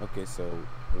 Okay, so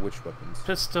which weapons?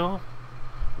 Pistol,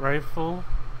 rifle,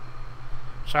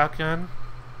 shotgun.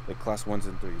 Like class 1s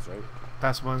and 3s, right?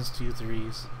 Class 1s, 2,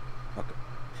 3s. Okay.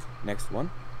 Next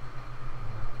one.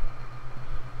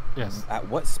 Yes. At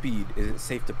what speed is it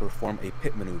safe to perform a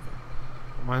pit maneuver?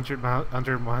 Under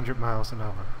 100 miles an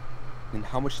hour. And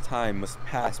how much time must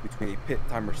pass between a pit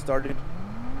timer started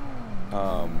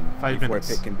 5 before minutes.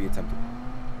 a pit can be attempted?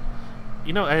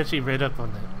 You know, I actually read up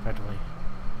on that, by the way.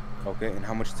 Okay, and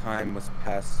how much time must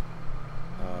pass...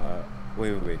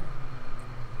 wait.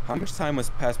 How much time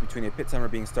must pass between a pit timer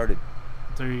being started?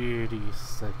 30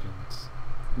 seconds.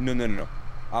 No.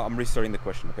 I'm restarting the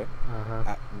question, okay?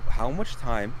 Uh-huh. How much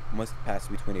time must pass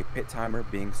between a pit timer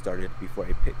being started before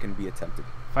a pit can be attempted?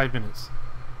 5 minutes.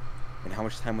 And how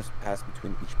much time must pass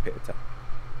between each pit attempt?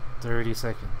 30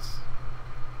 seconds.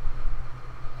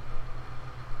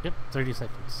 Yep, 30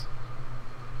 seconds.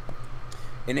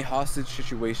 In a hostage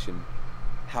situation,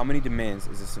 how many demands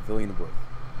is a civilian worth?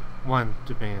 1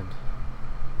 demand.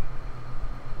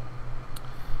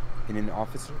 In an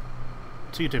officer?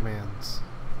 2 demands.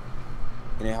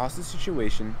 In a hostage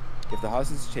situation, if the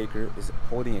hostage taker is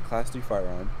holding a Class 3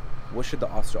 firearm, what should the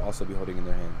officer also be holding in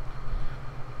their hand?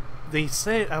 They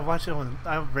said, I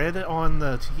read it on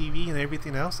the TV and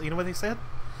everything else. You know what they said?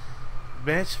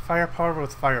 Match firepower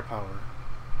with firepower.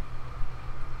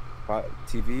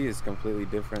 TV is completely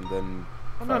different than...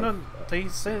 Oh, no. They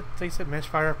said match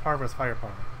firepower with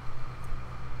firepower.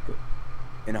 Good.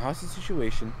 In a hostage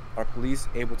situation, are police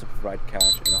able to provide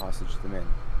cash in a hostage demand?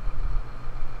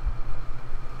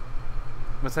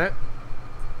 What's that?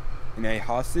 In a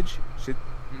hostage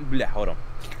hold on.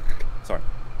 Sorry.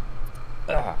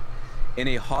 In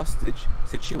a hostage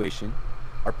situation,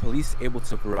 are police able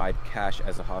to provide cash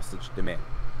as a hostage demand?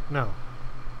 No.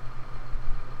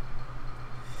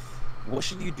 What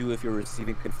should you do if you're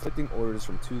receiving conflicting orders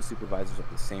from two supervisors of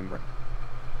the same rank?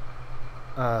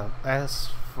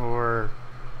 Ask for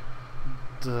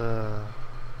the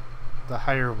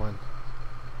higher one.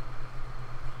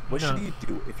 What should you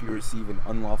do if you receive an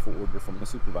unlawful order from a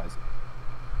supervisor?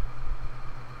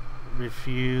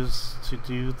 Refuse to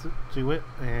do it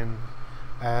and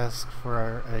ask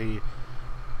for a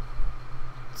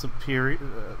superior,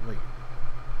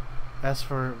 ask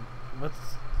for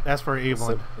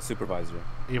A1. A supervisor.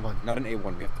 A1. Not an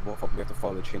A1. We have to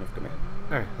follow the chain of command.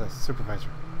 Alright, that's supervisor.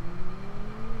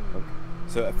 Okay.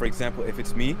 So, for example, if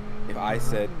it's me, if I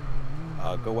said,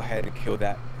 go ahead and kill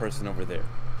that person over there,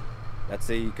 that's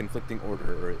a conflicting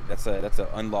order, or that's an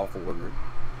unlawful order,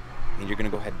 and you're gonna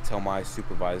go ahead and tell my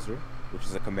supervisor, which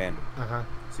is a commander.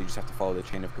 So you just have to follow the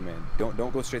chain of command.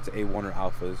 Don't go straight to A1 or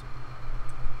alphas.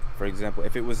 For example,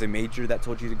 if it was a major that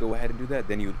told you to go ahead and do that,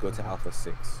 then you would go to Alpha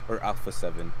 6 or Alpha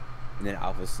 7, and then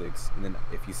Alpha 6, and then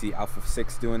if you see Alpha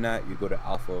 6 doing that, you go to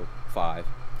Alpha 5.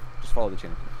 Just follow the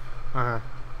chain of command.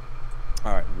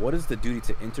 All right. What is the duty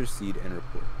to intercede and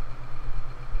report?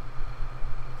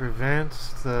 Prevent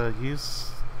the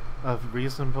use of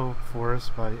reasonable force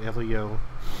by LEO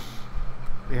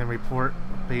and report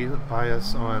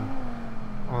bias on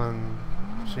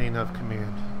chain of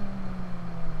command.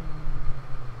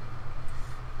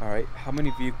 Alright, how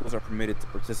many vehicles are permitted to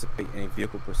participate in a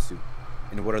vehicle pursuit?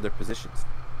 And what are their positions?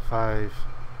 5.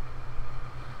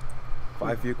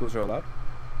 5 vehicles are allowed?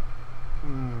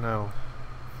 No.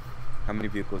 How many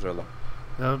vehicles are allowed?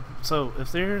 So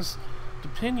if there's,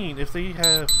 if they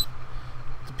have.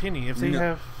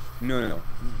 No.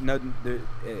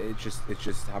 It's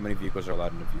just how many vehicles are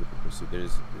allowed in a vehicle pursuit.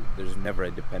 There's never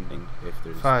a depending if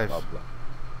there's 5. Blah blah.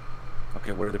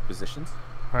 Okay, what are their positions?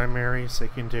 Primary,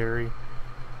 secondary,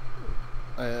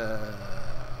 What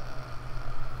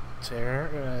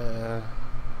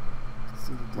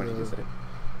did you say?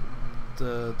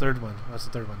 The third one. What's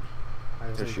the third one?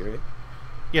 Tertiary?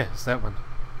 Yes, that one.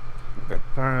 Okay.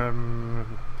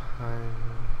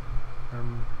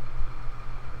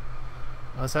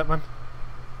 What's that one?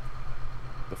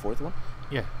 The fourth one?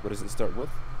 Yeah. What does it start with?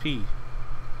 P.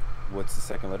 What's the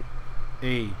second letter?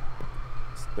 A.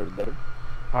 Third letter?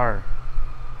 R.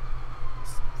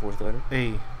 Fourth letter?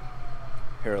 A.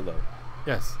 Parallel.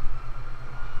 Yes.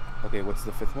 Okay, what's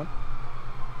the fifth one?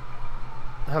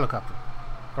 Helicopter.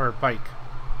 Or bike.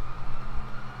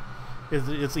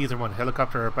 It's either one,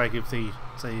 helicopter or bike if they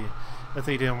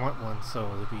didn't want one, so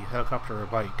it'd be helicopter or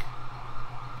bike.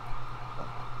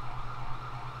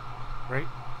 Right?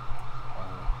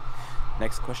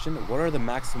 Next question. What are the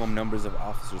maximum numbers of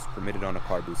officers permitted on a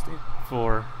car boosting?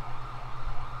 4.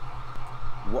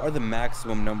 What are the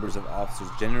maximum numbers of officers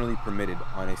generally permitted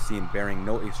on a scene bearing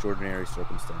no extraordinary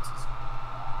circumstances?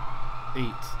 8.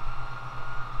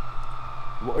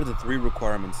 What are the 3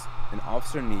 requirements an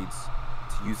officer needs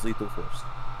to use lethal force?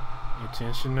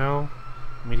 Intentional,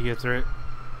 immediate threat,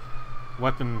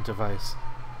 weapon device.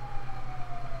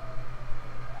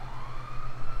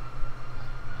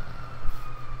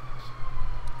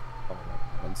 Alright,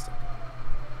 1 second.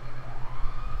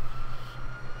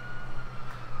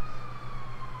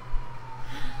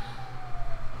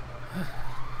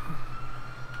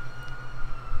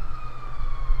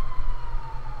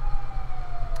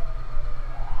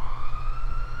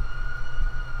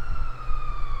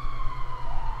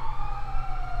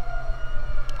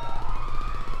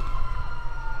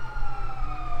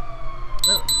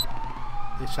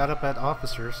 They shot up at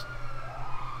officers.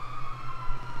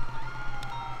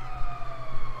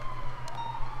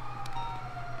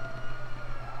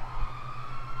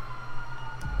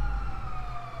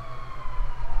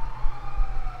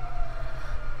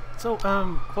 So,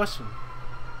 question.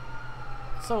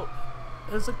 So,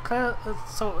 is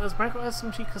micro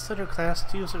SMG considered class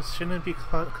 2s or shouldn't it be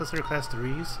considered class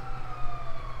 3s?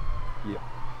 Yeah.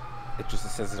 It just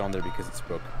says it on there because it's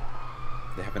broken.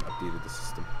 They haven't updated the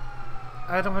system.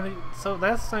 I don't want to. So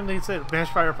last time they said match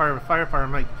firepower with firepower.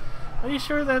 I'm like, are you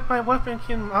sure that my weapon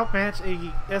can outmatch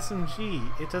a SMG?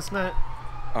 It does not.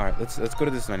 All right, let's go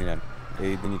to this 99.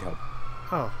 They need help.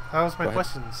 Oh, that was my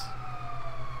questions.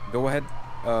 Go ahead.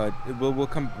 We'll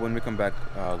come when we come back.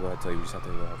 I'll go ahead and tell you. We just have to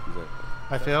go help you.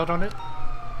 I failed on it.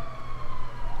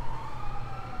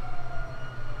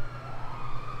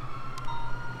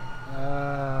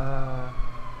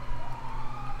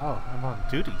 Oh, I'm on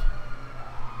duty.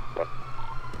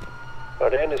 Are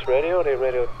they in this radio or are they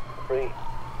radio 3?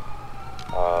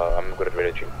 I'm good at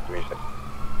ready to change. Give me a second.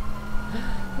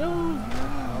 No.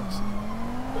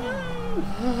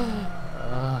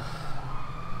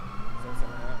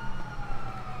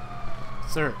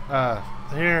 Sir,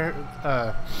 here,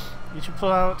 you should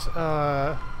pull out,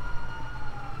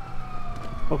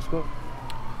 Folks, go.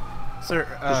 Sir,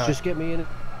 just get me in it.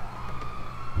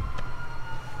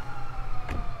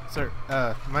 Sir,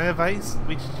 my advice,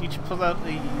 you should pull out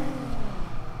the,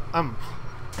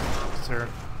 sir.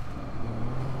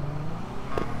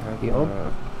 The ump?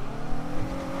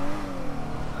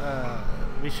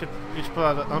 We should pull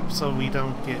out the ump so we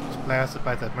don't get blasted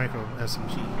by that micro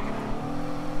SMG.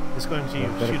 It's going to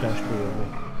shoot us.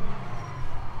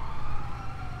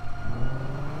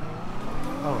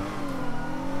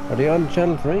 Oh. Are they on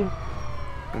channel 3?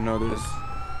 No, there's...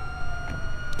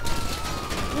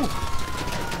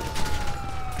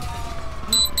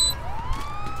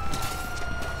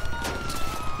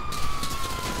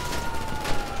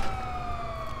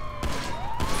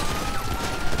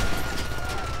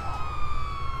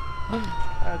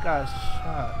 I got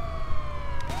shot.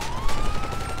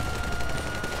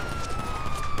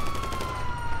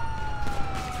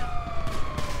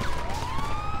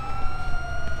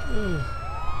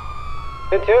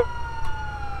 Into?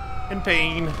 In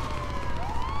pain.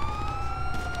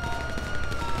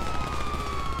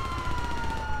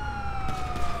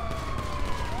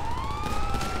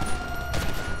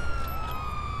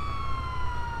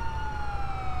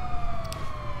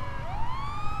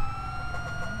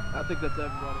 I think that's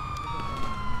everybody.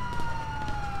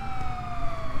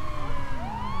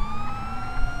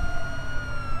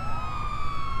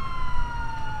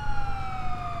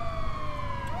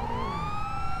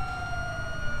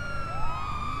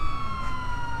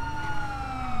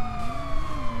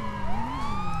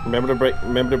 Remember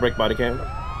to break body cam.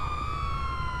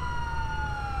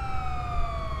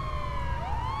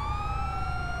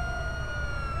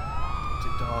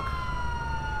 Big dog.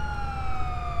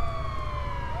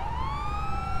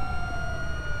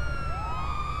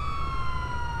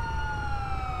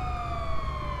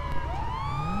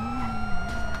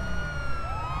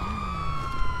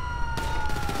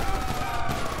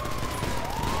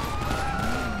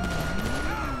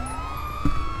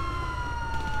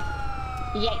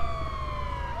 Yay.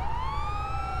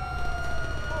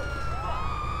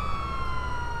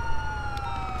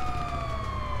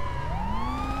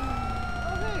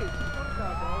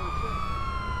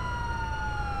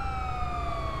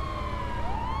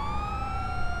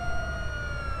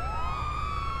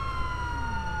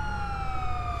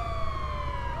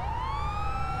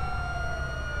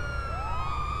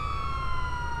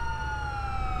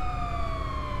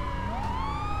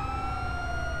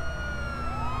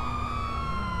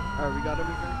 Alright, we got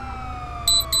everything?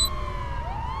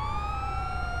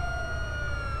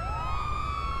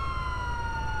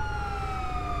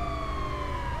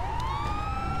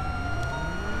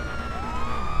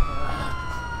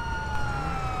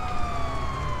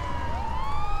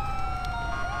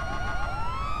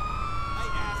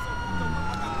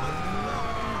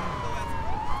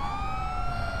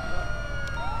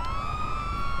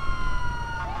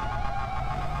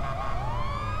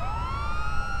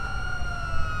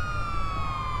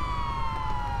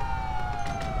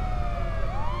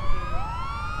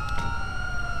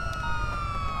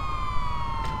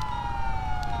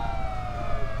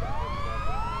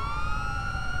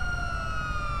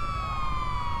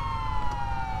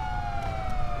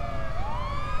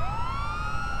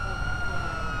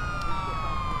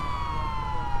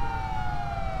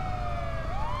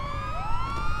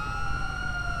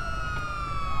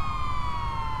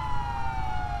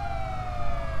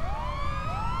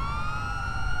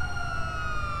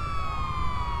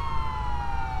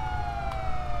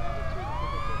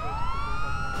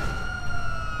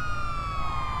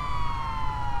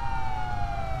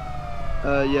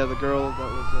 Yeah, the girl that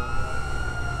was,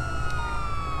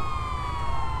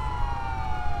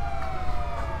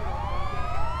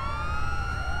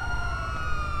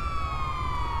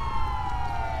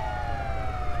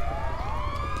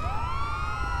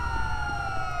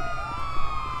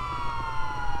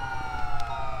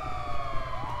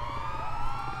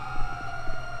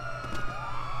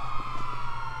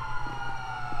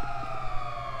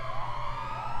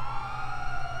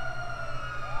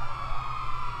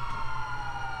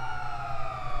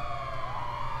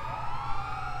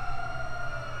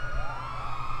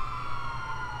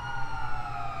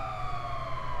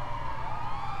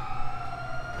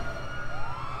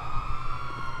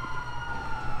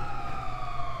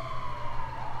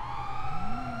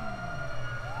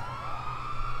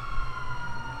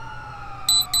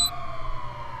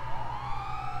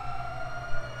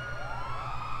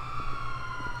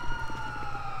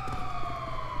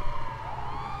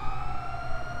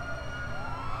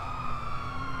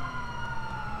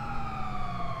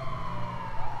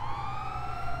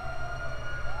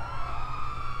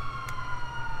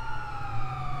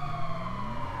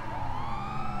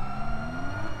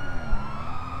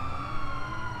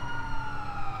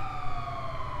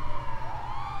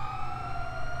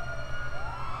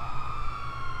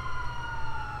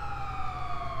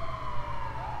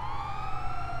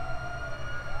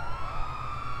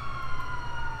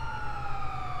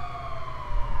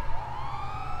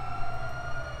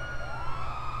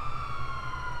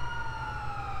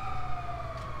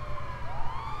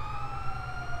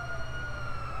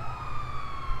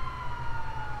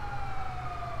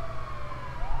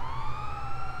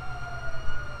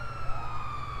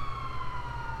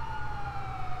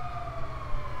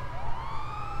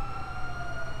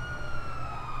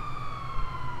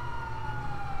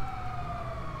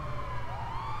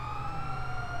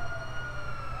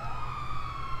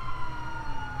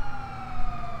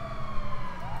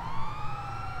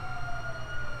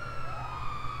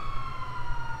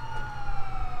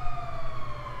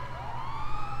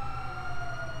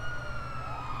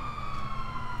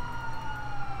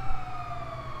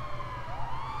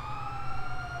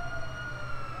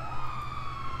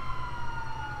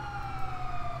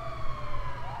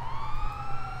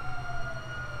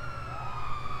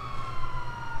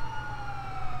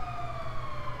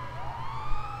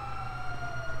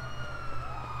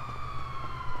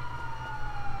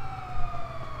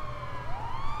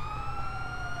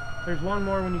 There's one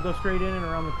more when you go straight in and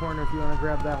around the corner if you want to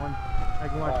grab that one. I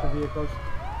can watch the vehicles.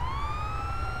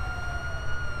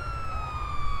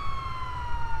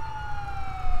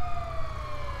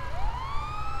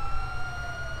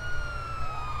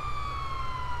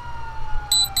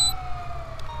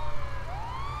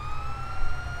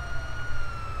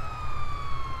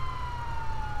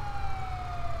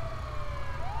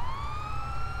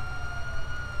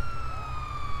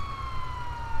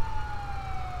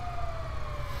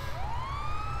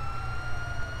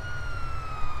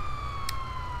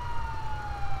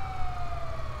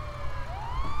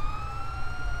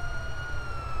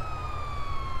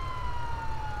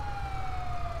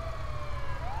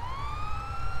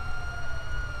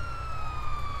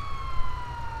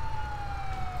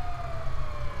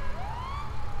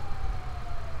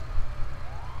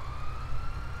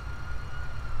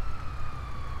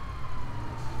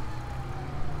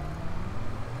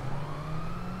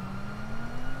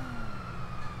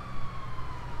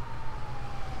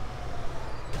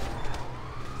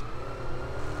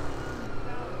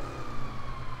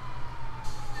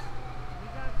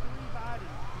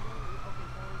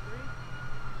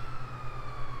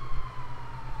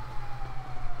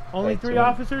 Only three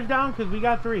officers down? Because we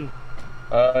got 3.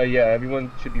 Yeah,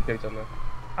 everyone should be picked on that.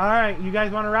 Alright, you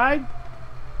guys want to ride?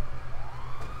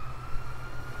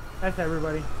 That's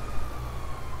everybody.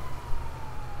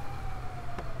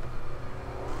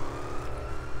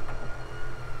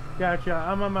 Gotcha,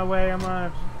 I'm on my way,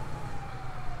 I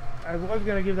was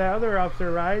going to give that other officer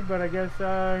a ride, but I guess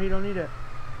he don't need it.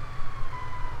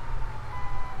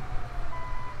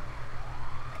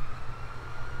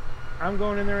 I'm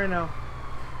going in there right now.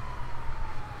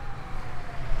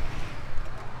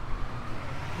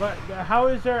 But how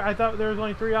is there? I thought there was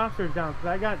only 3 officers down, because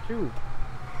I got 2.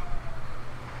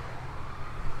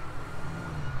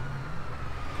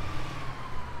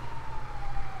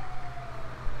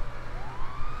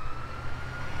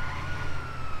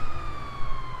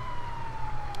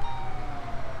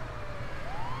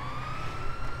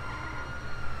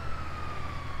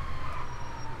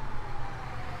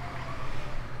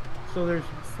 So there's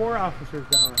 4 officers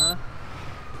down, huh?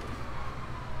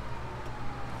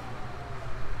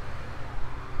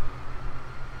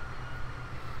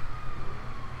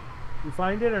 You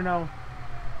find it or no?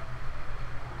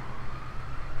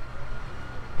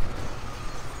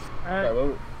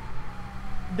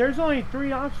 There's only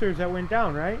 3 officers that went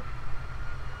down, right?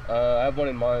 I have one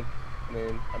in mind. I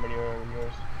mean, how many are in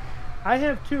yours? I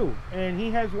have 2, and he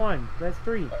has 1. That's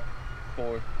 3.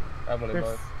 4. I have one in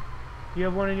mine. You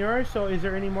have 1 in yours, so is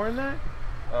there any more than that?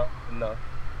 No.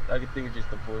 I think it's just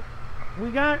the 4.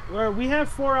 We have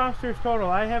 4 officers total.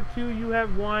 I have 2, you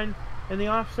have 1, and the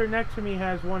officer next to me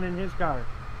has 1 in his car.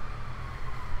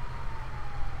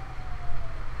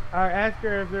 Ask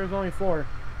her if there's only 4.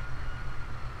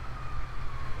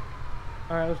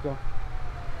 Alright, let's go.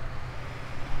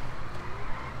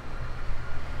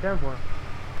 10-4.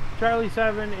 Charlie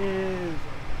 7 is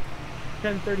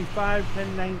 1035,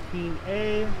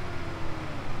 1019A,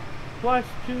 plus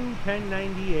 2,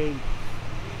 1098.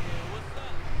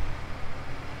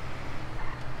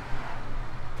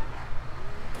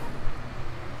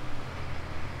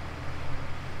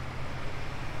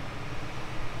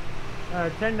 Uh,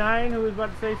 10-9, who was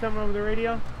about to say something over the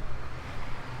radio?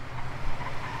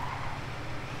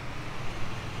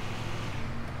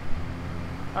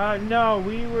 No,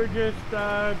 we were just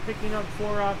picking up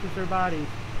 4 officer bodies.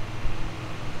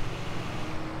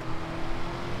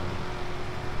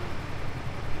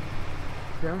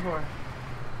 Down 4.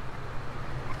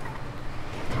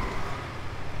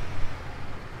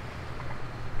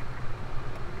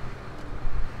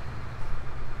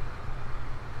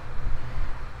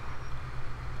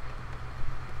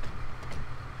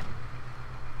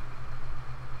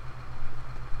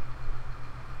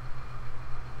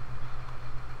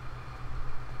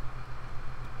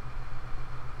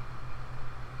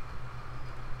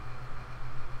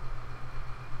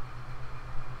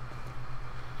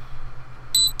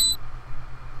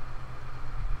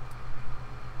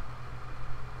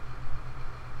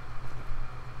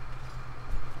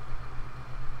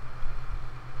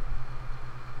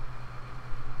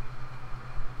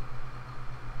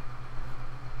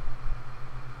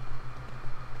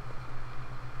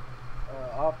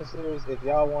 Officers, if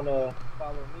y'all want to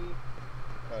follow me,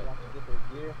 so y'all can get their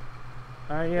gear.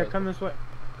 Alright, yeah, come this way.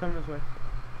 Come this way.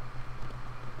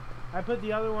 I put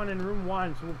the other one in room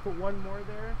 1, so we'll put 1 more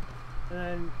there, and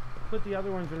then put the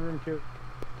other ones in room 2.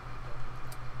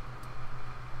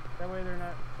 That way they're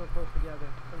not so close together.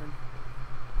 Come in.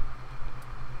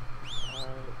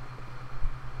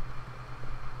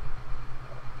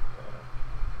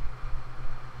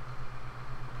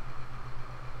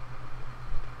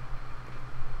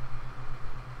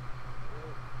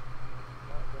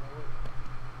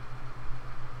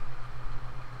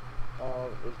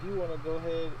 you want to go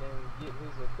ahead and get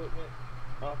his equipment,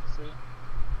 officer?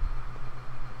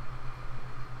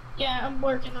 Yeah, I'm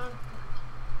working on.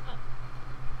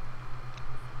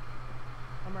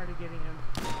 I'm already getting him.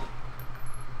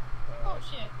 Oh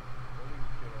shit.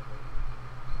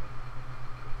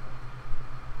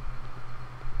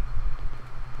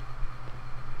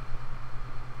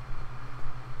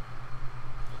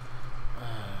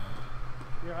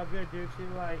 You're all good, dude. She's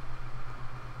like,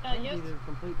 yes. these are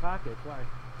complete pockets. Why?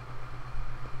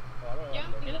 Yeah,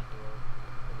 I'm good.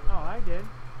 Oh, I did.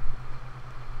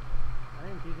 I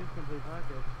didn't see his complete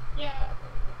pockets. Yeah,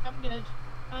 I'm good.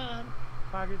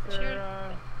 Pockets are, sure.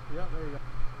 Yep, there you go.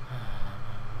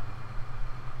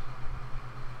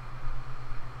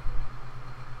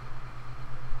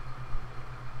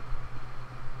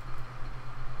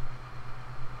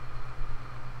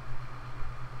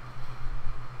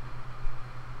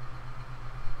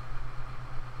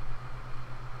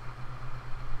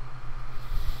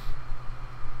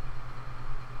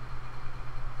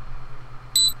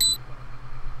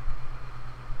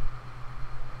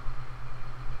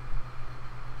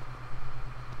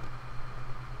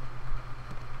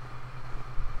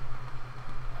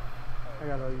 I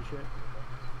got all your shit.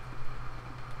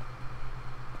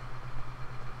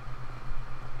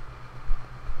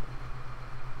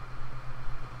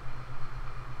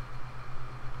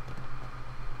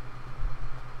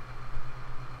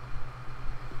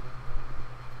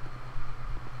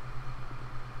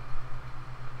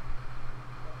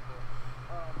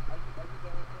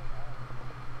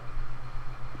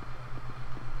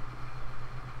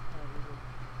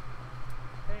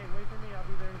 Hey, wait for me. I'll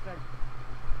be there in a sec.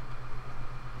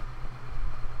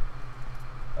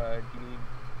 Do you need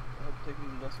help taking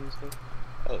the rest of this stuff?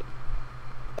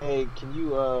 Hey, can you,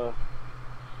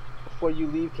 before you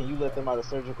leave, can you let them out of the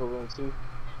surgical room too?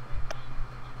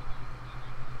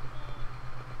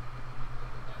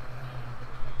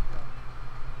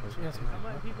 Yes, I'm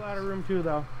letting people out of room too,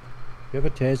 though. You have a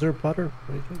taser, Potter?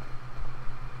 What do you think?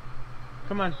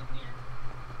 Come on.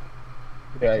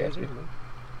 Yeah, I got you.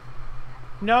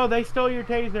 No, they stole your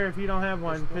taser if you don't have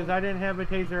one, because I didn't have a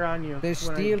taser on you. They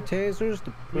steal tasers? The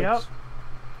pricks. Yep.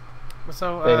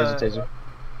 So, Hey, there's a taser.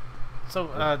 So,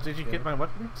 did you get my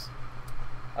weapons?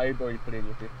 I already put it in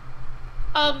with you.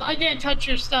 I didn't touch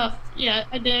your stuff yet.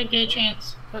 I didn't get a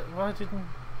chance. But why didn't...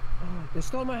 Oh, they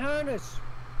stole my harness!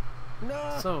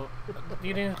 No! So,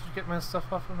 you didn't get my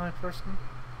stuff off of my person?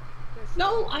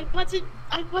 No, I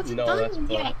wasn't done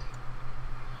yet.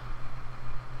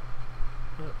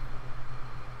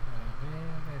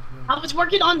 I was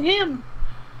working on him.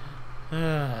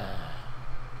 Yeah,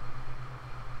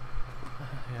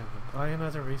 but buy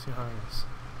another racing harness.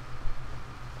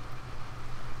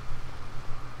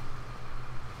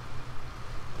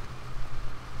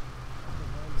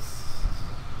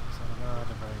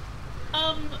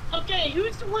 Okay,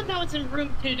 who's the one that was in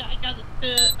room 2 that I got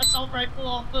the assault rifle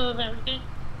off of everything?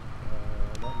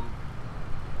 Not me.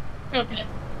 Okay.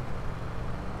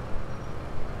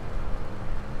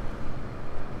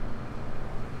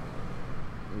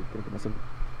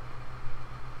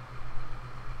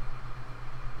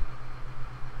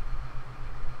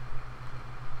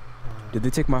 Did they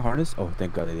take my harness? Oh,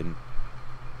 thank God they didn't.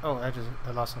 Oh, I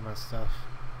lost all my stuff.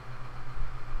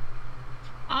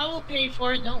 I will pay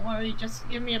for it, don't worry, just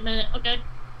give me a minute, okay?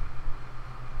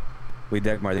 Wait,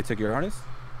 Dagmar, they took your harness?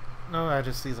 No, I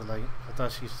just see the light. I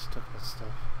thought she just took my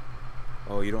stuff.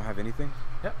 Oh, you don't have anything?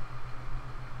 Yep.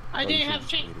 I didn't have a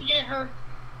chance to get her.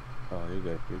 Oh, you're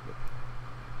good, you're good.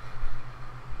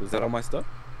 Was that all my stuff?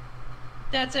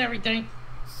 That's everything.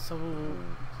 So... Okay,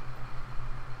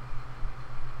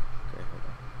 hold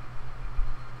on.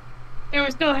 There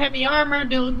was no heavy armor,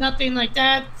 there was nothing like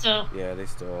that, so... Yeah, they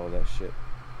stole all that shit.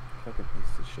 Fucking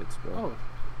piece of shit, bro. Oh,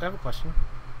 I have a question.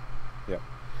 Yeah.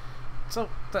 So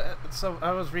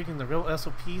I was reading the real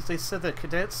SOPs. They said that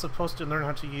cadets supposed to learn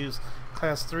how to use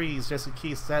class 3s just in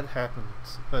case that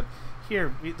happens. But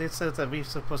here, they said that we're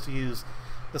supposed to use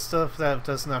the stuff that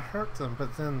does not hurt them.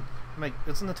 But then, like,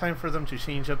 isn't it time for them to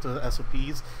change up the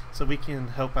SOPs so we can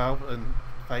help out and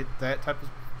fight that type of...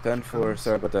 10-4,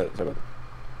 sorry about that, sorry about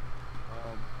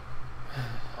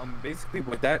that. Basically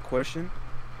with that question,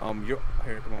 you're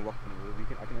here. Come on, walk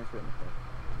me. I can answer it.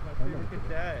 Look at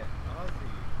that, Ozzy.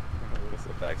 What's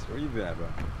up, Baxter? Where you been at, bro?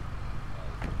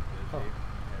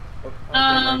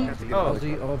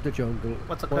 Ozzy of the jungle.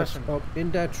 What's the question? Up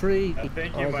in that tree.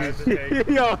 Thank you, Ozzy.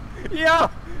 Yo.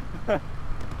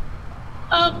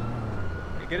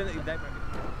 Get in the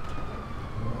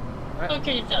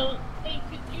Okay, so, hey,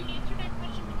 could you answer that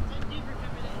question because I do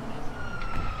remember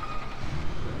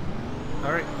that.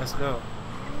 Alright, let's go.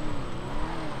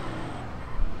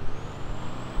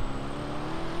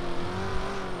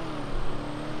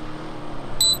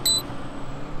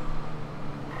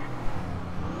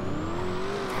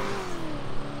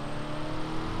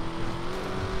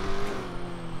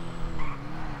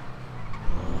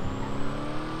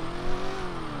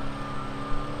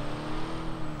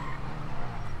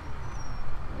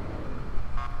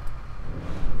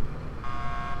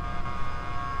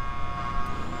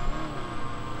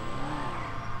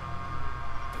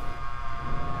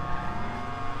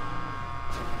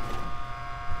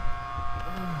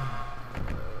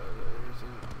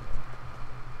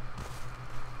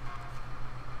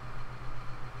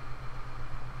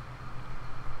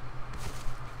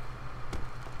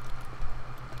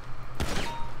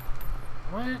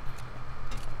 What?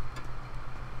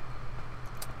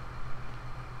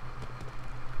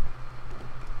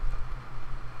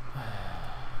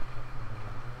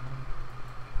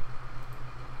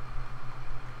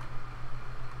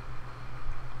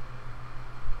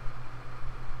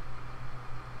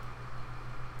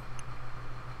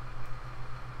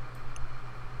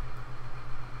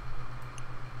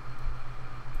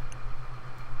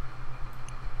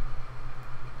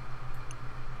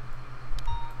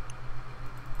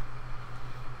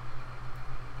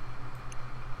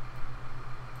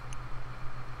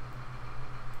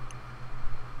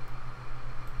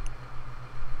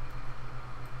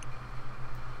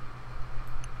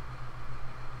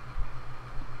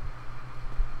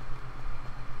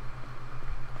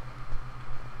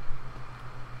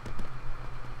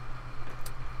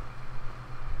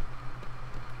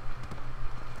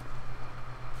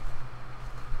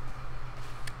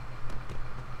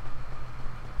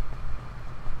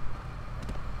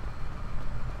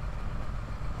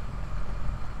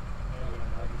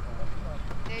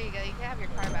 There you go. You can have your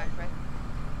car back, bro.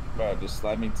 Bro, just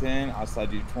slide me 10. I'll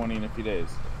slide you 20 in a few days.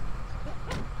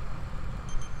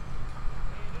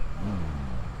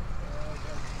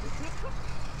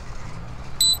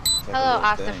 Hello,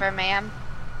 Ossifer, ma'am.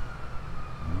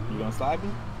 You gonna slide me?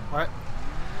 What?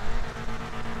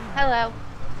 Hello.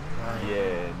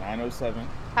 Yeah, 907.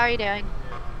 How are you doing?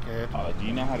 Good. Do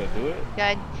you know how to do it?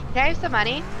 Good. Can I have some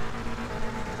money?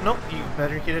 Nope, you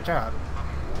better get a job.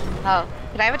 Oh,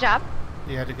 can I have a job?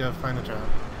 You had to go find a job.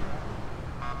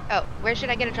 Oh, where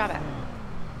should I get a job at?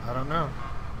 I don't know.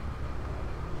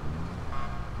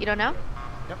 You don't know?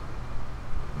 Yep.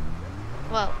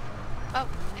 Well, oh,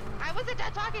 I wasn't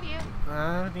done talking to you.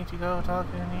 I need to go talk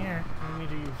in here. I need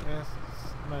to use this.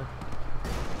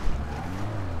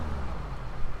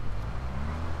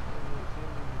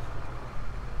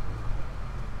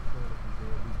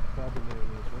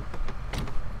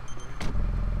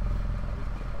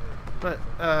 But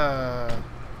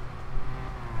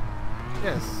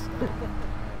yes.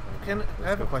 I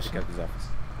have a question.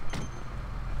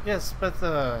 Yes, but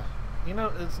you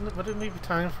know, wouldn't it be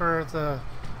time for the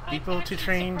people to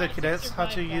train the cadets how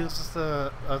to use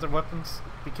the other weapons?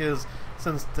 Because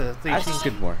since they Ask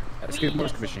Skidmore.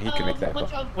 Skidmore's commission. He can make that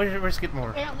call. Where's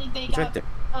Skidmore? Apparently they It's got right there.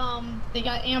 they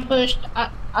got ambushed.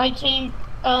 I came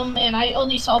and I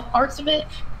only saw parts of it.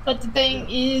 But the thing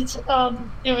is,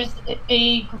 there was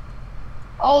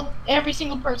every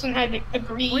single person had a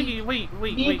green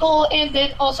vehicle and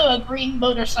then also a green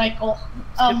motorcycle,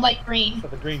 light green. So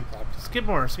the green cop.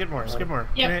 Skidmore.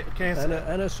 Yep.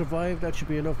 Anna survived. That should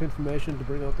be enough information to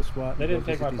bring out the SWAT. They didn't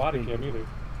take my body cam either.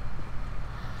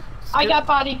 I got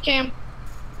body cam.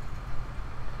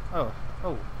 Oh,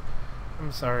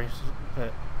 I'm sorry,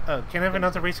 but can I have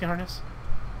another racing harness?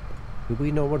 Do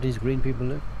we know where these green people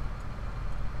live?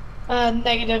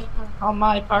 Negative on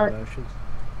my part.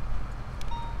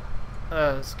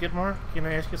 Skidmore, can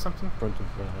I ask you something? Front of,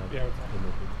 yeah.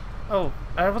 Oh,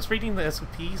 I was reading the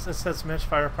SOPs. It says match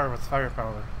firepower with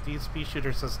firepower. DSP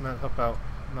shooters does not help out.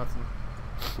 Nothing.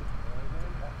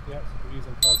 Yeah, so we're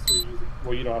using class 3.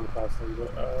 Well, you don't have a class 3,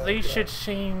 but they should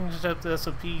change up the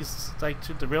SOPs like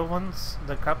to the real ones,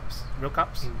 the cops, real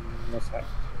cops. What's that?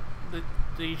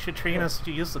 They should train us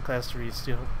to use the class 3s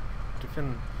to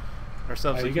defend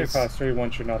ourselves. You get class 3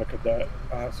 once you're not a cadet,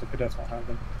 so cadets won't have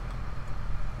them.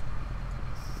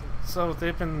 So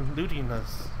they've been looting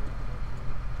us.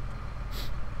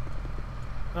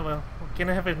 Oh well, can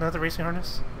I have another racing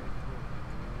harness?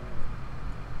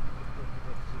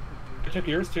 You took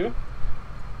yours too?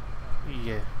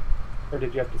 Yeah. Or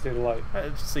did you have to see the light?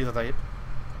 Just see the light.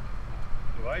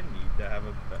 Do I need to have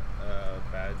a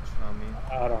badge on me?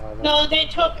 I don't know. No, they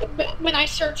took when I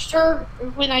searched her.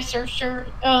 What's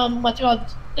it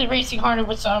called? The racing harness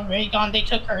was already gone. They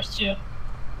took hers too. Yeah.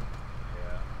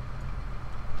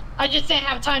 I just didn't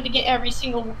have time to get every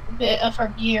single bit of her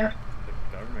gear. The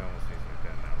government almost needs to make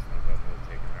that announcement about no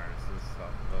taking harnesses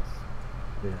off of us.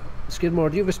 Yeah. Skidmore,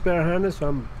 do you have a spare harness?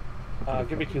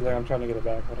 Give me 2 there. I'm trying to get it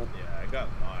back. Hold on. Yeah, I got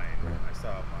mine. Right. I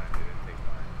saw mine. They didn't take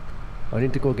mine. I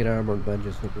need to go get armor and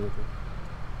bandages.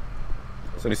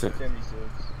 76. Hey,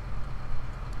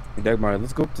 Dagmar,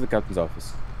 let's go up to the captain's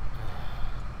office.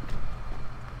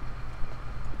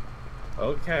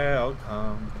 Okay, I'll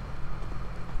come.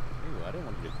 Ew, I didn't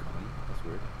want you to come. That's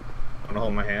weird. Want to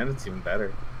hold my hand? It's even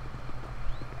better.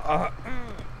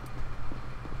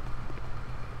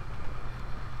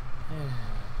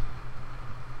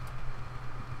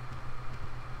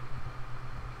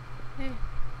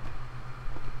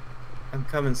 I'm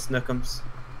coming, Snookums.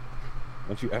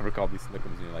 Don't you ever call me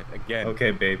Snookums in your life again.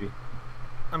 Okay, baby.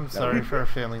 I'm sorry for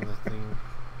failing the thing.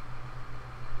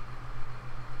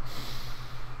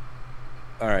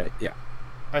 All right. Yeah.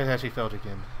 I actually failed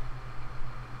again.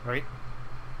 Right?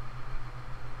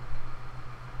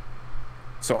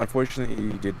 So unfortunately,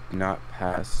 you did not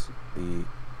pass the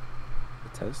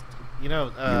test. You know,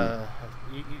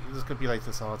 this could be like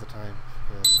this all the time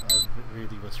because I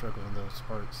really was struggling in those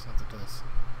parts of the test.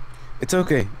 It's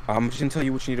okay. I'm just gonna tell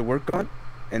you what you need to work on,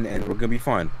 and we're gonna be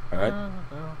fine. All right.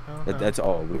 That's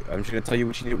all. I'm just gonna tell you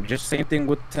what you need. Just same thing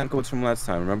with 10 codes from last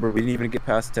time. Remember, we didn't even get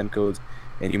past 10 codes,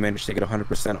 and you managed to get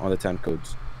 100% on the 10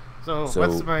 codes. So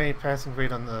what's my passing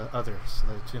grade on the others,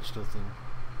 the digital thing?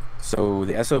 So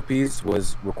the SOPs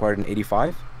was required an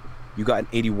 85. You got an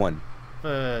 81.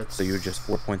 But so you're just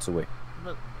 4 points away.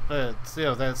 But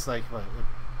still, that's like what,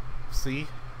 a C?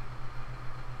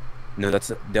 No,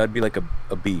 that'd be like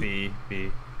a B.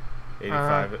 B.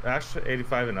 85. Actually,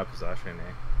 85 and up is actually an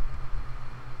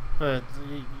A.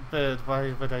 But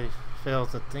why would I fail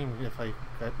the thing if I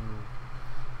gotten?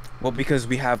 Well, because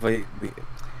we have we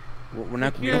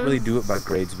don't really do it by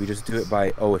grades. We just do it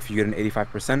by, if you get an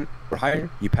 85% or higher,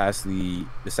 you pass the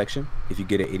section. If you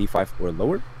get an 85 or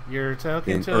lower, you're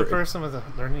talking to a person with a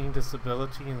learning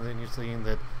disability, and then you're saying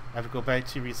that I have to go back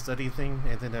to restudy thing,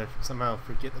 and then I somehow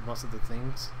forget most of the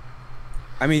things.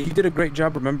 I mean, you did a great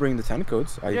job remembering the 10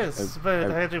 codes. Yes, but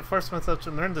I had to force myself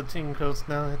to learn the 10 codes.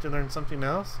 Now I have to learn something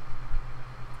else.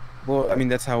 Well, I mean,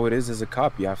 that's how it is as a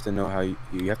cop. You have to know how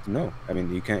you have to know. I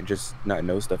mean, you can't just not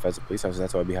know stuff as a police officer.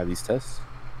 That's why we have these tests.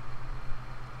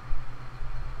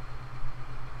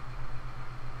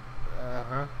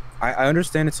 I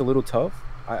understand it's a little tough.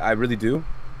 I really do.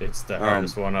 It's the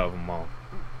hardest one of them all.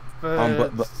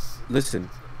 But listen.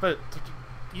 But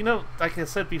you know, like I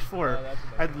said before,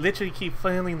 I literally keep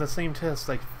failing the same test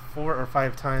like 4 or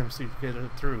 5 times to get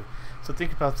it through. So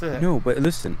think about that. No, but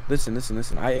listen.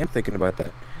 I am thinking about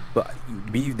that. But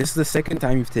this is the second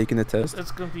time you've taken the test, it's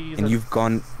gonna be and you've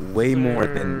gone way more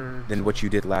than what you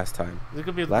did last time. It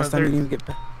could be last time you didn't get.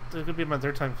 It could be my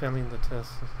 3rd time failing the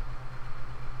test.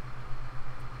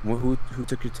 Who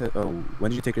took your test? Oh,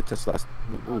 when did you take your test last?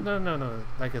 Oh, no.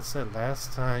 Like I said,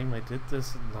 last time I did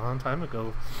this a long time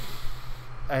ago.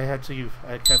 I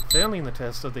kept failing the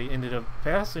test, so they ended up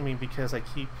passing me because I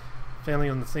keep failing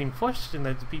on the same question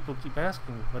that the people keep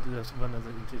asking. What is one of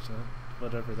the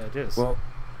whatever that is?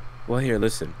 Well, here,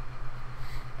 listen.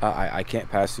 I can't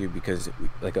pass you because,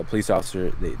 like a police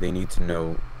officer, they need to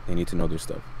know their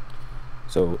stuff.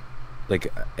 So,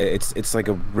 like, it's like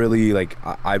a really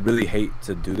I really hate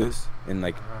to do this and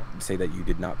like say that you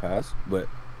did not pass, but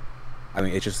I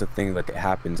mean it's just a thing, like it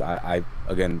happens. I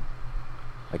again,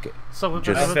 like so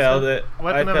I failed it.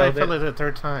 What if I failed it a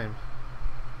 3rd time?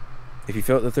 If you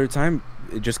failed the 3rd time,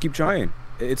 just keep trying.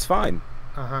 It's fine.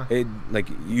 It like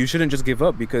you shouldn't just give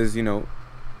up because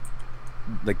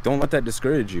like don't let that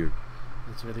discourage you.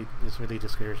 It's really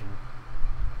discouraging.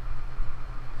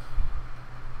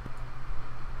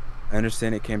 I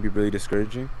understand it can be really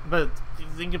discouraging. But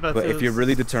think about this. But if you're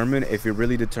really determined,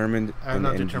 I'm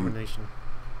not determination.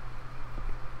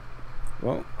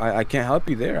 Well, I can't help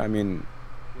you there. I mean,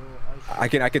 I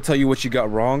can tell you what you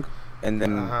got wrong, and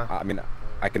then I mean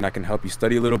I can help you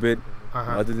study a little bit.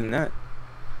 Other than that,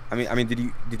 I mean,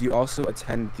 did you also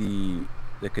attend the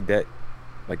cadet,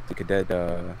 like the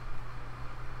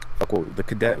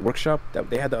cadet workshop that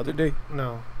they had the other day?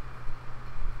 No.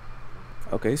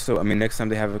 Okay, so I mean, next time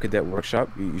they have a cadet workshop,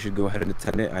 you should go ahead and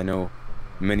attend it. I know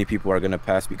many people are gonna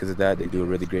pass because of that. They do a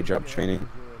really great job training,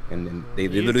 and then they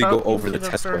literally go over the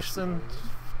test questions.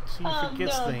 She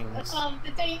forgets things.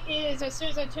 The thing is, as soon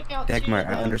as I took out Dagmar,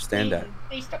 I understand that,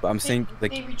 but I'm saying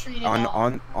like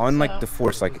on like the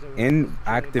force, like in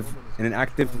an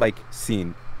active like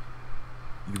scene,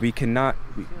 we cannot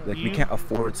we can't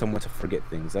afford someone to forget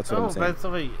things. That's what I'm saying. Oh, by the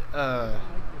way,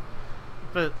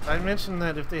 but I mentioned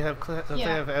that if they have they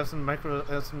have some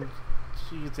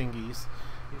thingies,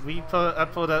 I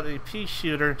pulled out a pea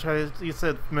shooter and tried. You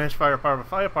said match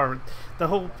firepower. The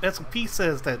whole SOP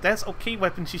says that that's okay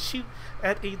weapon to shoot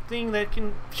at a thing that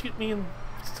can shoot me in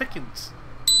seconds.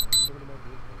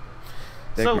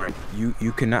 Dagmar,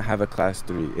 you cannot have a class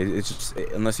 3. It's just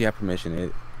unless you have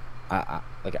permission.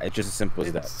 It's just as simple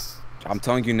as that. I'm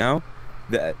telling you now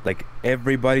that like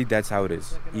everybody, that's how it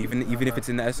is. Even if it's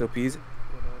in the SOPs.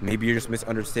 Maybe you're just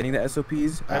misunderstanding the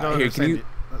SOPs. I don't understand.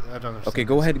 I don't understand. Okay,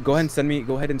 go ahead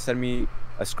and send me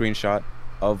a screenshot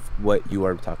of what you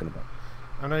are talking about.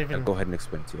 I'm not even. I'll go ahead and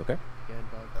explain it to you, okay?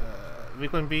 We're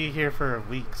going to be here for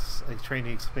weeks. Like trying to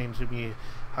explain to me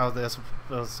how the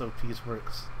SOPs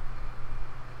works.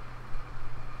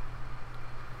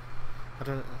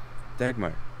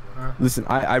 Dagmar, listen,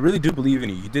 I really do believe in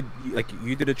you.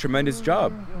 You did a tremendous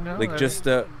job. No, like just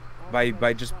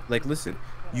by just like listen.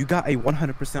 You got a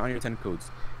 100% on your 10 codes.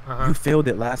 You failed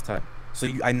it last time. So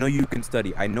I know you can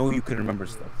study. I know you can remember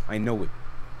stuff. I know it.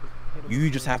 You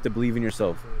just have to believe in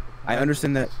yourself. I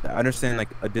understand that. I understand like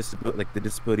the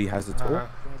disability has a toll,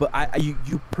 but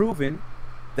you've proven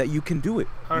that you can do it.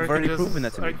 You've already proven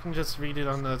that to me. I can just read it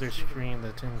on the other screen,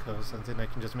 the 10 codes, and then I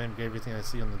can just mimic everything I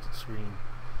see on the screen.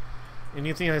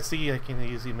 Anything I see, I can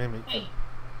easily mimic.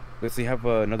 Let's say you have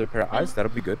another pair of eyes.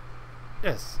 That'll be good.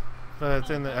 Yes, but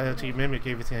then I have to mimic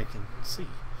everything I can see.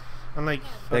 Unlike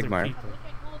other people.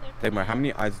 Dagmar, how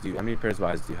many pairs of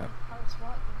eyes do you have?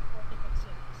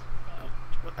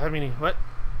 How many? What?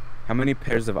 How many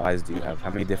pairs of eyes do you have?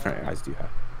 How many different eyes do you have?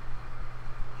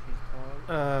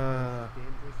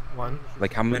 One.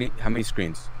 Like how many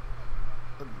screens?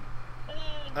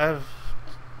 I have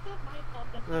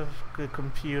a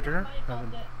computer. I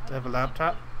have a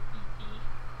laptop.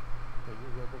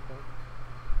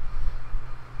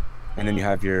 And then you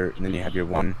have your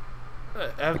one.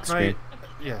 I have screen.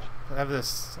 Yeah, I have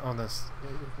this on this.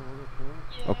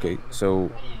 Okay, so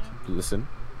listen.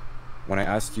 When I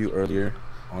asked you earlier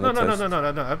on the test.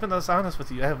 No. I've been honest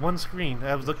with you. I have one screen.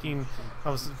 I was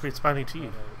responding to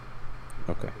you.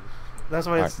 Okay. That's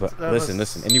why. Right, but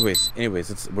listen. Anyways,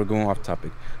 we're going off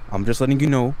topic. I'm just letting you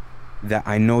know that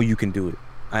I know you can do it.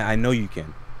 I know you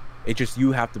can. It's just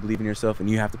you have to believe in yourself and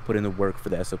you have to put in the work for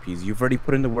the SOPs. You've already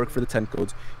put in the work for the 10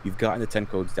 codes. You've gotten the 10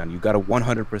 codes down. You got a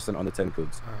 100% on the 10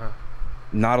 codes.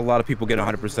 Not a lot of people get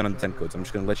 100% on the 10 codes. I'm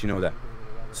just gonna let you know that.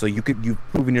 So you've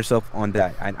proven yourself on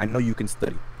that. I know you can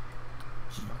study.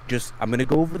 I'm gonna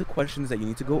go over the questions that you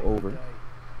need to go over,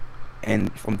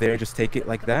 and from there just take it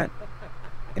like that.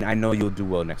 And I know you'll do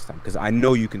well next time because I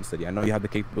know you can study. I know you have the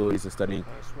capabilities of studying,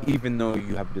 even though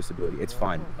you have a disability. It's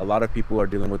fine. A lot of people are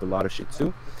dealing with a lot of shit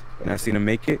too, and I've seen them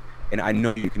make it, and I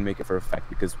know you can make it for a fact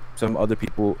because some other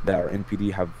people that are in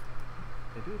PD have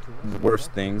worse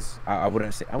things. I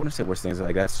wouldn't say worse things.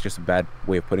 Like that's just a bad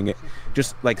way of putting it.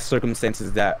 Just like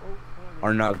circumstances that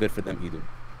are not good for them either.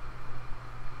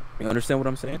 You understand what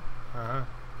I'm saying? I'm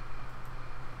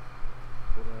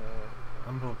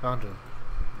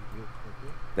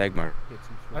Dagmar.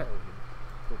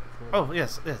 Oh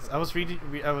yes. I was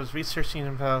researching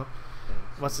about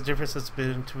what's the differences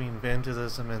between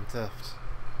vandalism and theft.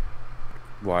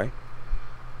 Why?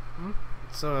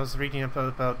 So I was reading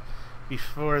about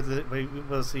before the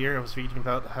was here. I was reading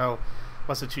about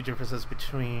what's the two differences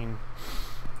between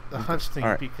the hunch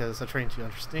thing because I'm trying to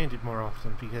understand it more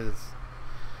often because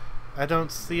I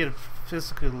don't see it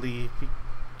physically.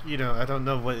 I don't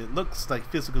know what it looks like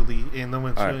physically, and no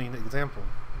one's showing an example.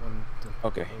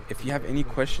 Okay. If you have any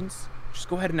questions, just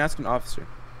go ahead and ask an officer.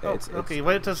 Okay.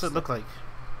 What does it look like?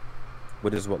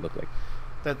 What does what look like?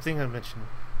 That thing I mentioned.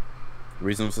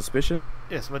 Reasonable suspicion?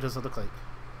 Yes. What does it look like?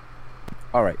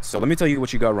 All right. So let me tell you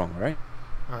what you got wrong. All right.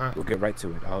 We'll get right to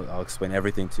it. I'll explain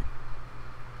everything to you.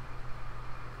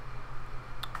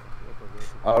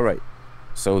 All right.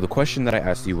 So the question that I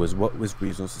asked you was, what was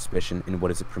reasonable suspicion and what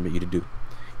does it permit you to do?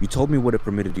 You told me what it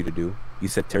permitted you to do. You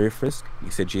said Terry frisk,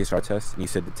 you said GSR test, and you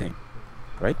said detain.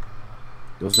 Right?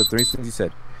 Those are 3 things you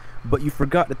said. But you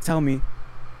forgot to tell me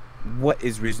what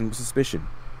is reasonable suspicion.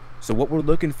 So what we're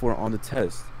looking for on the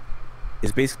test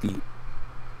is basically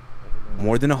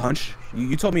more than a hunch.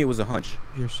 You told me it was a hunch.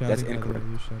 You're shouting. That's incorrect.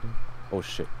 You're shouting. Oh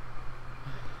shit.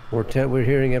 We're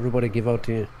hearing everybody give out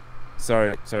to you.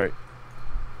 Sorry.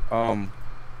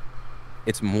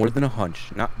 It's more than a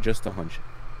hunch, not just a hunch.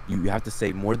 You have to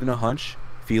say more than a hunch,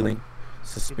 feeling,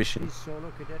 suspicion,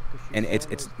 and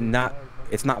it's not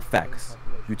facts.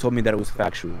 You told me that it was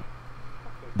factual,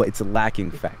 but it's lacking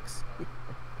facts.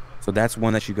 So that's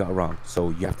one that you got wrong.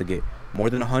 So you have to get more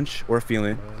than a hunch or a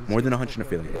feeling, more than a hunch and a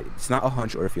feeling. It's not a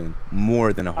hunch or a feeling,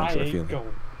 more than a hunch or a feeling.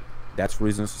 That's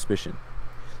reasonable suspicion.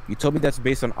 You told me that's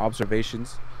based on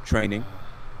observations, training,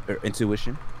 or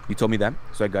intuition. You told me that,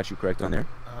 so I got you correct on there.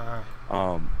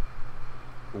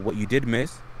 What you did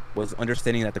miss was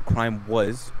understanding that the crime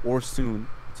was or soon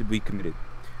to be committed.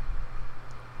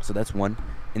 So that's one.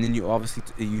 And then you obviously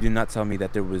you did not tell me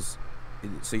that there was,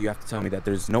 so you have to tell me that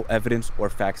there's no evidence or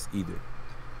facts either.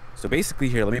 So basically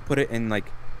here, let me put it in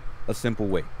like a simple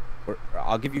way, or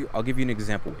I'll give you an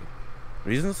example way.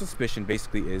 Reasonable suspicion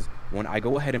basically is when I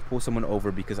go ahead and pull someone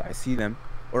over because I see them,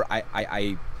 or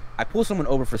I pull someone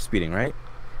over for speeding, right?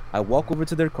 I walk over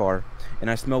to their car and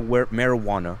I smell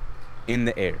marijuana in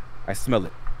the air. I smell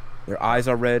it. Their eyes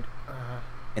are red,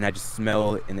 and I just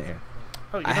smell it in the air.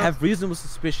 I have reasonable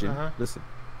suspicion. Listen,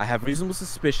 I have reasonable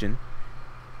suspicion,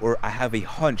 or I have a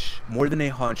hunch, more than a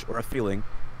hunch or a feeling,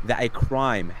 that a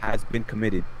crime has been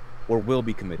committed or will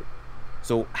be committed.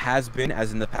 So has been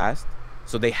as in the past.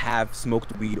 So they have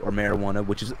smoked weed or marijuana,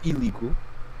 which is illegal.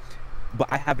 but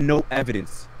I have no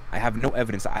evidence.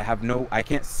 I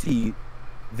can't see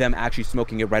them actually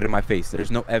smoking it right in my face.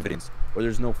 There's no evidence or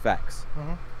there's no facts.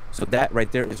 So that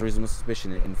right there is reasonable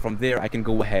suspicion, and from there I can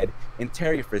go ahead and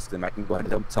Terry frisk them. I can go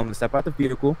ahead and tell them to step out the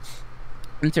vehicle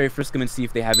and Terry frisk them and see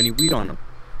if they have any weed on them.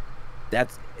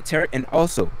 That's Terry. And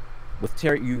also with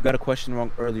Terry, you got a question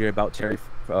wrong earlier about Terry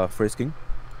frisking.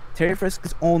 Terry frisk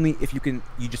is only if you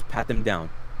just pat them down.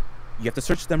 You have to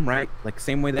search them, right? Like the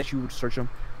same way that you would search them,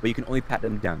 but you can only pat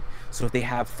them down. So if they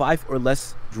have 5 or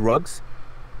less drugs,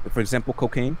 for example,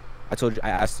 cocaine, I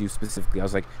asked you specifically, I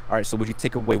was like, all right, so would you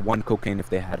take away 1 cocaine if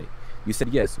they had it? You said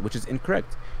yes, which is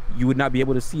incorrect. You would not be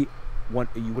able to see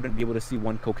you wouldn't be able to see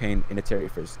 1 cocaine in a Terry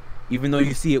frisk, even though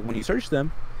you see it when you search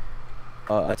them.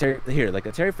 A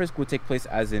Terry frisk would take place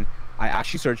as in, I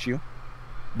actually search you,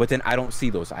 but then I don't see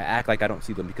those. I act like I don't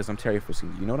see them because I'm Terry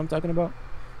frisking. You know what I'm talking about?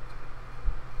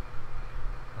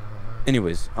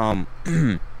 Anyways,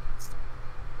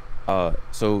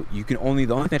 so you can the only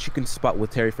thing that you can spot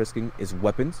with Terry frisking is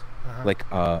weapons, like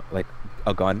a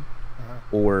gun,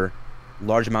 or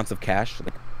large amounts of cash,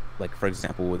 like for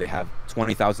example, they have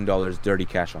 $20,000 dirty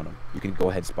cash on them. You can go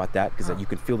ahead and spot that because you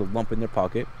can feel the lump in their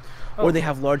pocket, or they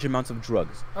have large amounts of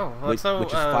drugs, which is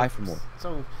 5 or more.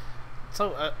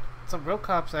 So real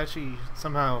cops actually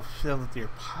somehow fill their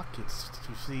pockets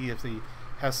to see if they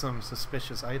have some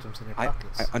suspicious items in their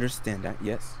pockets. I understand that.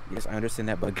 Yes, I understand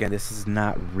that. But again, this is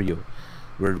not real.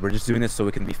 We're just doing this so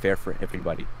it can be fair for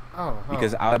everybody.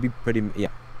 Because I'll be pretty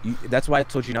that's why I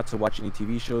told you not to watch any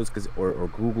TV shows or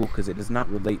Google, because it does not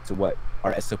relate to what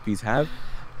our SOPs have.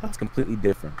 It's completely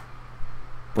different.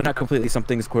 Well, not completely. Some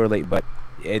things correlate, but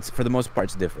it's for the most part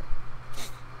it's different.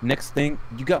 Next thing,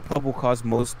 you got probable cause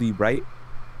mostly right.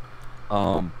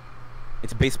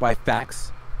 It's based by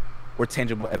facts or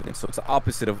tangible evidence. So it's the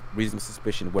opposite of reasonable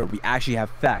suspicion, where we actually have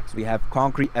facts. We have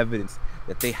concrete evidence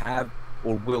that they have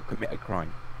or will commit a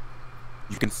crime.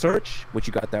 You can search, which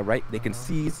you got that right. They can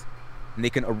seize, and they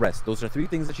can arrest. Those are 3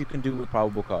 things that you can do with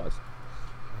probable cause.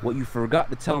 What you forgot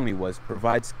to tell me was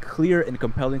provides clear and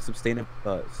compelling sustainability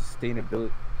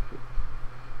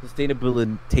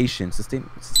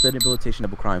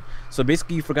of a crime. So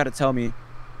basically, you forgot to tell me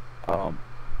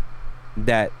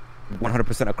that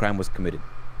 100% a crime was committed.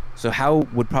 So how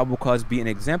would probable cause be an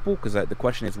example? Because the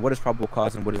question is, what is probable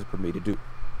cause and what is it permitted to do?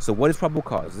 So what is probable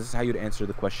cause? This is how you'd answer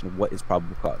the question of what is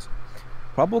probable cause.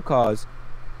 Probable cause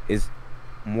is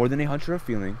more than a hunch or a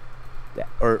feeling,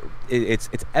 it's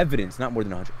evidence, not more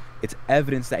than a hunch. It's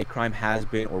evidence that a crime has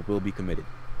been or will be committed.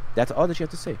 That's all that you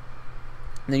have to say.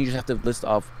 And then you just have to list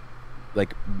off,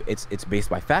 like, it's based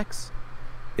by facts.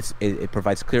 It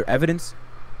provides clear evidence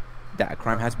that a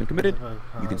crime has been committed.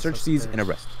 You can search, seize, and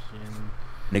arrest.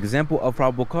 An example of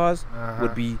probable cause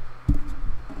would be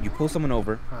you pull someone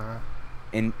over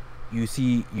and you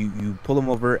see you pull them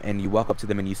over and you walk up to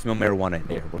them and you smell marijuana in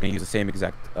the air. We're gonna use the same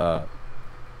exact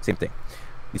same thing.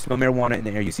 You smell marijuana in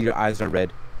the air, you see their eyes are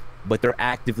red, but they're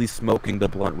actively smoking the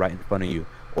blunt right in front of you.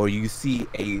 Or you see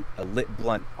a lit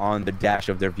blunt on the dash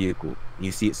of their vehicle and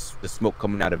you see the smoke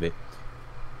coming out of it.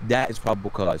 That is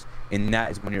probable cause, and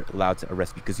that is when you're allowed to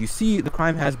arrest, because you see the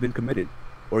crime has been committed,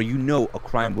 or you know a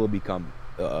crime will be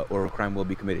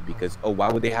committed, because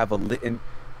why would they have a lit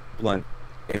blunt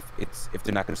if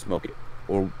they're not going to smoke it,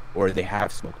 or they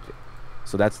have smoked it?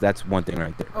 So that's one thing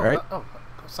right there. Right?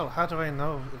 So how do I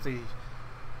know if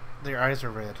their eyes are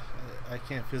red? I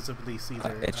can't visibly see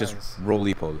their eyes. It's just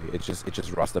roly-poly. It's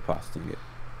just Rasta posting it.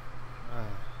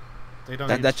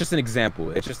 That's just an example.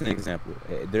 It's just an example.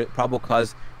 Probable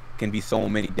cause can be so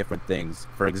many different things.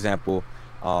 For example,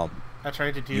 I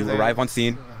tried to do you arrive on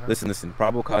scene. Listen.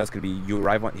 Probable cause could be you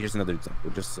arrive on. Here's another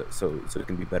example, just so it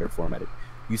can be better formatted.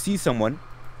 You see someone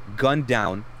gun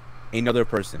down another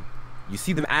person. You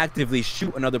see them actively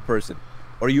shoot another person,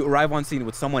 or you arrive on scene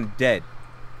with someone dead,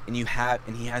 and he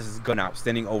has his gun out,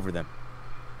 standing over them.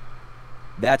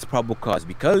 That's probable cause,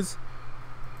 because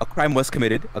a crime was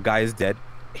committed. A guy is dead.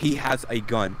 He has a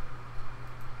gun,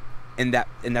 and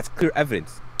that's clear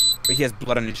evidence. Or he has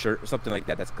blood on his shirt or something like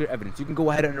that. That's clear evidence. You can go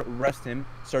ahead and arrest him,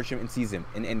 search him, and seize him,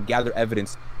 and gather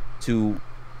evidence to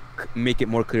make it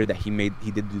more clear that he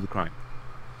did do the crime.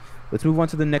 Let's move on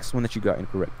to the next one that you got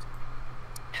incorrect.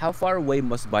 How far away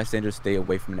must bystanders stay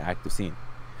away from an active scene?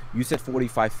 You said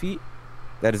 45 feet.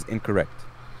 That is incorrect.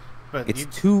 But it's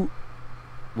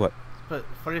what? But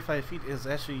 45 feet is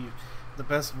actually the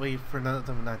best way for none of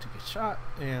them not to get shot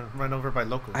and run over by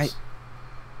locals.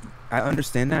 I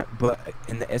understand that, but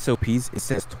in the SOPs it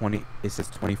says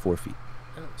 24 feet.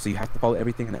 So you have to follow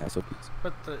everything in the SOPs.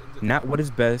 But not what is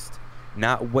best,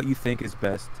 not what you think is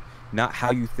best, not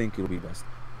how you think it'll be best.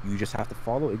 You just have to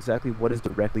follow exactly what is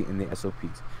directly in the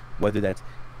SOPs. Whether that's,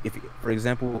 if, for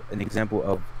example, an example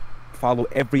of follow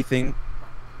everything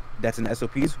that's in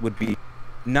SOPs would be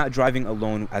not driving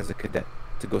alone as a cadet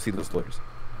to go see those lawyers,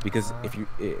 because if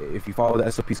you follow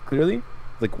the SOPs clearly,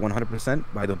 like 100%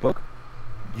 by the book,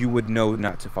 you would know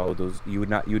not to follow those. You would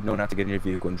know not to get in your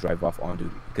vehicle and drive off on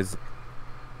duty, because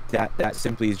that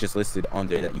simply is just listed on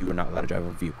there that you are not allowed to drive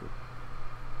a vehicle.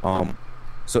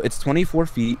 So it's 24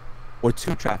 feet or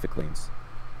 2 traffic lanes.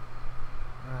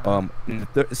 And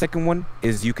the second one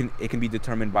is it can be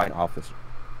determined by an officer.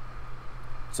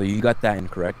 So you got that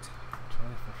incorrect.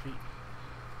 24 feet.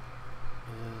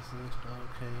 Is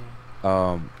it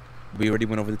okay? We already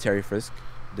went over the Terry frisk.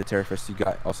 The Terry frisk you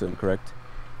got also incorrect.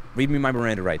 Read me my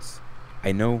Miranda rights.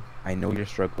 I know you're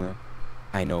struggling.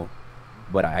 I know,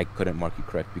 but I couldn't mark you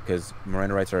correct because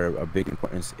Miranda rights are a big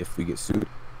importance if we get sued.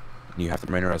 And you have to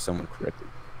Miranda right someone correctly.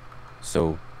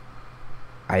 So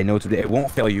I know today it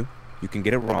won't fail you. You can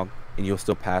get it wrong and you'll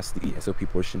still pass the SOP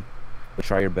portion. But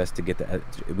try your best to get that.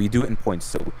 We do it in points.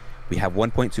 So we have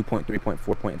 1 point, 2 point, 3 point,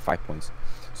 4 point, and 5 points.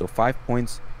 So 5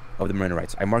 points of the Miranda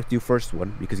rights. I marked you first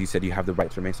one because you said you have the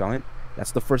right to remain silent.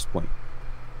 That's the first point.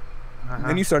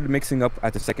 Then you started mixing up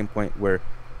at the second point where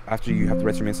after you have the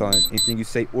right to remain silent, anything you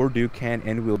say or do can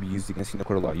and will be used against you in the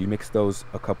court of law. You mixed those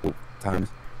a couple times.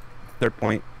 Third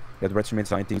point, you have the right to remain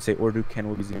silent. Anything you say or do can and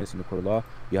will be used against you in the court of law.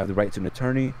 You have the right to an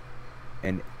attorney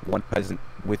and one present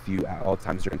with you at all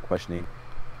times during questioning.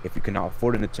 If you cannot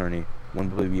afford an attorney,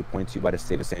 one will be appointed to you by the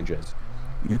state of San Andreas.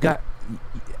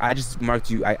 I just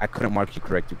marked you, I couldn't mark you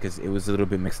correct because it was a little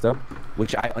bit mixed up,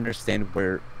 which I understand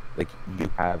where, like, you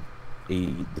have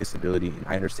a disability, and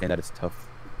I understand that it's tough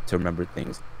to remember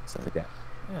things, stuff like that.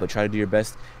 Yeah. But try to do your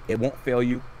best. It won't fail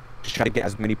you. Just try to get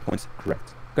as many points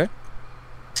correct, okay?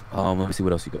 Let me see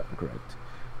what else you got incorrect.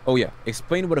 Oh yeah,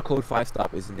 explain what a code 5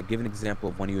 stop is and give an example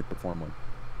of when you would perform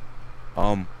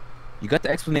one. You got the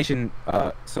explanation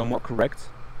somewhat correct.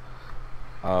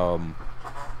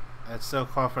 I'd still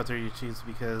call for 32s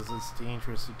because it's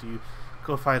dangerous to do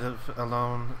code 5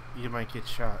 alone. You might get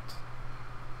shot.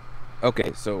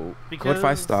 Okay, so code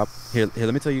 5 stop. Here,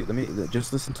 let me tell you. Let me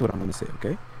just listen to what I'm going to say,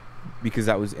 okay? Because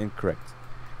that was incorrect.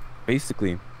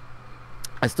 Basically,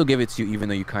 I still gave it to you, even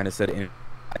though you kind of said it.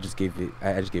 I just gave it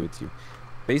to you.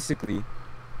 Basically,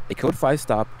 a code 5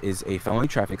 stop is a felony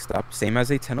traffic stop, same as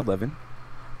a 1011,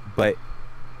 but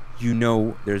you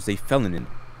know there's a felon in it.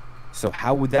 So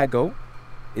how would that go?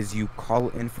 Is you call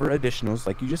in for additionals,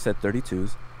 like you just said,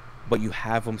 32s, but you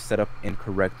have them set up in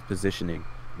correct positioning,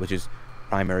 which is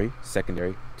primary,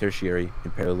 secondary, tertiary,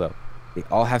 and parallel. They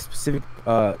all have specific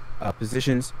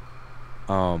positions.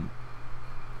 And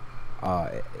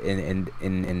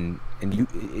you,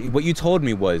 what you told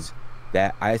me was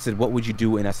that I said, what would you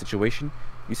do in that situation?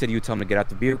 You said you would tell them to get out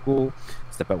the vehicle,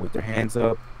 step out with their hands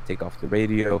up, take off the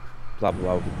radio, blah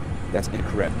blah blah. That's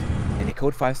incorrect. In a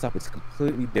code 5 stop, it's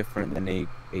completely different than a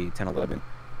 1011.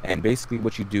 And basically,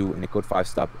 what you do in a code 5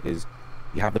 stop is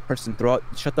you have the person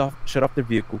shut off their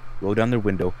vehicle, roll down their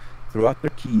window, throw out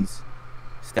their keys,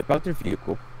 step out their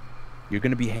vehicle. You're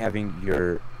gonna be having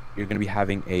a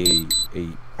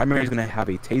primary is gonna have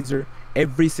a taser.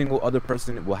 Every single other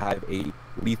person will have a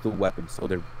lethal weapon, so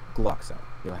their Glocks out.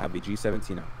 They'll have a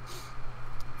G17 out.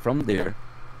 From there,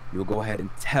 you will go ahead and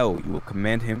you will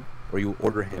command him or you will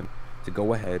order him to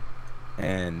go ahead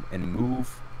and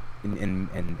move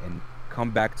and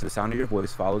come back to the sound of your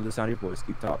voice, follow the sound of your voice,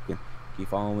 keep talking, keep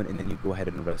following, and then you go ahead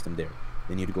and arrest him there.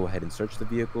 Then you go ahead and search the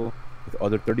vehicle with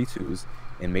other 32s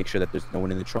and make sure that there's no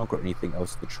one in the trunk or anything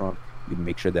else in the trunk. You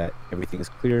make sure that everything is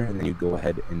clear, and then you go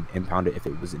ahead and impound it if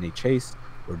it was in a chase,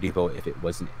 or depot if it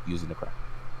wasn't used in a crime.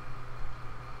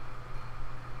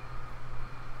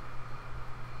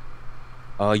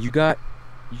 You got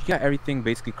everything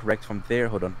basically correct from there.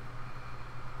 Hold on.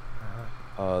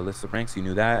 List of ranks, you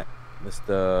knew that. List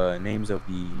the names of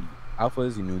the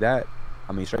alphas, you knew that.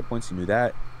 How many strike points, you knew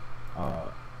that.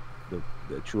 The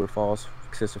true or false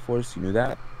excessive force, you knew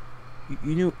that.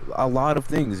 You knew a lot of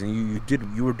things, and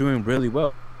you were doing really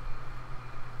well.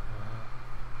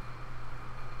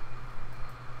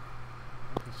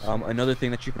 Another thing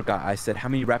that you forgot, I said how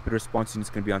many rapid response units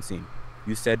can be on scene.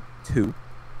 You said 2,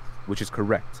 which is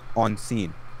correct, on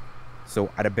scene. So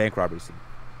at a bank robbery scene.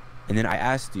 And then I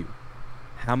asked you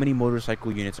how many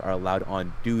motorcycle units are allowed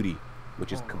on duty,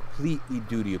 which is complete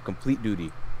duty,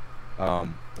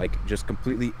 like just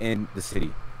completely in the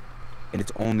city, and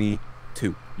it's only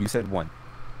 2. You said 1,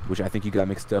 which I think you got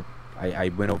mixed up. I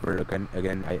went over it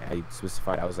again. I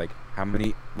specified. I was like, how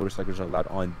many motorcycles are allowed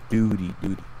on duty?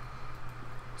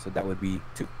 So that would be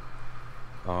 2.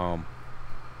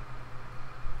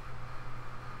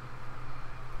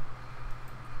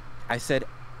 I said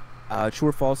True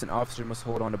or false, an officer must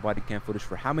hold on to body cam footage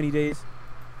for how many days?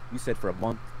 You said for a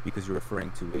month because you're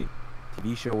referring to a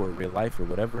TV show or real life or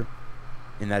whatever,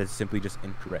 and that is simply just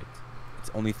incorrect. It's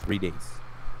only 3 days.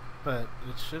 But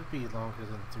it should be longer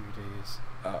than 3 days.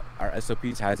 Our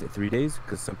SOPs has it 3 days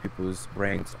because some people's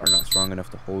brains are not strong enough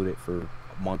to hold it for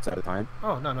months at a time.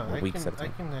 Oh no, or weeks at a I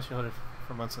time. can actually hold it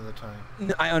for months at a time.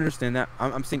 No, I understand that.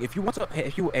 I'm saying if you want to,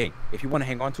 if you want to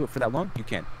hang on to it for that long, you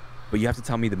can, but you have to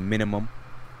tell me the minimum,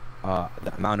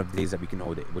 the amount of days that we can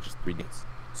hold it, which is 3 days.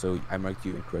 So I marked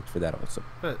you incorrect for that also.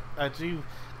 But I do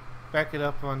back it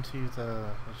up onto the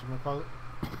what you gonna call it?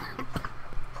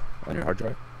 On your hard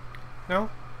drive? No.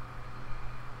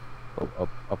 Oh,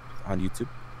 up on YouTube?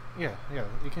 Yeah,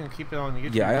 you can keep it on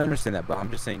YouTube. Yeah, I understand that, but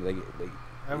I'm just saying, like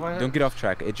don't get off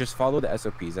track. It just follow the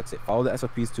SOPs. That's it. Follow the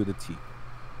SOPs to the T.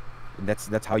 And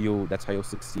that's how you'll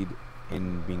succeed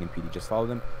in being in PD. Just follow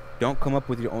them. Don't come up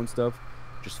with your own stuff.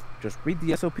 Just read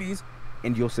the SOPs,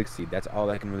 and you'll succeed. That's all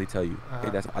I can really tell you. Okay,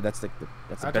 that's the best thing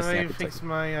I can tell you. Fix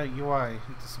my UI.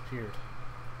 It disappeared.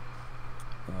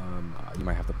 You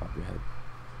might have to pop your head.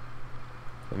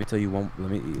 Let me tell you one.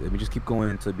 Let me just keep going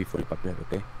until before you pop your head.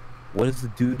 Okay. What is the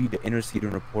duty to intercede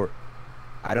and report?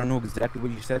 I don't know exactly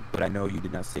what you said, but I know you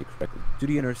did not say it correctly.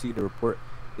 Duty to intercede or report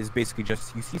is basically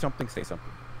just you see something, say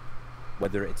something.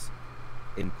 Whether it's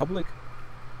in public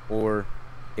or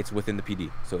it's within the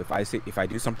PD. So if I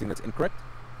do something that's incorrect,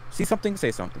 see something,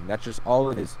 say something. That's just all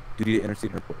it is. Duty to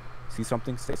intercede and report. See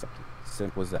something, say something.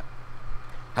 Simple as that.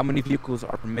 How many vehicles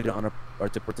are permitted or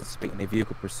to participate in a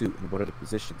vehicle pursuit, and what are the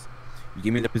positions? You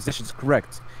gave me the positions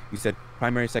correct. You said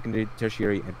primary, secondary,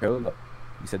 tertiary, and parallel.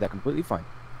 You said that completely fine.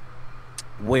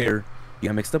 Where you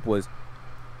got mixed up was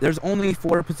there's only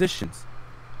 4 positions,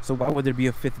 so why would there be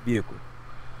a 5th vehicle?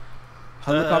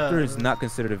 Helicopter is not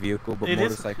considered a vehicle, but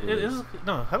motorcycle is.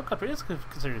 No, helicopter is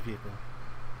considered a vehicle.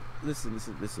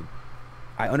 Listen.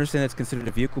 I understand it's considered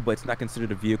a vehicle, but it's not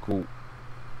considered a vehicle.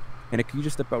 And can you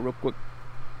just step out real quick?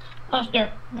 Oh,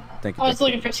 sure. Thank you. I was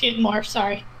looking for Skidmore,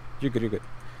 sorry. You're good.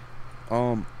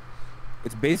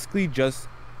 It's basically just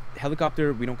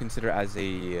helicopter. We don't consider as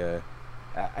a,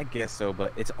 I guess so,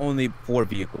 but it's only 4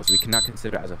 vehicles. We cannot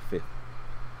consider it as a 5th.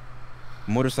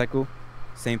 Motorcycle,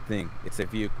 same thing. It's a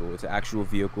vehicle. It's an actual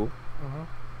vehicle.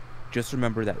 Just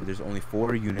remember that there's only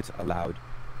 4 units allowed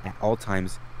at all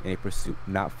times in a pursuit,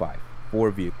 not 5.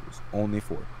 4 vehicles, only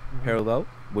 4. Parallel,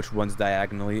 which runs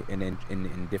diagonally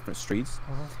in different streets.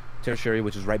 Tertiary,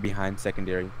 which is right behind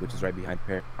secondary, which is right behind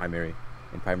primary,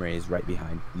 and primary is right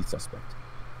behind the suspect.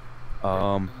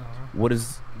 What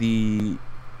is the?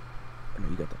 No,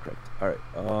 you got that correct. All right.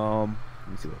 Let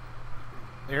me see what.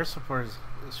 Air support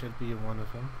should be one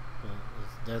of them.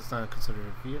 But that's not considered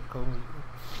a vehicle.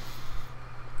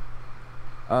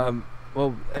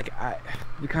 Well, like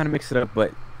you kind of mix it up,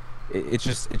 but it's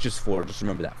just 4. Just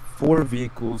remember that 4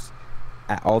 vehicles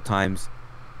at all times,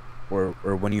 or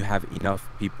when you have enough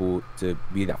people to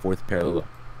be that 4th parallel.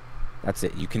 That's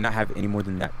it. You cannot have any more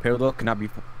than that. Parallel cannot be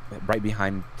right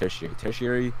behind tertiary.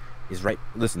 Tertiary is right.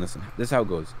 Listen. This is how it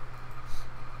goes.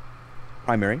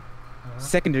 Primary,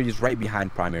 secondary is right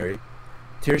behind primary.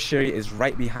 Tertiary is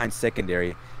right behind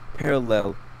secondary.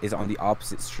 Parallel is on the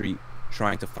opposite street,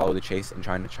 trying to follow the chase and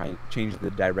trying to change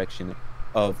the direction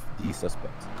of the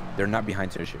suspect. They're not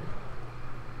behind tertiary.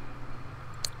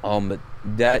 But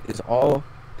that is all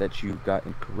that you got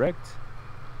incorrect.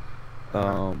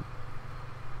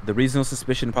 The reasonable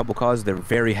suspicion and probable cause, they're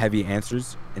very heavy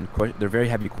answers and they're very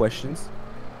heavy questions.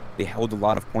 They hold a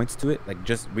lot of points to it. Like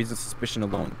just reasonable suspicion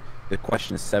alone, the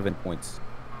question is 7 points.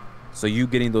 So you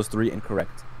getting those 3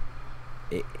 incorrect,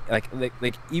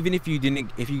 like even if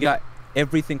you got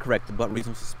everything correct but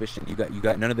reasonable suspicion, you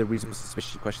got none of the reasonable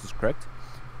suspicion questions correct,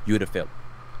 you would have failed.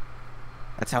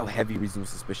 That's how heavy reasonable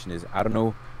suspicion is. I don't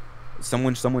know,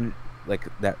 someone like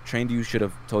that trained you should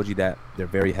have told you that they're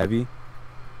very heavy,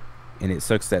 and it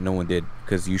sucks that no one did,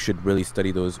 because you should really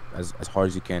study those as hard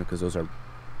as you can, because those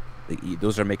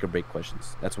are make or break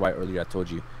questions. That's why earlier I told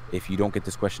you, if you don't get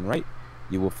this question right,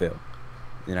 you will fail.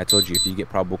 And I told you, if you get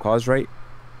probable cause right,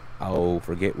 I'll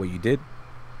forget what you did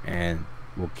and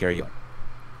we'll carry on.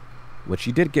 What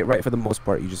you did get right for the most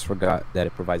part, you just forgot that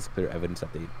it provides clear evidence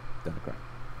that they've done the crime.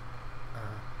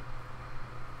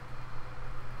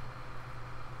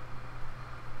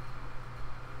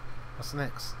 What's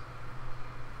next?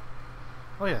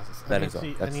 Oh yeah, I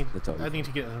need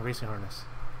to get a racing harness.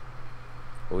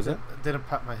 What was that? Didn't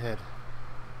pop my head.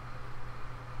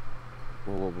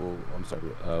 Whoa, I'm sorry.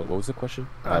 What was the question?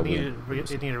 I need a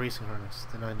racing harness.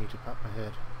 Then I need to pop my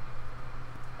head.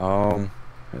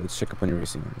 Let's check up on your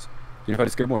racing harness. Do you know how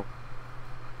to skip more?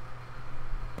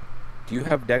 Do you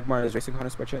have Dagmar as racing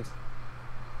harness by chance?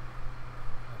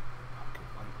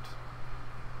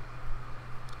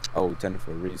 Oh,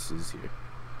 10-4. Reese is here.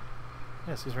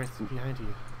 Yes, he's right behind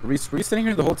you. Reese sitting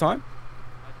here the whole time?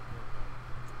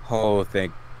 Oh,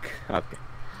 thank. Okay.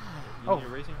 You need a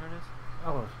racing harness?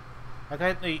 Oh, I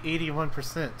got a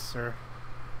 81%, sir.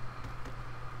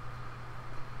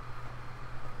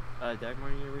 Dagmar,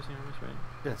 you need a racing harness, right?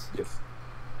 Yes. Yes.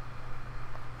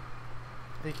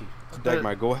 Thank you.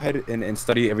 Dagmar, go ahead and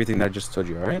study everything that I just told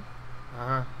you, alright?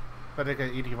 Uh-huh. But I got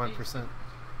 81%.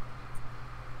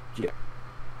 Yeah.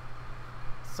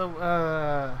 So,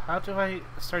 how do I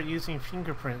start using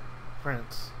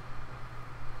prints?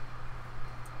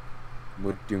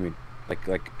 What do you mean?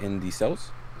 Like in the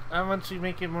cells? I want to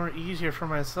make it more easier for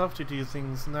myself to do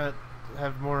things, not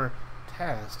have more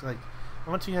tasks. Like, I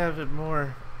want to have it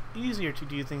more easier to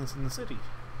do things in the city.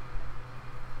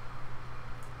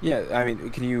 Yeah, I mean,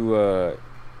 can you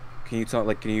tell,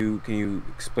 like, can you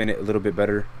explain it a little bit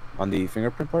better on the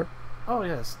fingerprint part? Oh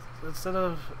yes. Instead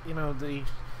of, you know,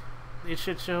 it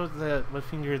should show that what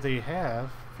finger they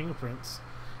have, fingerprints,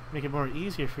 make it more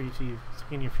easier for you to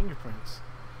scan your fingerprints.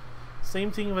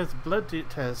 Same thing with blood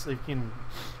tests. If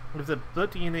the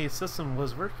blood DNA system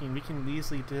was working, we can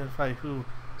easily identify whose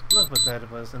blood that it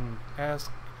was and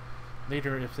ask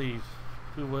later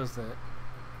who was that.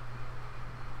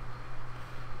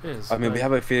 I mean, we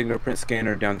have a fingerprint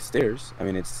scanner downstairs. I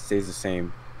mean, it stays the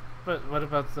same. But what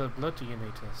about the blood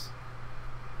DNA test?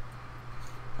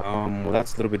 Well,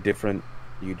 that's a little bit different.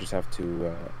 You just have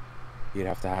to, you'd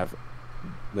have to have,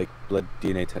 like, blood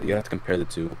DNA test. You have to compare the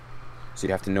two. So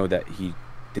you have to know that he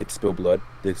did spill blood,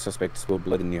 the suspect spilled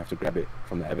blood, and you have to grab it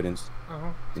from the evidence.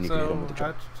 Then you can hit him with the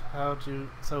charge.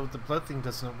 So the blood thing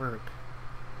doesn't work?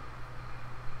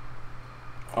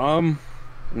 I'm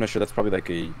not sure. That's probably like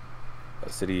a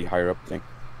city higher up thing.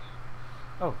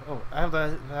 Oh,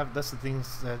 that's the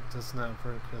things that does not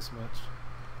work as much.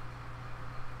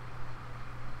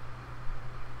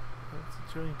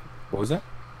 What was that?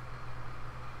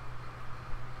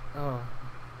 Oh.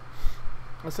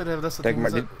 I said I have less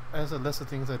of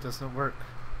things that doesn't work.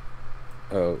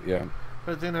 Oh, yeah.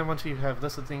 But then I want to have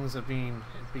less of things of being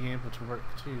able to work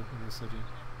too in the city.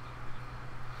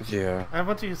 Yeah. I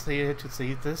want to say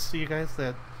this to you guys,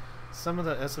 that some of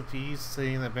the SOPs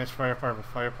saying that match fire part with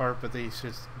fire part, but they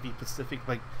should be specific,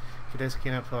 like cadets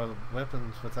cannot pull out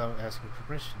weapons without asking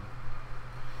permission.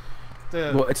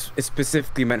 Well, it's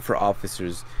specifically meant for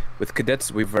officers. With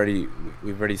cadets, we've already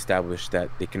established that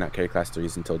they cannot carry class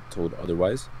 3s until told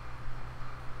otherwise.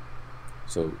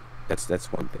 So that's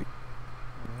one thing.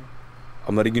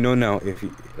 I'm letting you know now. If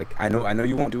you, like, I know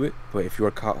you won't do it, but if you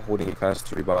are caught holding a class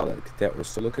 3 bottle at cadet or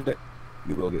solo cadet,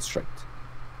 you will get striked,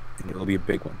 and it will be a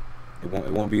big one. It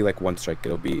won't be like one strike.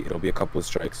 It'll be a couple of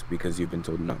strikes because you've been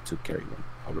told not to carry one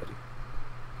already.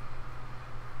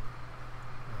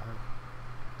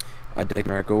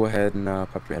 Dagmar, go ahead and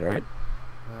pop your head, alright?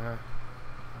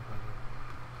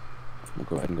 We'll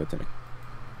go ahead and go to me.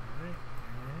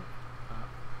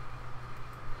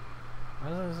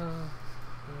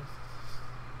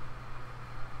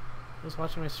 Who's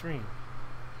watching my stream?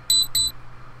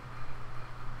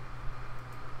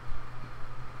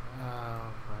 Oh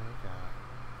my god.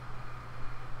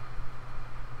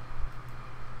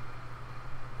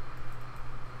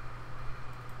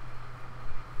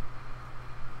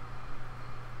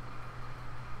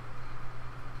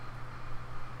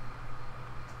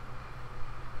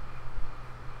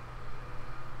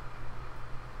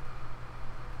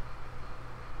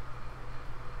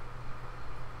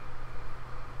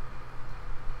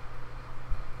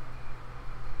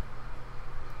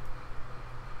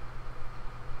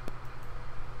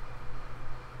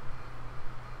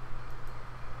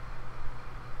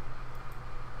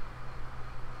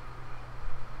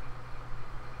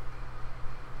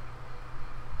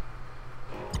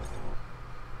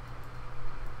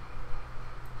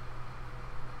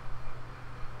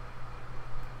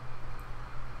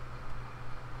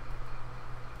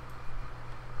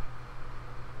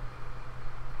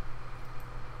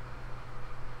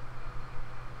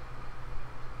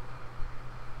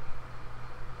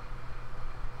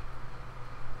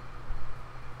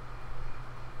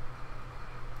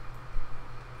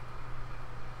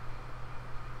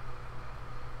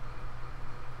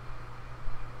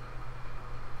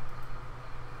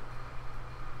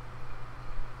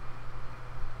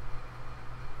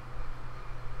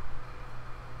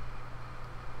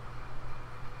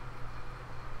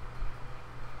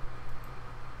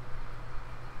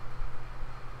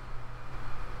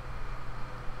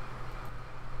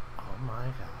 My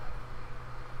god.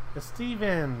 It's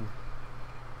Steven!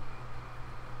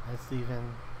 Hi, Steven.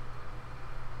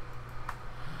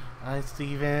 Hi,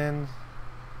 Steven.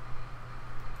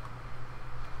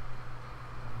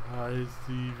 Hi,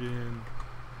 Steven.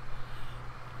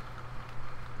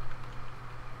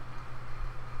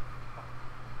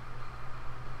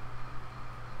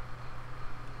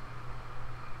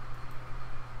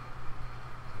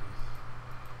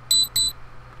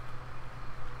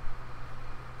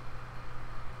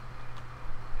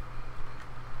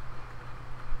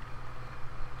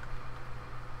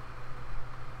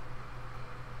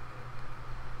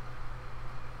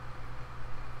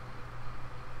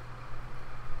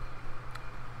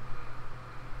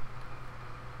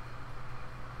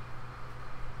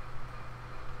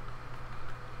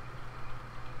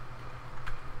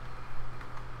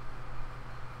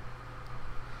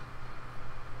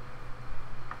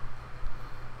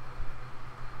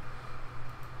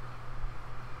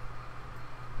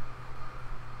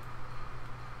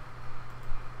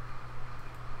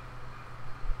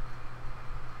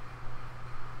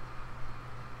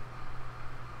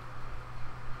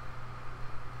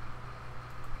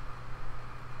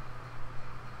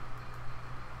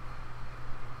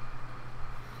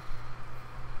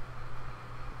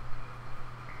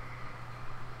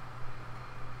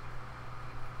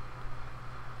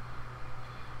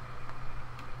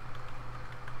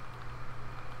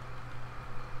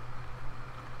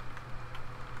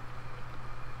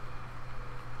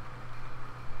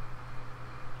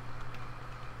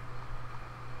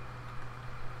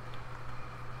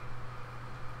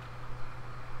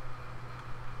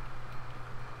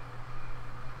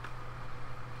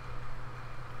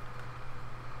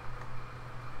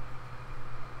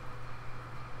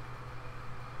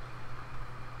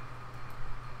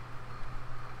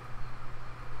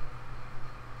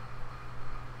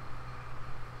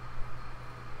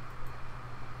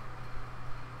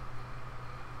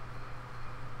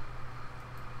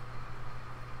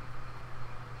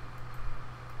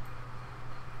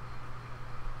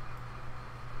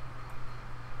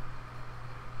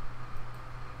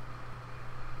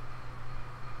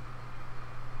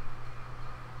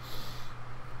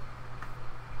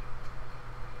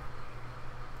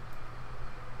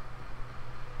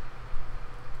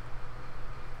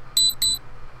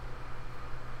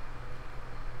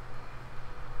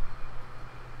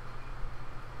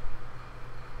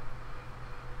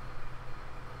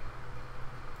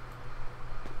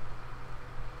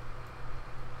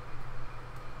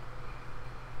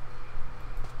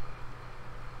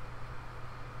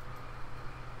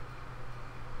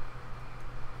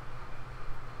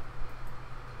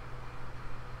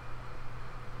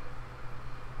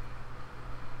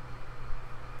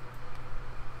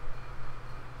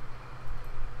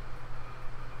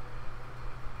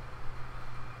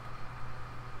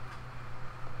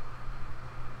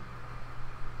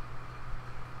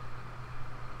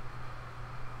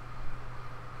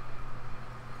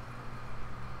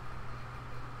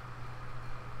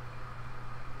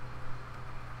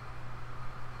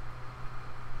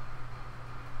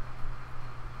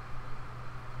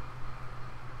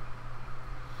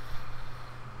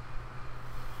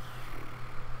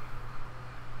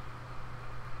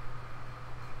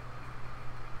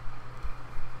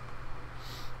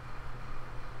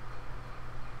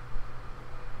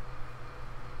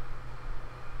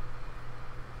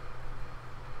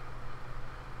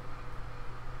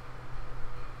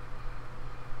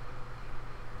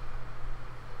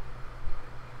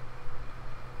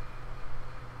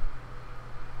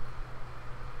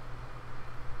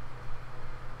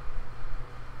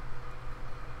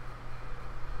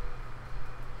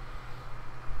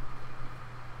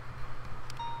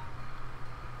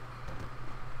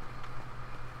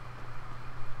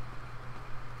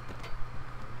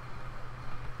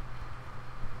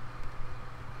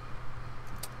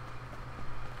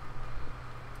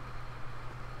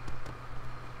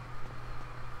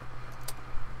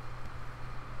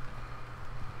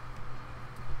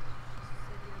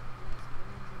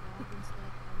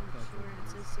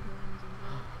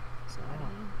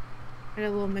 I got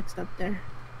a little mixed up there.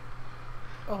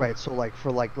 Oh. Right, so like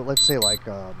for like let's say like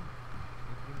you got it.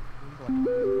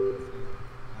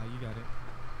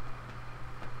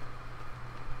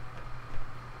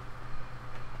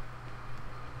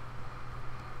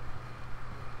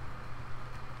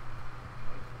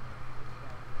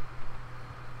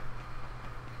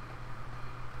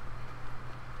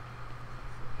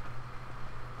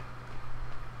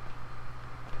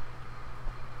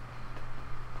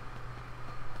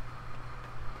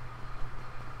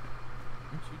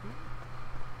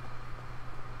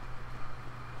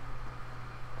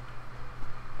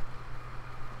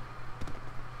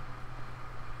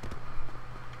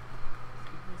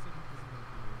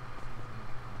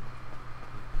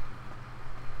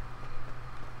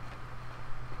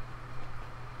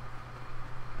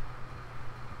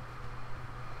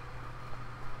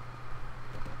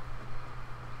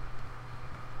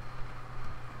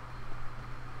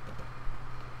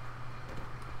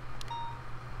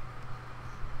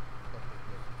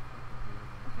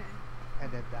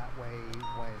 and then that way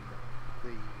when the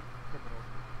criminals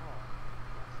get caught,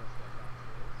 process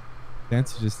that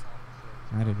Dancer just.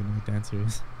 I don't even know what Dancer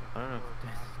is. I don't know if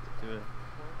Dancer to do it.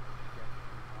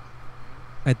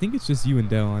 I think it's just you and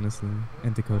Dell, honestly,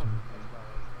 and Dakota.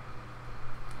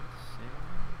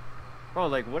 Bro,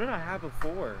 like, what did I have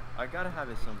before? I gotta have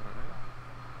it somewhere,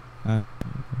 right?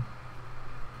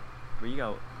 But you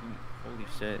got, holy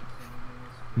shit.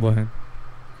 What?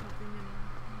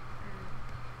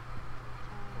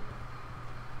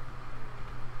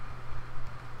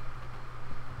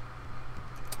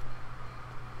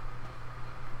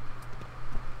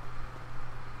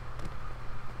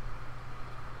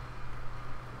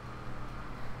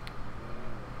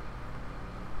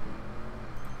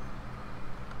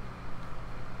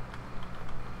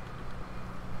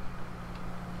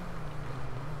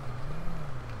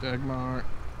 Dagmar.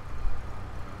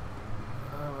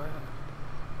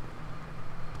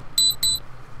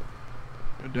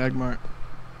 Yo, Dagmar.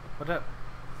 What up?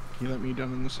 Can you let me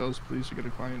down in the cells, please? I got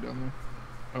a client down there.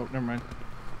 Oh, never mind.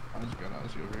 I just got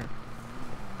Ozzy over here.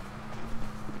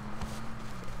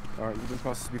 Alright, you've been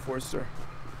processed before, sir?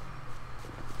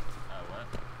 What?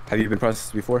 Have you been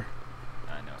processed before?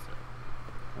 No, sir.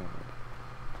 Alright.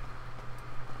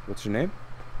 What's your name?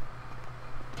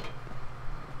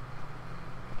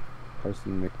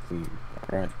 Carson McLean.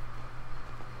 Alright.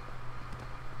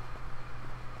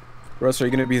 Russ, are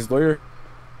you gonna be his lawyer?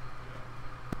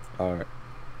 Alright.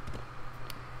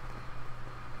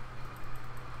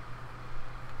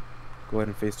 Go ahead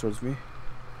and face towards me.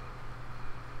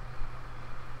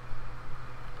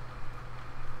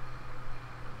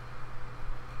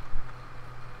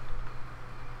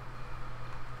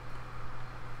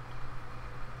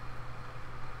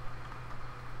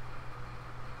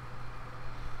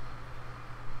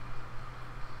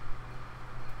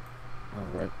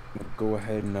 Alright, go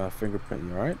ahead and fingerprint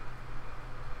you, alright?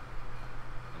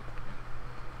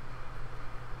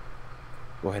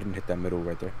 Go ahead and hit that middle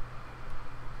right there.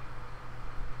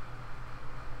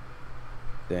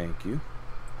 Thank you.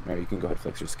 Alright, you can go ahead and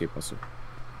flex your escape muscle.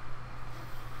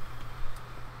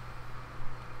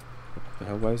 What the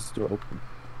hell? Why is this door open?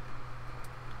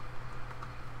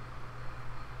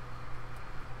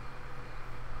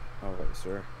 Alright,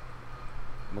 sir.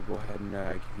 I'm gonna go ahead and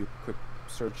give you a quick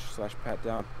search / pat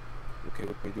down. Okay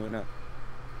with me doing that?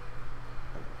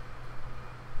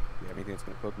 Do you have anything that's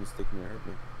gonna poke me, stick me, or hurt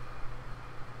me?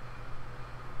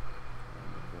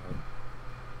 Go ahead.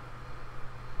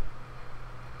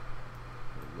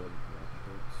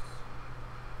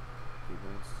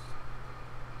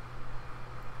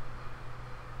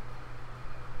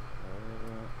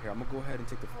 Here, I'm gonna go ahead and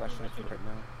take the flashlight for right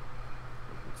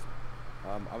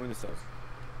now. I'm in the cells.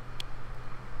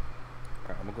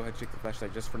 Alright, I'm gonna go ahead and check the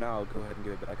flashlight just for now. I'll go ahead and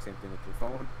give it back. Same thing with your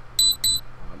phone.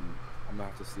 I'm gonna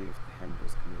have to see if the hammer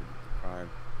was committed the crime.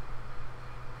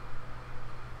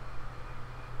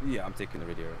 Yeah, I'm taking the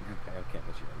video. Okay, I can't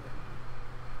let you in there.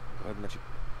 Go ahead and let you.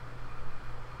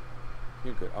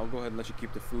 You're good. I'll go ahead and let you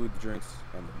keep the food, the drinks,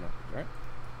 and the milk, right?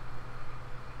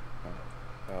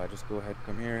 Alright. Just go ahead,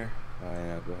 come here,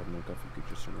 and go ahead and look up if you could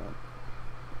just turn around.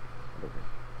 Over here.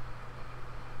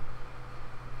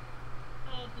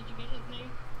 Did you get his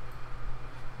name?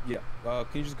 Yeah.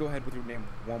 Can you just go ahead with your name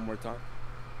one more time?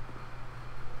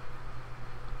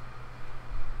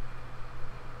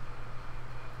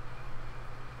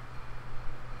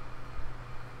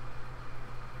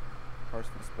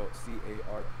 Carson spelled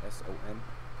C-A-R-S-O-N.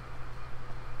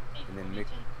 And then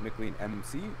McLean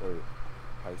M-C, or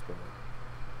how you spell it?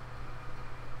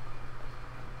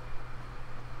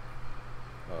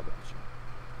 Oh, gotcha.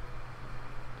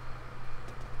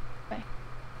 Bye.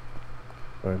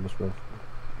 Alright, Miss Rose.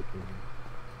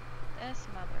 This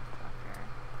motherfucker.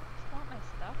 Just want my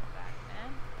stuff back,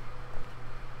 man.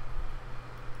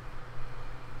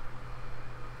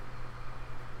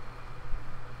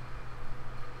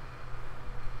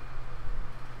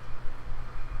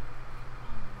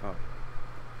 Oh.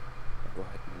 Go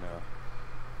ahead and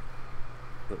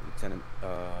let Lieutenant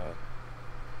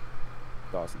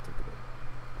Dawson take it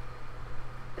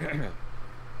over.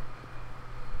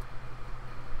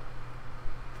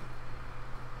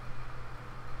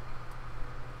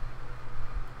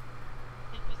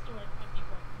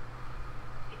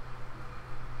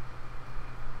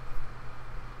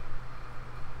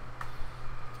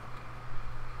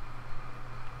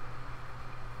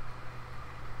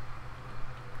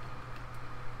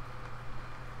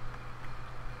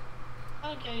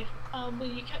 Okay, will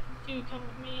you come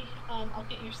with me? I'll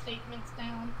get your statements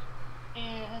down,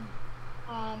 and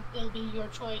it'll be your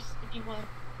choice if you want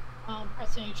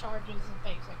press any charges and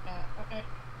things like that. Okay.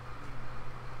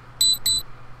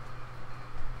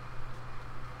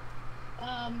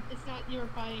 It's not your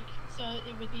bike, so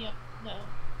it would be a no.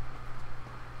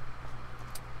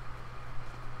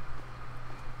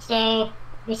 So,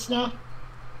 Miss Snow?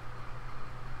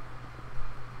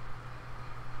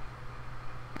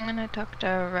 I'm gonna talk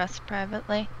to Russ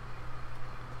privately.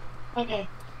 Okay.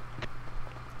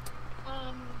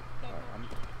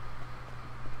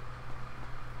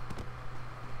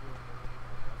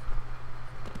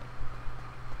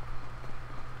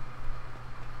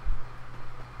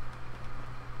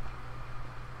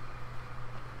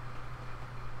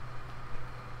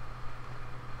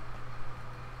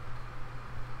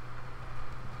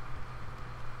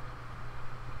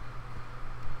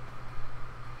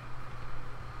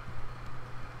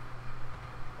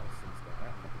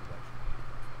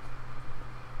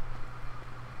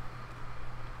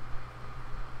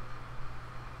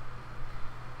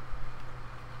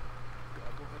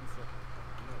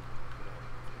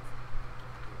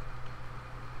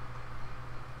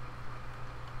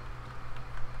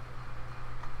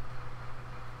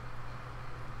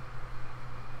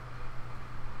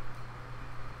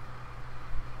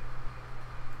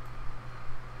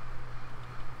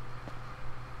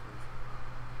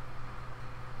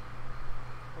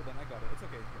 Hold on, I got it. It's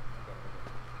okay. I got it.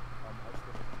 I'll just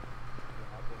go ahead and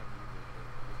I'll go ahead and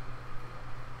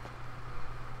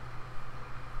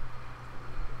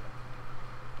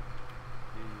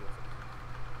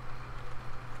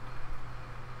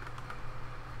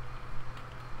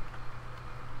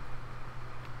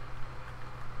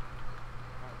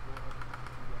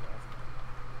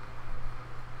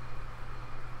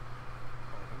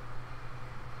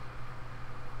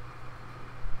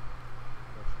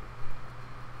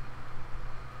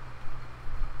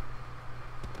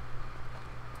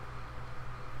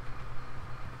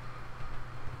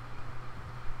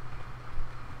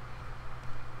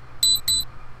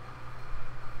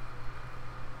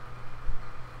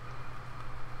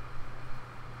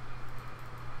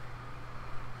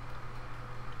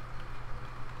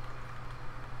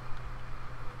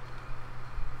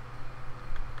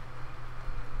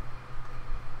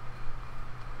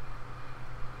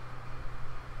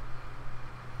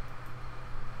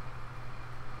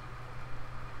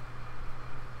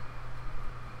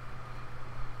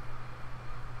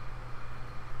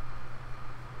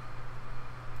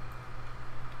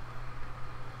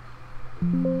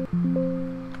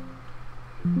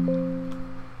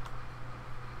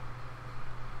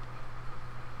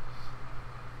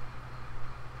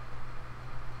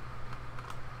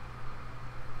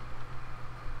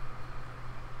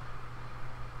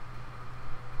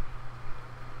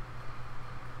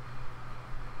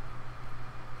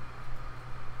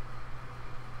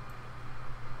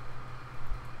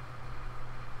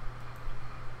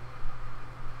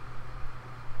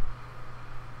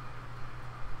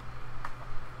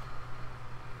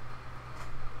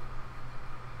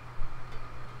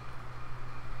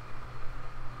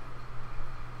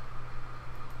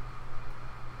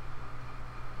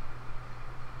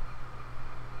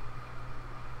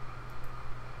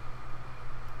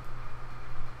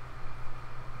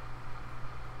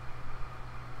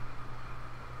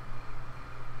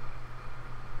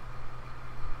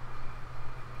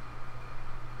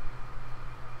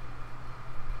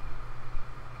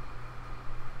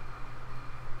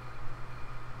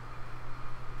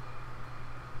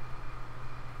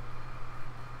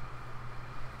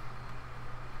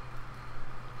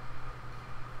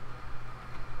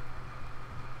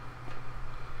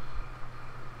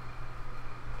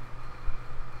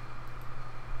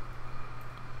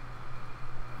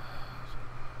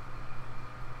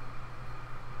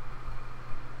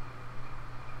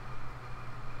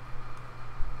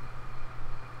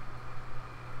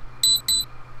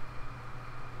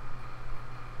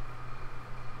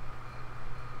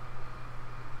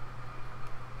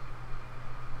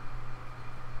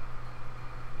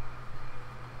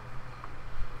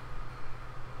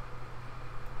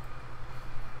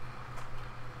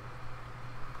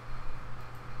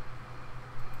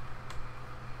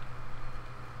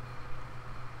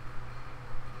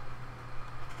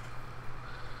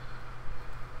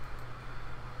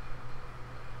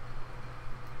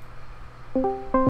leave it.